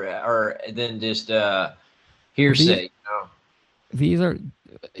substantiated or than just hearsay?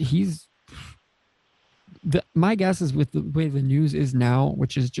 My guess is with the way the news is now,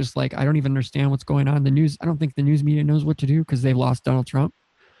 which is just like, I don't even understand what's going on. The news, I don't think the news media knows what to do because they've lost Donald Trump.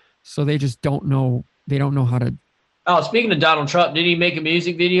 So they just don't know. They don't know how to. Oh, speaking of Donald Trump, did he make a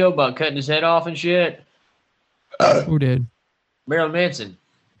music video about cutting his head off and shit? Who did? Marilyn Manson.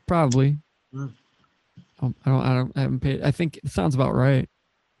 Probably. I haven't paid. I think it sounds about right.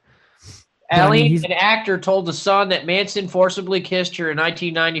 Aline, an actor, told The Sun that Manson forcibly kissed her in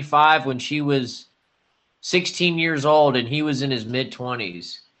 1995 when she was 16 years old and he was in his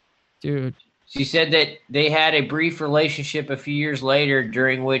mid-20s. Dude. She said that they had a brief relationship a few years later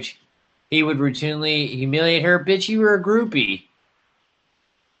during which he would routinely humiliate her. Bitch, you were a groupie.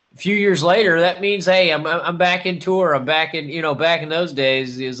 A few years later, that means, hey, I'm back in tour. I'm back in, back in those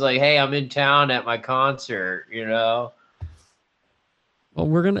days, it was like, hey, I'm in town at my concert, Well,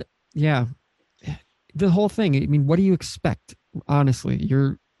 we're going to, yeah. The whole thing, I mean, what do you expect? Honestly,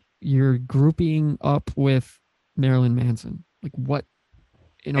 you're grouping up with Marilyn Manson. Like what,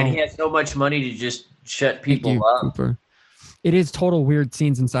 And he has so much money to just shut people up. Cooper. It is total weird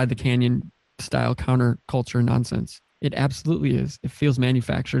scenes inside the canyon style counterculture nonsense. It absolutely is. It feels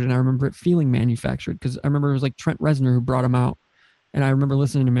manufactured, and I remember it feeling manufactured because I remember it was like Trent Reznor who brought him out, and I remember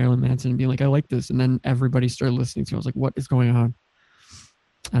listening to Marilyn Manson and being like, I like this, and then everybody started listening to it. I was like, what is going on?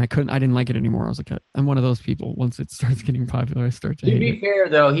 And I didn't like it anymore. I was like, I'm one of those people. Once it starts getting popular, I start to hate it. To be fair,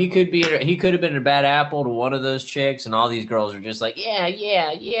 though, he could have been a bad apple to one of those chicks, and all these girls are just like, yeah.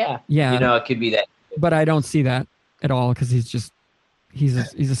 Yeah. It could be that. But I don't see that at all because he's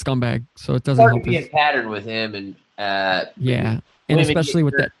a scumbag. So it doesn't help. Hard to be a pattern with him, and and especially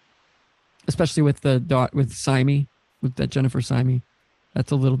with Symie, with that Jennifer Symie.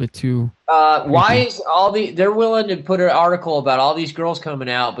 That's a little bit too. Why is they're willing to put an article about all these girls coming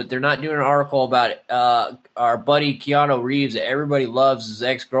out, but they're not doing an article about our buddy Keanu Reeves that everybody loves, his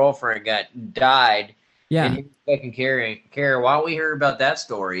ex-girlfriend died. Yeah. And he fucking care. Why don't we hear about that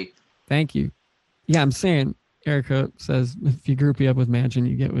story? Thank you. Yeah, I'm saying, Erica says, if you group up with Manson,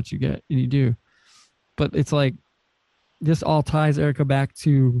 you get what you get, and you do. But it's like, this all ties Erica back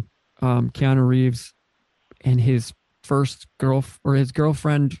to Keanu Reeves and his first his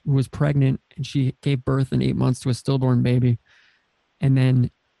girlfriend who was pregnant, and she gave birth in 8 months to a stillborn baby. And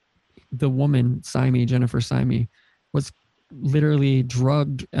then the woman, Jennifer Symie, was literally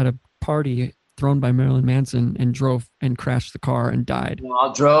drugged at a party thrown by Marilyn Manson and drove and crashed the car and died.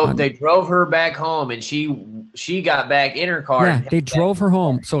 Well, they drove her back home, and she got back in her car. Yeah, and they headed drove back. her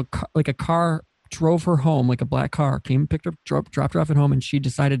home. So a car drove her home, like a black car, came, picked her, dropped her off at home, and she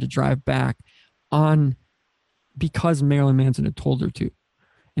decided to drive back on because Marilyn Manson had told her to.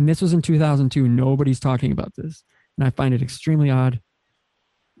 And this was in 2002. Nobody's talking about this. And I find it extremely odd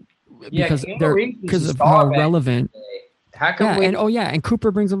Yeah, because Keanu Reeves was because a of star how back in the relevant. day. How come Yeah, we? and Cooper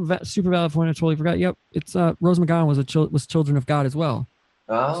brings up a super valid point. I totally forgot. Yep, it's Rose McGowan was Children of God as well.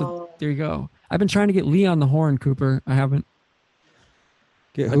 Oh, So there you go. I've been trying to get Lee on the horn, Cooper. I haven't.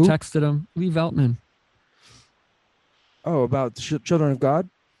 Get I who? texted him. Lee Veltman. Oh, about Children of God.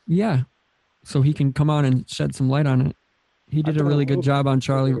 Yeah, so he can come on and shed some light on it. He did I've a done really good little- job on little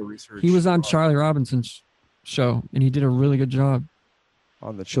Charlie. research He was on Charlie Robinson's show, and he did a really good job.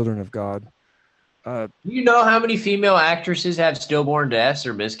 on the Children of God. do you know how many female actresses have stillborn deaths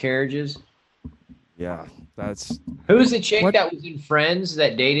or miscarriages? Yeah, that's Who's the chick What? that was in Friends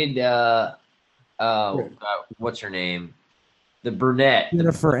that dated? What's her name? The brunette.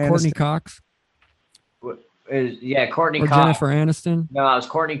 Jennifer Courtney Aniston. Cox Courtney or Cox. Jennifer Aniston. No, it was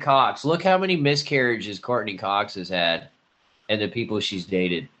Courtney Cox. Look how many miscarriages Courtney Cox has had, and the people she's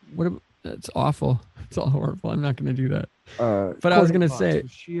dated. That's awful. It's all horrible. I'm not going to do that. But I was gonna say-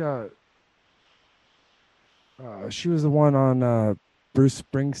 she was the one on Bruce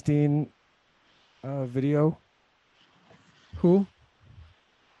Springsteen video. Who?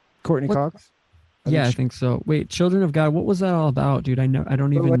 Courtney What? Cox. Yeah, I she- think so. Wait, Children of God. What was that all about, dude? I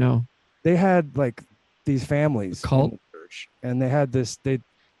don't even like- know. they had like these families A cult? in the church, and they had this.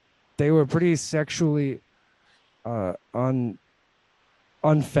 They were pretty sexually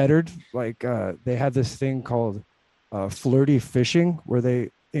unfettered. Like they had this thing called flirty fishing, where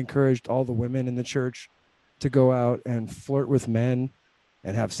they encouraged all the women in the church to go out and flirt with men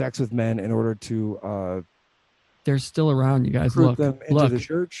and have sex with men in order to They're still around, you guys. recruit Look, them into look, the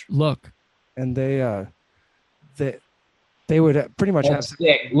church. look. And they would pretty much have That's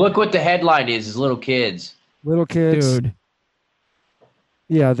sick. Look what the headline is little kids. little kids. Dude,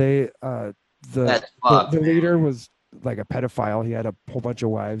 Yeah, they That's the fucked. leader was like a pedophile. He had a whole bunch of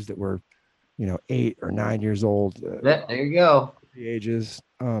wives that were, 8 or 9 years old. There you go. The ages.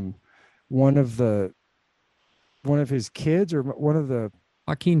 One of his kids, or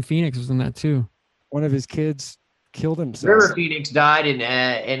Joaquin Phoenix was in that too. one of his kids killed himself. River Phoenix died,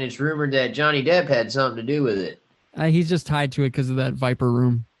 and it's rumored that Johnny Depp had something to do with it. He's just tied to it because of that Viper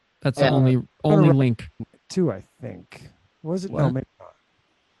room. That's the Yeah. only link. Too, I think. Was it? What? No, maybe not.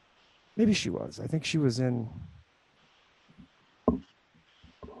 Maybe she was. I think she was in.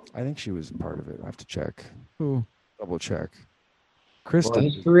 I think she was part of it. I have to check. Who? Double check. Well, Kristen.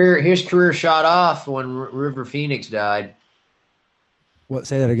 his career shot off when River Phoenix died. What?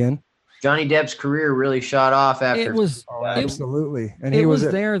 Say that again. Johnny Depp's career really shot off after. It was. Oh, It- absolutely. And It he was was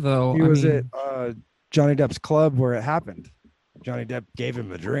at, there though. he I was mean, at Johnny Depp's club where it happened. Johnny Depp gave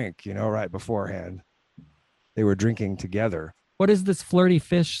him a drink, right beforehand. They were drinking together. what is this flirty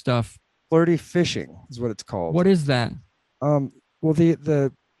fish stuff? Flirty fishing is what it's called. What is that? Well,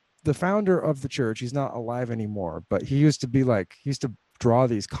 the founder of the church, he's not alive anymore, but he used to draw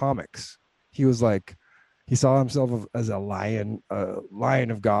these comics. He was like, he saw himself as a lion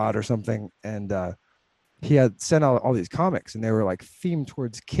of God or something, and he had sent out all these comics, and they were like themed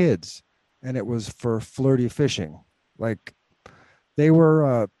towards kids, and it was for flirty fishing. Like they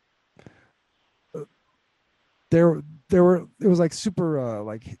were it was like super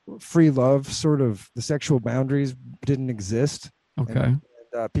like free love, sort of. The sexual boundaries didn't exist. Okay.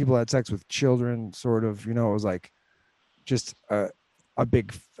 People had sex with children, sort of. It was like just a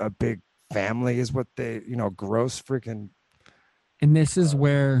big family is what they, gross freaking. And this is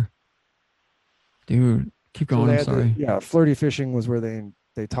where, dude, keep So going. they I'm had sorry. yeah, flirty fishing was where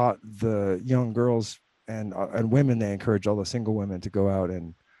they taught the young girls and women. They encouraged all the single women to go out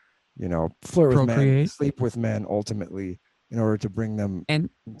and flirt with men, Procreate. sleep with men, ultimately in order to bring them And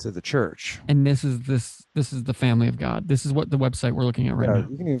into the church. and this is the family of God. This is what the website we're looking at right Yeah, now.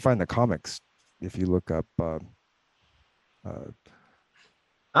 you can even find the comics if you look up.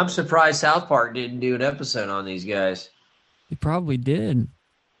 I'm surprised South Park didn't do an episode on these guys. He probably did.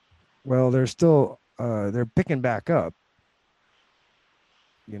 Well, they're still they're picking back up.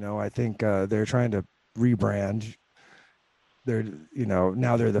 I think they're trying to rebrand. They're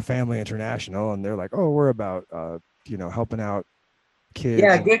now they're the Family International, and they're like, oh, we're about helping out kids.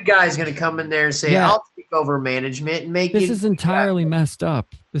 Yeah, good guy's gonna come in there and say, Yeah. "I'll take over management and make This it." is entirely messed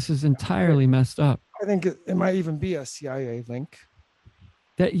up. This is entirely messed up. I think it might even be a CIA link.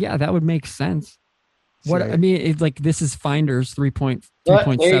 That would make sense. What See, I mean, it's like this is Finders But there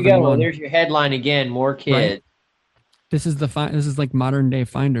you go. Well, 3.71. there's your headline again. More kids. This is this is like modern day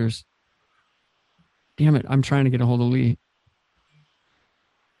Finders. Damn it! I'm trying to get a hold of Lee.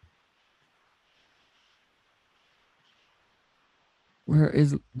 Where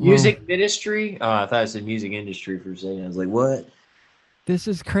is Music ministry? Oh, I thought it said music industry for a second. I was like, what? This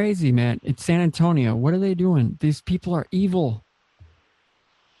is crazy, man. It's San Antonio. What are they doing? These people are evil.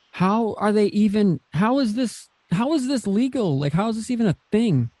 How are they even? How is this legal? Like, how is this even a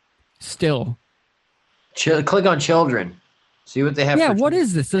thing? Still, Click on children. See what they have. yeah. for What children.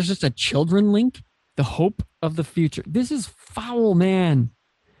 is this? There's just a children link. The hope of the future. This is foul, man.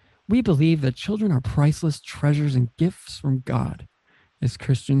 We believe that children are priceless treasures and gifts from God. As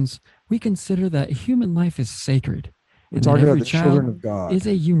Christians, we consider that human life is sacred. we're and that talking about every the child children of God. is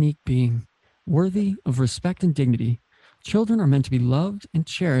a unique being, worthy of respect and dignity. Children are meant to be loved and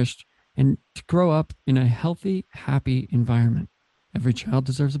cherished and to grow up in a healthy, happy environment. Every child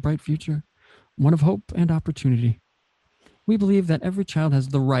deserves a bright future, one of hope and opportunity. We believe that every child has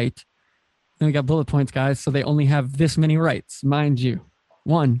the right, and we got bullet points, guys, so they only have this many rights, mind you.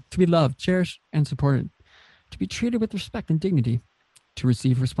 1, to be loved, cherished, and supported. To be treated with respect and dignity. To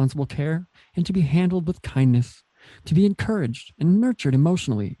receive responsible care and to be handled with kindness. To be encouraged and nurtured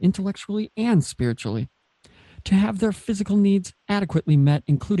emotionally, intellectually, and spiritually. To have their physical needs adequately met,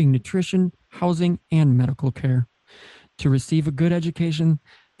 including nutrition, housing, and medical care. To receive a good education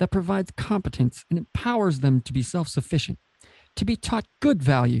that provides competence and empowers them to be self-sufficient. To be taught good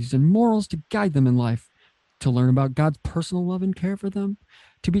values and morals to guide them in life. To learn about God's personal love and care for them.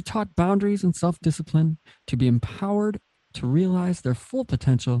 To be taught boundaries and self-discipline. To be empowered to realize their full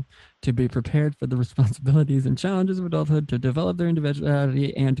potential, to be prepared for the responsibilities and challenges of adulthood, to develop their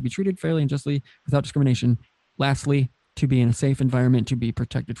individuality, and to be treated fairly and justly without discrimination. Lastly, to be in a safe environment, to be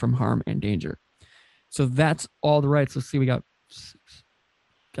protected from harm and danger. So that's all the rights. Let's see, we got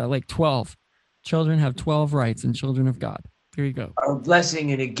like 12. Children have 12 rights and children of God. There you go. A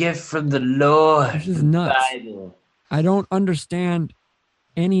blessing and a gift from the Lord. This is The nuts. Bible. I don't understand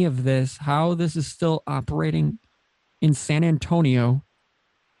any of this, how this is still operating in San Antonio.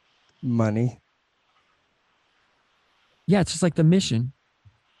 Money. Yeah, it's just like the Mission.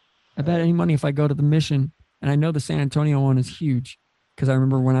 I bet any money if I go to the Mission, and I know the San Antonio one is huge because I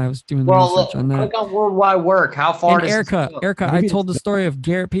remember when I was doing the Well, research on that. click on worldwide work. How far And does Erica, I Maybe told the it's- story of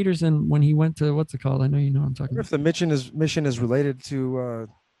Garrett Peterson when he went to what's it called? I know you know what I'm I talking wonder about. if the mission is related to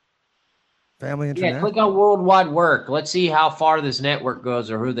Family Yeah, International. click on worldwide work. Let's see how far this network goes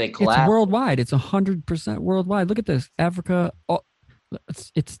or who they It's collab. worldwide. It's 100% worldwide. Look at this, Africa. Oh,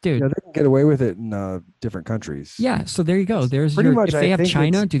 it's dude. Yeah, they can get away with it in different countries. Yeah. So there you go. There's Pretty your. much, If I they have think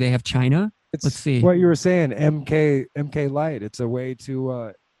China, it's- do they have China? It's Let's see. what you were saying. MK Light. It's a way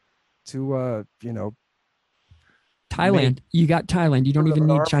to Thailand. You got Thailand. You don't Sort of even an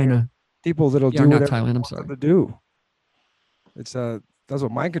need army China. people that'll Yeah, do not whatever Thailand. you I'm want sorry. them to do. It's that's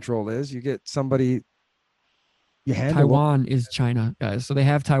what mind control is. You get somebody. You handle them. Taiwan is China, guys. So they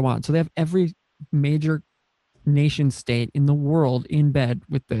have Taiwan. So they have every major nation state in the world in bed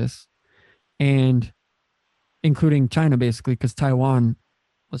with this, and including China, basically, because Taiwan.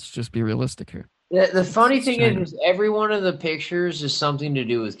 Let's just be realistic here. The funny It's thing China. is, every one of the pictures is something to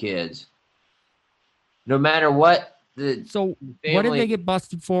do with kids. No matter what the So family. what did they get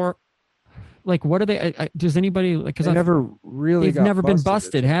busted for? Like, what are they? Does anybody like? Because They never really. they've got never been It's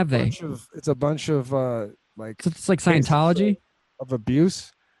busted, a have they? bunch of- It's a bunch of like It's like cases Scientology. of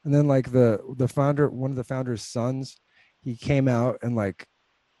abuse, and then like the founder, one of the founder's sons, he came out and like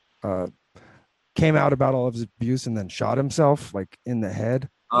came out about all of his abuse, and then shot himself like in the head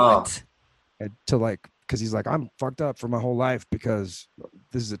What? and to like because he's like, I'm fucked up for my whole life because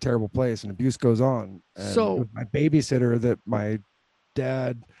this is a terrible place and abuse goes on. And So- it was my babysitter that my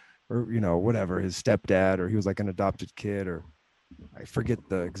dad or whatever, his stepdad, or he was like an adopted kid, or I forget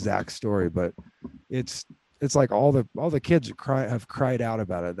the exact story, but it's like all the kids have cried out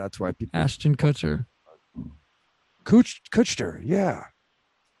about it. That's why people Ashton Kutcher. Kutcher, yeah.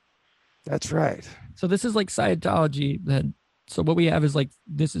 That's right. So this is like Scientology. So what we have is like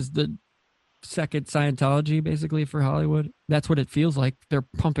this is the second Scientology basically for Hollywood. That's what it feels like. They're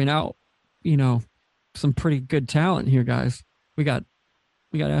pumping out, some pretty good talent here, guys. We got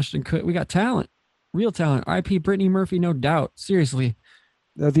Ashton Kutcher. We got talent, real talent. R.I.P. Brittany Murphy, no doubt. Seriously,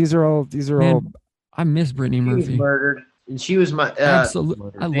 No, these are all man, I miss Brittany She was Murphy. murdered, and she was my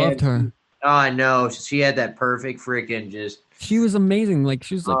Absolutely, I man, loved her. Oh, I know. She had that perfect freaking just. She was amazing. Like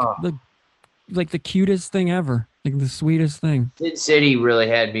she was like Oh. the cutest thing ever. Like the sweetest thing. Sin City really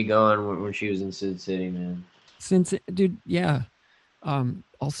had me going when she was in Sin City, man. Dude, yeah.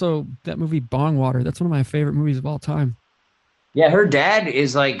 Also that movie Bong Water. That's one of my favorite movies of all time. Yeah, her dad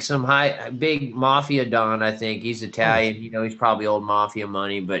is like some big mafia don. I think he's Italian. You know, he's probably old mafia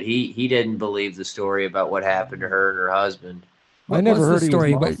money, but he didn't believe the story about what happened to her and her husband. What never was heard the he was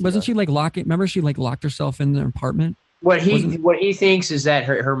story? mafia. Wasn't she like locking? Remember, she like locked herself in the apartment. What he thinks is that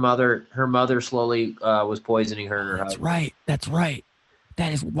her mother slowly was poisoning her and her That's husband. right. That's right.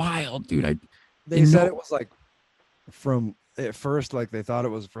 That is wild, dude. They said it was like from at first, like they thought it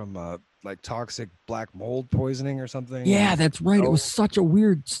was from like toxic black mold poisoning or something. Yeah, that's right. It was such a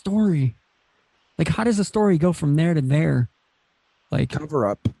weird story. Like, how does a story go from there to there? Like, cover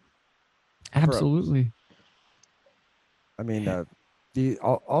up. Absolutely. I mean,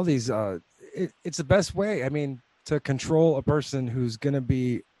 all these. It's the best way. I mean, to control a person who's going to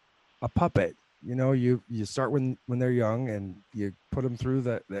be a puppet. You know, you start when they're young and you put them through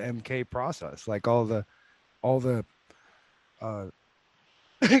the MK process, like all the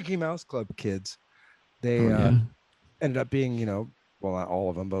Mickey Mouse Club kids. They ended up being, you know, well, not all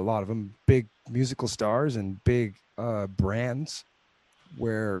of them, but a lot of them, big musical stars and big brands,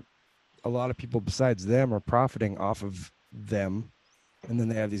 where a lot of people besides them are profiting off of them, and then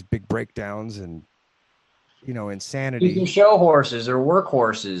they have these big breakdowns and, you know, insanity. You can show horses or work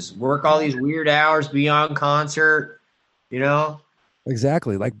horses, work all these weird hours beyond concert, you know.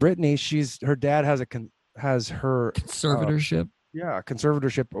 Exactly, like Britney, her dad has her conservatorship. A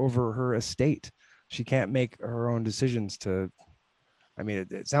conservatorship over her estate. She can't make her own decisions to. I mean,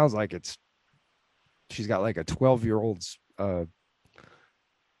 it sounds like she's got like a 12-year-old's,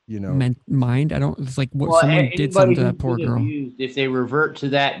 you know, mind. I don't. It's like what someone did something to that poor girl. Abused, if they revert to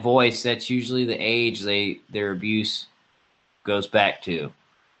that voice, that's usually the age their abuse goes back to.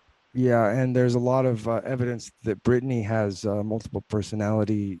 Yeah, and there's a lot of evidence that Britney has multiple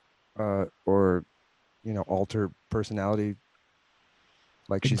personality, or, you know, alter personality.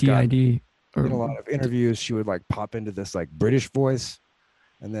 Like she's got in a lot of interviews, she would like pop into this like British voice,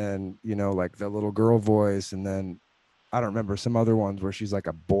 and then, you know, like the little girl voice, and then I don't remember some other ones where she's like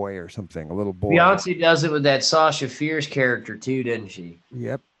a boy or something, a little boy. Beyonce does it with that Sasha Fierce character too, doesn't she?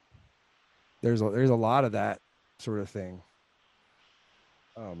 Yep. There's a lot of that sort of thing.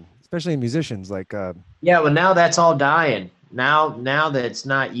 Especially in musicians, like yeah, well, now that's all dying. Now that it's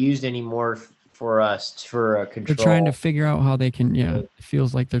not used anymore for control. They're trying to figure out how they can. Yeah, it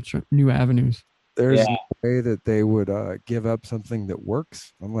feels like they're new avenues. There's no way that they would give up something that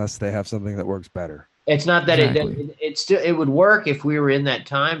works unless they have something that works better. It's not that it would work if we were in that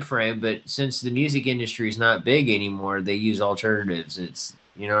time frame, but since the music industry is not big anymore, they use alternatives. It's,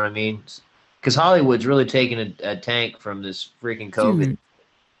 you know what I mean? Because Hollywood's really taking a tank from this freaking COVID.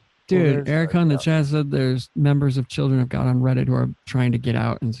 Dude, Erica in the chat said there's members of children have got on Reddit who are trying to get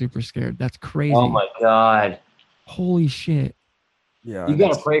out and super scared. That's crazy. Oh my God. Holy shit. Yeah. You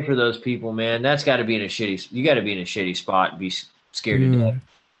got to pray for those people, man. That's got to be in a shitty spot and be scared to death.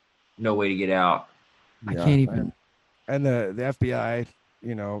 No way to get out. I can't even. And the FBI,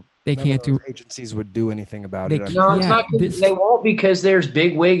 you know, they can't do. Agencies would do anything about it. No, it's not. They won't, because there's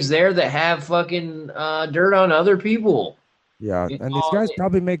big wigs there that have fucking dirt on other people. Yeah, and these guys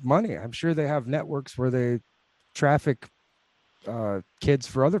probably make money. I'm sure they have networks where they traffic kids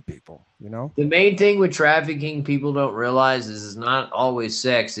for other people, you know? The main thing with trafficking people don't realize is it's not always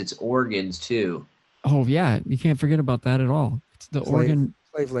sex, it's organs too. Oh, yeah. You can't forget about that at all. It's the organ.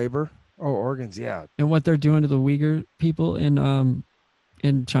 Slave labor. Oh, organs, yeah. And what they're doing to the Uyghur people in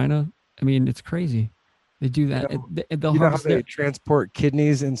China, I mean, it's crazy. They do that. You know how they transport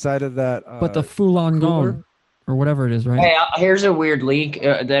kidneys inside of that? But the Falun Gong, or whatever it is, right? Hey, here's a weird link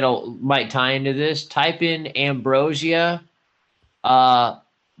might tie into this. Type in ambrosia,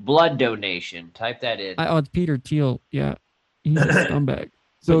 blood donation. Type that in. It's Peter Thiel. Yeah, he's a scumbag.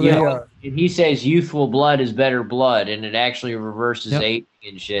 So and he says youthful blood is better blood, and it actually reverses aging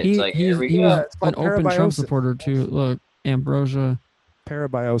and shit. It's like, he was an open Trump supporter too. Look, ambrosia.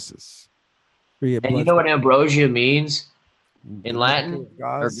 Parabiosis. And you know what ambrosia means in Latin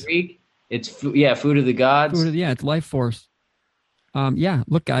or Greek? It's food of the gods. It's life force.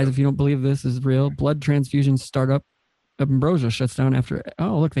 Look, guys, if you don't believe this is real, blood transfusion startup Ambrosia shuts down after.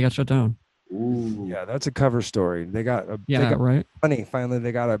 Oh, look, they got shut down. Ooh. Yeah, that's a cover story. They got right. Money. Finally,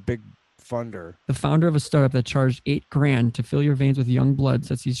 they got a big funder. The founder of a startup that charged $8,000 to fill your veins with young blood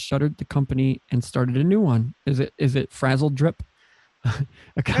says he's shuttered the company and started a new one. Is it Frazzle Drip?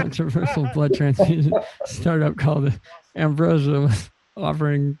 A controversial blood transfusion startup called Ambrosia was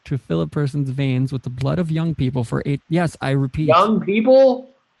offering to fill a person's veins with the blood of young people for $8. Yes, I repeat. Young people?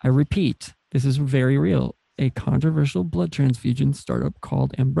 I repeat. This is very real. A controversial blood transfusion startup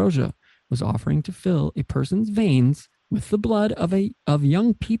called Ambrosia was offering to fill a person's veins with the blood of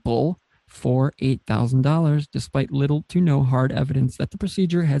young people for $8,000, despite little to no hard evidence that the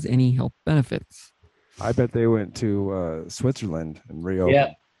procedure has any health benefits. I bet they went to Switzerland and Rio.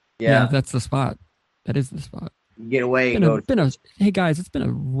 Yeah. Yeah, Yeah. that's the spot. That is the spot. Get away and go. Hey guys, it's been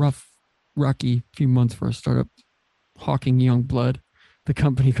a rocky few months for a startup hawking young blood. The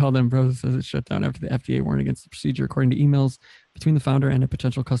company called Ambrosia says it shut down after the FDA warned against the procedure, according to emails between the founder and a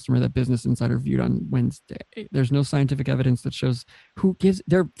potential customer that Business Insider viewed on Wednesday. There's no scientific evidence that shows who gives.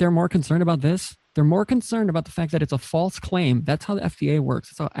 They're more concerned about this. They're more concerned about the fact that it's a false claim. That's how the FDA works.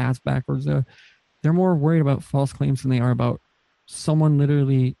 It's how ass backwards. They're more worried about false claims than they are about someone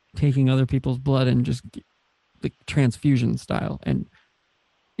literally taking other people's blood and just like transfusion style. And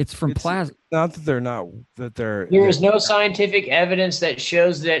it's from plasma. Not that they're. There is no scientific evidence that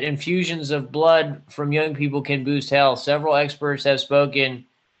shows that infusions of blood from young people can boost health. Several experts have spoken.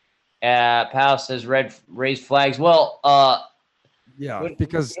 Paus has raised flags. Well, Yeah,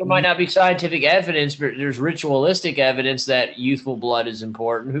 because there might not be scientific evidence, but there's ritualistic evidence that youthful blood is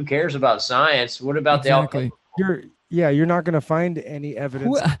important. Who cares about science? What about Exactly. you're not going to find any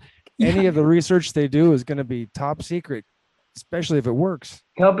evidence. Any of the research they do is going to be top secret, especially if it works.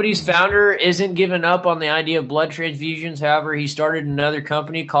 Company's founder isn't giving up on the idea of blood transfusions. However, he started another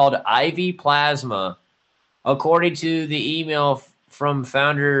company called IV Plasma. According to the email from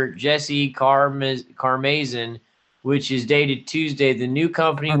founder Jesse Carmazin, which is dated Tuesday, the new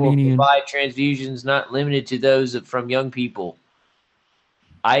company Armenian. will provide transfusions not limited to those from young people.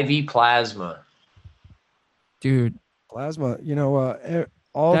 IV Plasma. Dude, Plasma,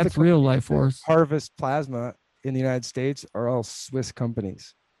 all that's the real life force. harvest plasma in the United States are all Swiss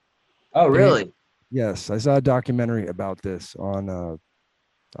companies. Oh, really? Yes, I saw a documentary about this on I don't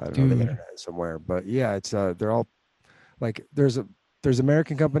know, the Dude. internet somewhere, but yeah, it's they're all like there's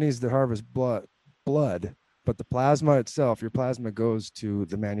American companies that harvest blood, but the plasma itself, your plasma goes to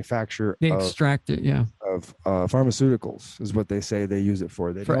the manufacturer They extract it, yeah. of pharmaceuticals is what they say they use it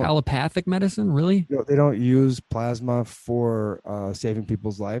for. They For don't, allopathic medicine, really? they don't use plasma for saving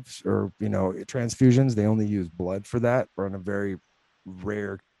people's lives or transfusions. They only use blood for that, or in a very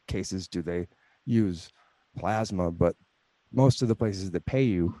rare cases do they use plasma. But most of the places that pay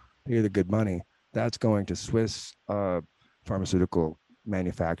you the good money, that's going to Swiss pharmaceutical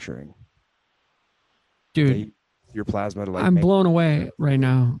manufacturing. Dude, They use your plasma to I'm make blown away right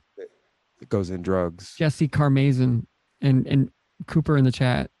now. it goes in drugs. Jesse Carmazin and Cooper in the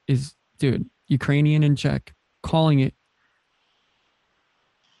chat is, dude, Ukrainian in Czech, calling it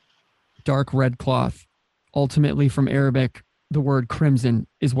dark red cloth. Ultimately, from Arabic, the word crimson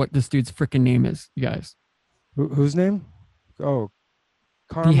is what this dude's freaking name is, you guys. Whose name? Oh,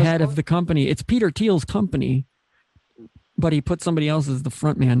 The head of the company. It's Peter Thiel's company, but he put somebody else as the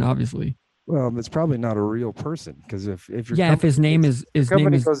front man, obviously. Well, it's probably not a real person, because if your If his name is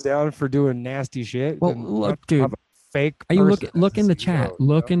company goes down for doing nasty shit, well, then look, you dude. have a fake. Are you person look as in the CEO, chat? you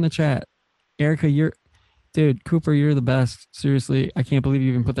Look know? in the chat. Erica, Cooper, you're the best. Seriously, I can't believe you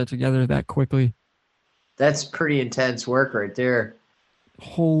even put that together that quickly. That's pretty intense work right there.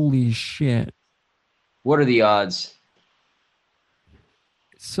 Holy shit. What are the odds?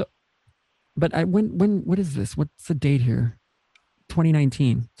 So, but what is this? What's the date here?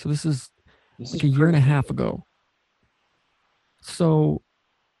 2019. So this is like a year and a half ago. So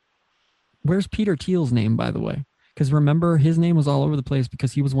where's Peter Thiel's name, by the way? Because remember, his name was all over the place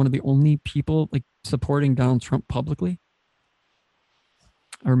because he was one of the only people like supporting Donald Trump publicly.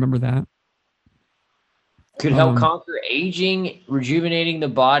 I remember that. Could help conquer aging, rejuvenating the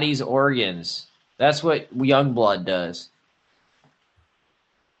body's organs. That's what young blood does.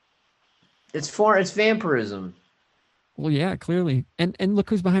 It's vampirism. Well, yeah, clearly. And look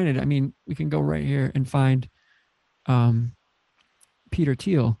who's behind it. I mean, we can go right here and find Peter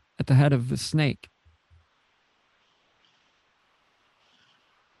Thiel at the head of the snake.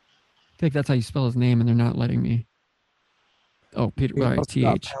 I think that's how you spell his name, and they're not letting me. Oh, Peter, He right, must have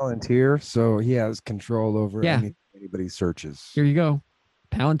got TH. Palantir, so he has control over Yeah. anybody searches. Here you go.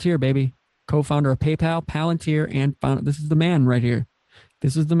 Palantir, baby. Co-founder of PayPal, Palantir, and founder. This is the man right here.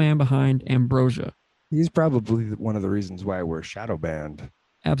 This is the man behind Ambrosia. He's probably one of the reasons why we're shadow banned,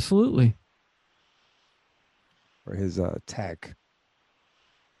 Absolutely. or his tech.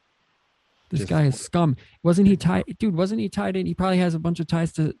 This Just- guy is scum. Wasn't he tied? Dude, wasn't he tied in? He probably has a bunch of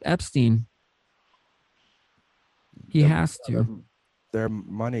ties to Epstein. He has to. Their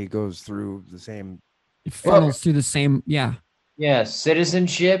money goes through the same. It funnels through the same. Yeah, Yeah,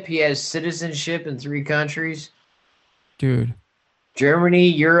 citizenship. He has citizenship in 3 countries. dude. Germany,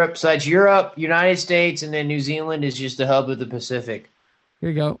 Europe, besides Europe, United States, and then New Zealand is just the hub of the Pacific. Here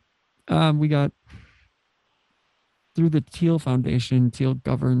you go. We got Through the Teal Foundation, Teal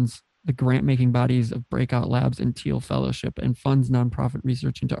governs the grant-making bodies of Breakout Labs and Teal Fellowship and funds nonprofit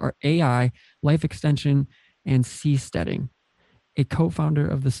research into our AI, life extension, and seasteading. A co-founder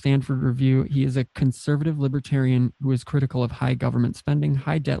of the Stanford Review, he is a conservative libertarian who is critical of high government spending,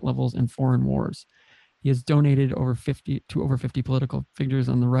 high debt levels, and foreign wars. He has donated over 50 political figures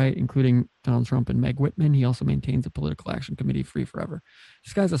on the right, including Donald Trump and Meg Whitman. He also maintains a political action committee, Free Forever.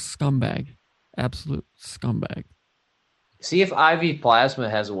 This guy's a scumbag, absolute scumbag. See if Ivy Plasma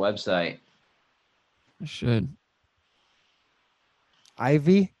has a website. I should.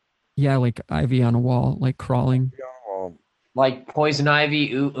 Ivy. Yeah, like ivy on a wall, like crawling. Like Poison Ivy,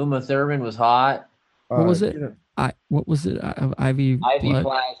 Uma Thurman was hot. What was it? You know, What was it? Ivy blood?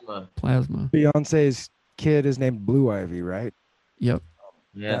 Plasma. Plasma. Beyonce's kid is named Blue Ivy, right? Yep.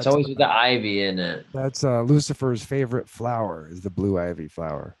 Yeah, it's always with the ivy in it. That's Lucifer's favorite flower is the blue ivy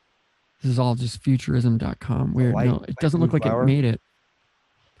flower. This is all just futurism.com. Weird. Light- No, it doesn't look blue like flower? it made it.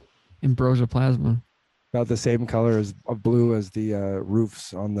 Ambrosia plasma. About the same color as of blue as the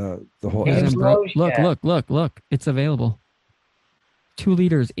roofs on the whole. Here's edge. Ambrosia. Look. It's available. 2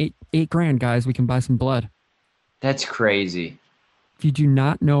 liters, $8 grand, guys. We can buy some blood. That's crazy. If you do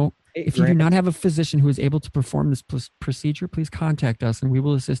not know, $8 if you do grand. not have a physician who is able to perform this procedure, please contact us and we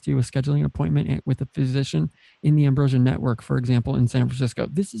will assist you with scheduling an appointment with a physician in the Ambrosia Network, for example, in San Francisco.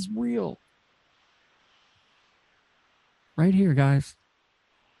 This is real. Right here, guys.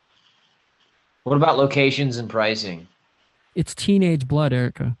 What about locations and pricing? It's teenage blood,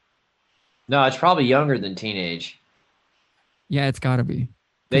 Erica. No, it's probably younger than teenage. Yeah, it's got to be.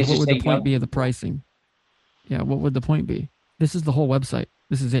 They 'Cause what just would the say point young. be of the pricing? Yeah, what would the point be? This is the whole website.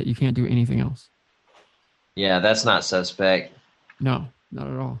 This is it. You can't do anything else. Yeah, that's not suspect. No, not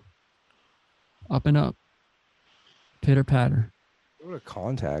at all. Up and up. Pitter patter. Go to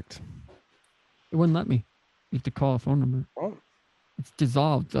contact. It wouldn't let me. You have to call a phone number. Well, It's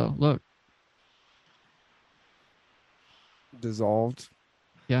dissolved though. Look. dissolved.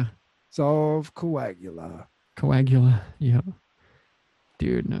 Yeah. Solve coagula. Coagula. Yeah.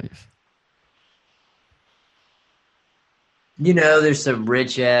 Dude, nice. You know, there's some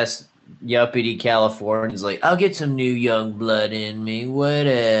rich ass yuppity Californians like, I'll get some new young blood in me,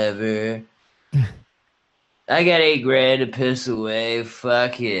 whatever. I got $8 grand to piss away.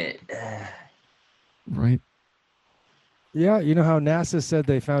 Fuck it. Right. Yeah, you know how NASA said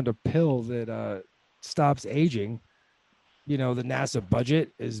they found a pill that stops aging. You know, the NASA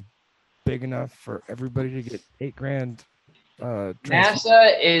budget is big enough for everybody to get $8 grand.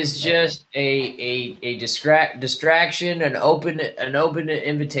 NASA is just a distraction, an open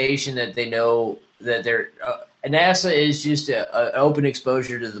invitation that they know that they're. NASA is just an open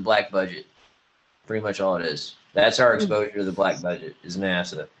exposure to the black budget. Pretty much all it is. That's our exposure to the black budget is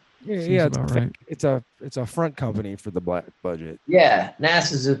NASA. Yeah, Seems it's, about right. it's a front company for the black budget, Yeah,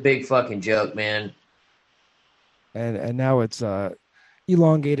 NASA's a big fucking joke, man. and now it's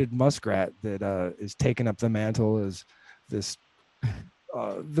elongated muskrat that is taking up the mantle as this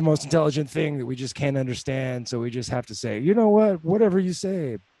the most intelligent thing that we just can't understand. So we just have to say, you know what, whatever you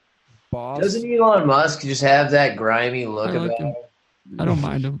say, boss. Doesn't Elon Musk just have that grimy look I like about him. him? I don't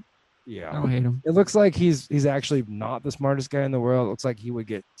mind him. I Yeah, don't hate him. it looks like he's actually not the smartest guy in the world. It looks like he would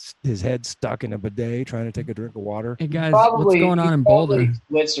get his head stuck in a bidet trying to take a drink of water. Hey guys, what's going on in Boulder?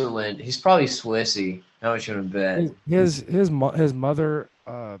 Switzerland. He's probably Swissy. How much you want to bet? His mother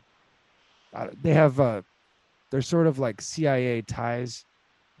they have they're sort of like CIA ties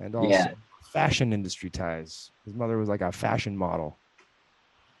and also Yeah. fashion industry ties. His mother was like a fashion model.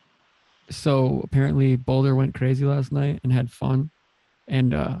 So apparently Boulder went crazy last night and had fun,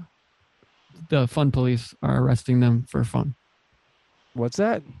 and the fun police are arresting them for fun. What's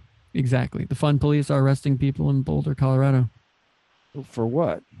that? Exactly. The fun police are arresting people in Boulder, Colorado. For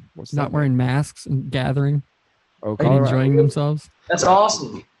what? What's Not that? wearing masks and gathering Oh, and Colorado. enjoying themselves. That's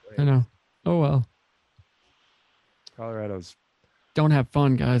awesome. I know. Oh well. Colorado's. Don't have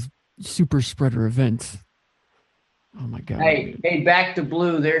fun, guys. Super spreader events. Oh my god. Hey, back to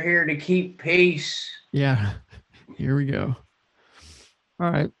blue. They're here to keep peace. Yeah. Here we go.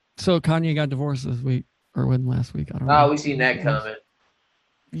 All right. So Kanye got divorced this week, or when last week? I don't know. Oh, we seen that coming.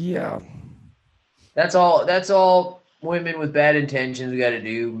 Yeah. That's all women with bad intentions got to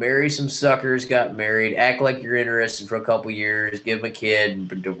do. Marry some suckers, got married, act like you're interested for a couple years, give them a kid,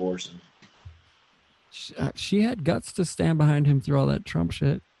 and divorce them. She had guts to stand behind him through all that Trump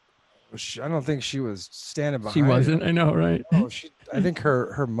shit. I don't think she was standing behind. She wasn't. it. I know, right? Oh, I think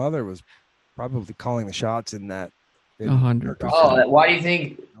her mother was probably calling the shots in that. 100%. Oh, why do you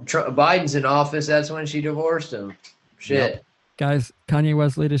think Biden's in office? That's when she divorced him. Shit. Guys, Kanye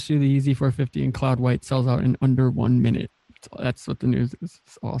West latest shoe, the Yeezy 450 in Cloud White, sells out in under 1 minute. That's what the news is.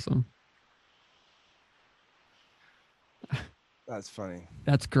 It's awesome. That's funny.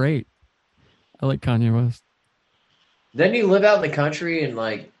 That's great. I like Kanye West. Doesn't he live out in the country in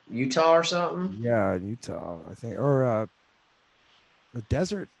like Utah or something? Yeah, in Utah, I think, or the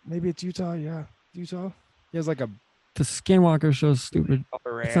desert. Maybe it's Utah. Yeah, Utah. He has like a The Skinwalker show's stupid.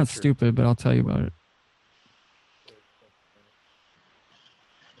 It's not stupid, but I'll tell you about it.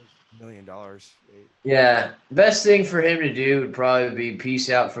 $1 million. Yeah. Best thing for him to do would probably be peace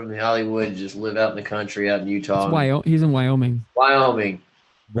out from Hollywood and just live out in the country out in Utah. He's in Wyoming. Wyoming.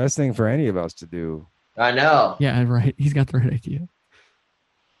 Best thing for any of us to do. I know. Yeah, right. He's got the right idea.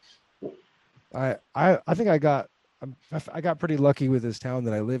 I think I got pretty lucky with this town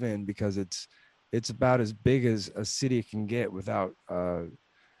that I live in because it's about as big as a city can get without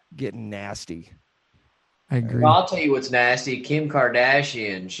getting nasty. I agree. Well, I'll tell you what's nasty. Kim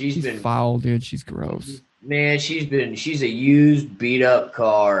Kardashian. She's been foul, dude. She's gross. Man, she's a used, beat up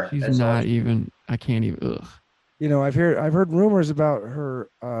car. She's That's not all. even. I can't even. Ugh. You know, I've heard rumors about her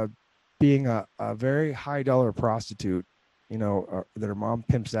being a very high dollar prostitute. You know, that her mom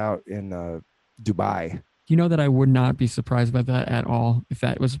pimps out in Dubai. You know that I would not be surprised by that at all if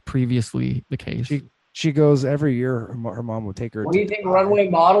that was previously the case. She goes every year. Her mom will take her. What do you think runway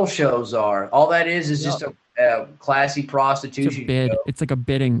model shows are? All that is just a classy prostitution. It's a bid. show. It's like a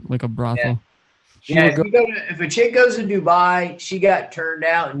bidding, like a brothel. Yeah, if a chick goes to Dubai, she got turned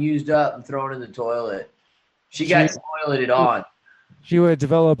out and used up and thrown in the toilet. She got toileted on. She would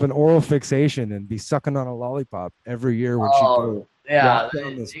develop an oral fixation and be sucking on a lollipop every year when she goes. Yeah,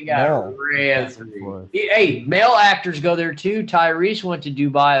 down this she got mall. ran through. Hey, male actors go there too. Tyrese went to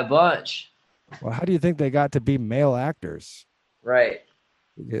Dubai a bunch. Well, how do you think they got to be male actors? Right.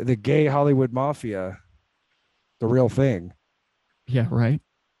 The gay Hollywood mafia, the real thing. Yeah, right.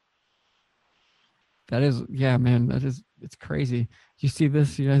 That is, yeah, man. It's crazy. You see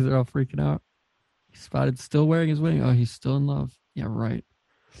this? You guys are all freaking out. He's spotted still wearing his wedding. Oh, he's still in love. Yeah, right.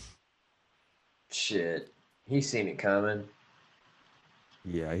 Shit. He's seen it coming.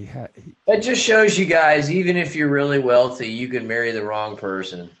 Yeah, That just shows you guys, even if you're really wealthy, you can marry the wrong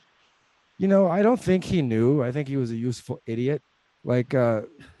person. You know, I don't think he knew. I think he was a useful idiot. Like,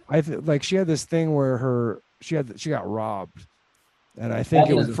 like she had this thing where she got robbed, and I think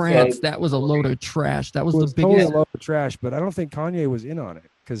it was France. That was a load of trash. That was the totally biggest a load of trash. But I don't think Kanye was in on it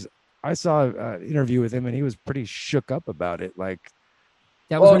because I saw an interview with him and he was pretty shook up about it. Like,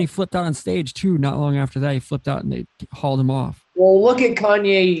 that was when he flipped out on stage too. Not long after that, he flipped out and they hauled him off. Well, look at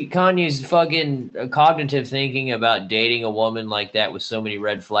Kanye's fucking cognitive thinking about dating a woman like that with so many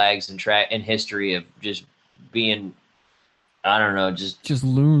red flags and history of just being, I don't know, just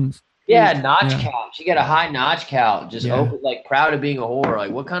loons. Yeah, notch count. She got a high notch count. Just Yeah. open, like proud of being a whore.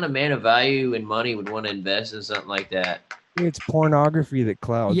 Like, what kind of man of value and money would want to invest in something like that? it's pornography that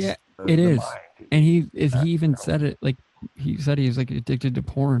clouds. Yeah, the it is. mind. And he even said it. Like he said, he was like addicted to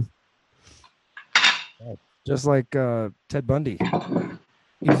porn. Just like Ted Bundy.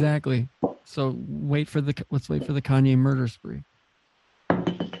 Exactly. So let's wait for the Kanye murder spree.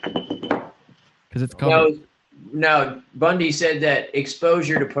 Because it's coming. No, Bundy said that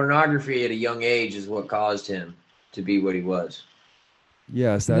exposure to pornography at a young age is what caused him to be what he was.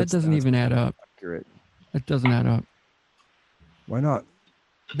 Yes, that doesn't even add up. Accurate. That doesn't add up. Why not?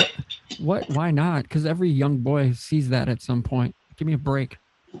 What? Why not? Because every young boy sees that at some point. Give me a break.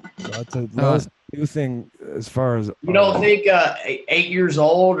 That's a new thing as far as You don't think 8 years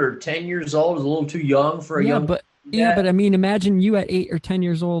old or 10 years old is a little too young for a young? But I mean, imagine you at 8 or 10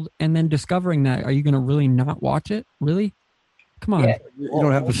 years old and then discovering that. Are you going to really not watch it? Really? Come on. Yeah. you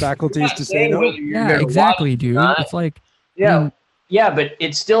don't have the faculties to say no. Yeah, exactly, dude. It's like but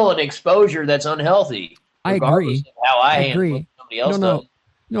it's still an exposure that's unhealthy. I agree. Of how I handle agree. it, somebody else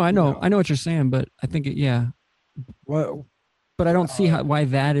No, I know what you're saying, but I think Well, but I don't see why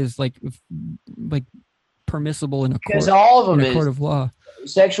that is like permissible in a court. Because all of them in a is court of law.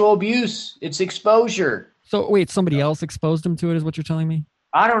 Sexual abuse. It's exposure. So wait, somebody else exposed him to it, is what you're telling me?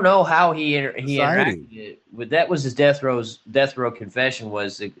 I don't know how he interacted with that. Was his death row confession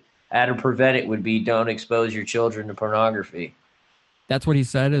was how to prevent it would be don't expose your children to pornography. That's what he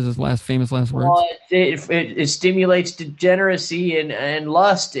said as his famous last words. Well, it stimulates degeneracy and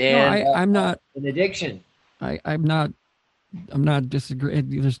lust and I'm not an addiction. I'm not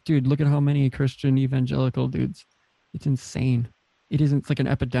disagreeing. Dude, look at how many Christian evangelical dudes. It's insane. It's like an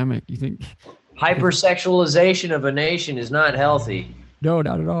epidemic. You think Hypersexualization of a nation is not healthy. No,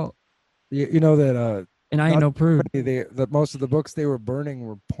 not at all. you know that And I ain't no prude. that most of the books they were burning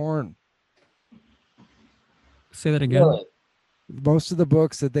were porn. Say that again. Really? most of the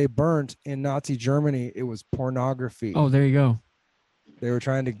books that they burnt in Nazi Germany, it was pornography. Oh, there you go. They were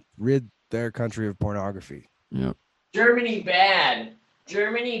trying to rid their country of pornography. Yep. Germany bad.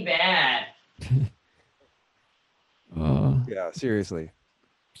 Germany bad. Yeah, seriously.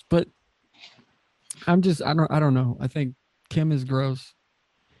 But I don't know. I think Kim is gross.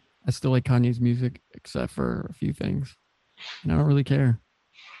 I still like Kanye's music, except for a few things. And I don't really care.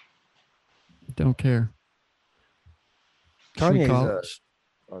 Don't care. Should we Kanye's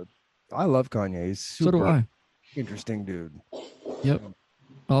I love Kanye. He's so do super I. interesting dude. Yep.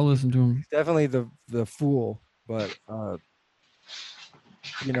 I'll listen to him. Definitely the fool, but Well,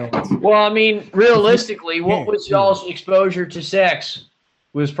 I mean, realistically, what was y'all's exposure to sex?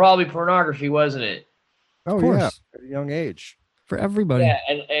 Was probably pornography, wasn't it? oh course. yeah, at a young age. For everybody. Yeah,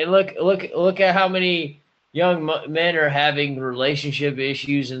 and look at how many young men are having relationship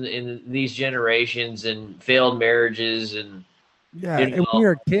issues in these generations and failed marriages and Yeah, you and know. when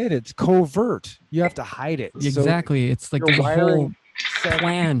you're a kid, it's covert. You have to hide it. Exactly. It's like you're the wiring whole sex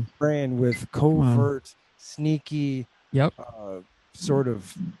plan. brain with covert, sneaky, Yep. sort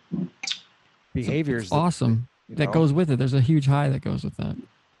of behaviors. It's awesome. you That know? goes with it. There's a huge high that goes with that.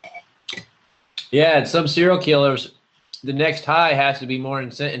 Yeah, and some serial killers, the next high has to be more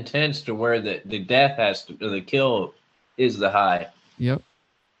intense to where the death has to, or the kill is the high. Yep.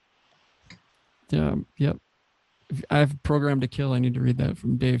 Yeah. Yep. If I have Programmed to Kill. I need to read that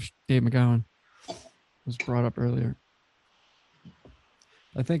from Dave McGowan. It was brought up earlier.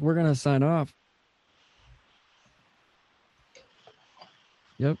 I think we're gonna sign off.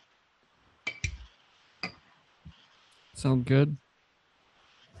 Yep. Sound good?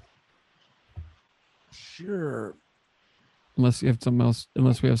 Sure. Unless you have something else.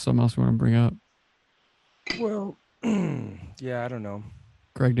 Unless we have something else we want to bring up. Well, yeah, I don't know.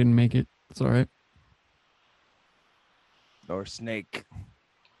 Greg didn't make it. It's all right. Or snake.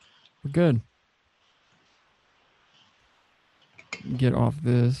 We're good. Get off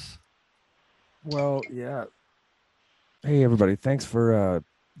this. Well, yeah. Hey, everybody. Thanks for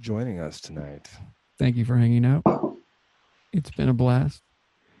joining us tonight. Thank you for hanging out. It's been a blast.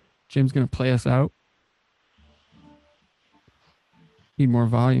 Jim's going to play us out. Need more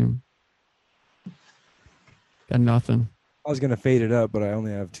volume. Got nothing. I was going to fade it up, but I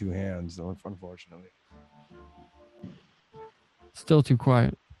only have two hands, unfortunately. Still too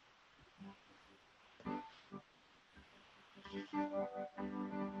quiet.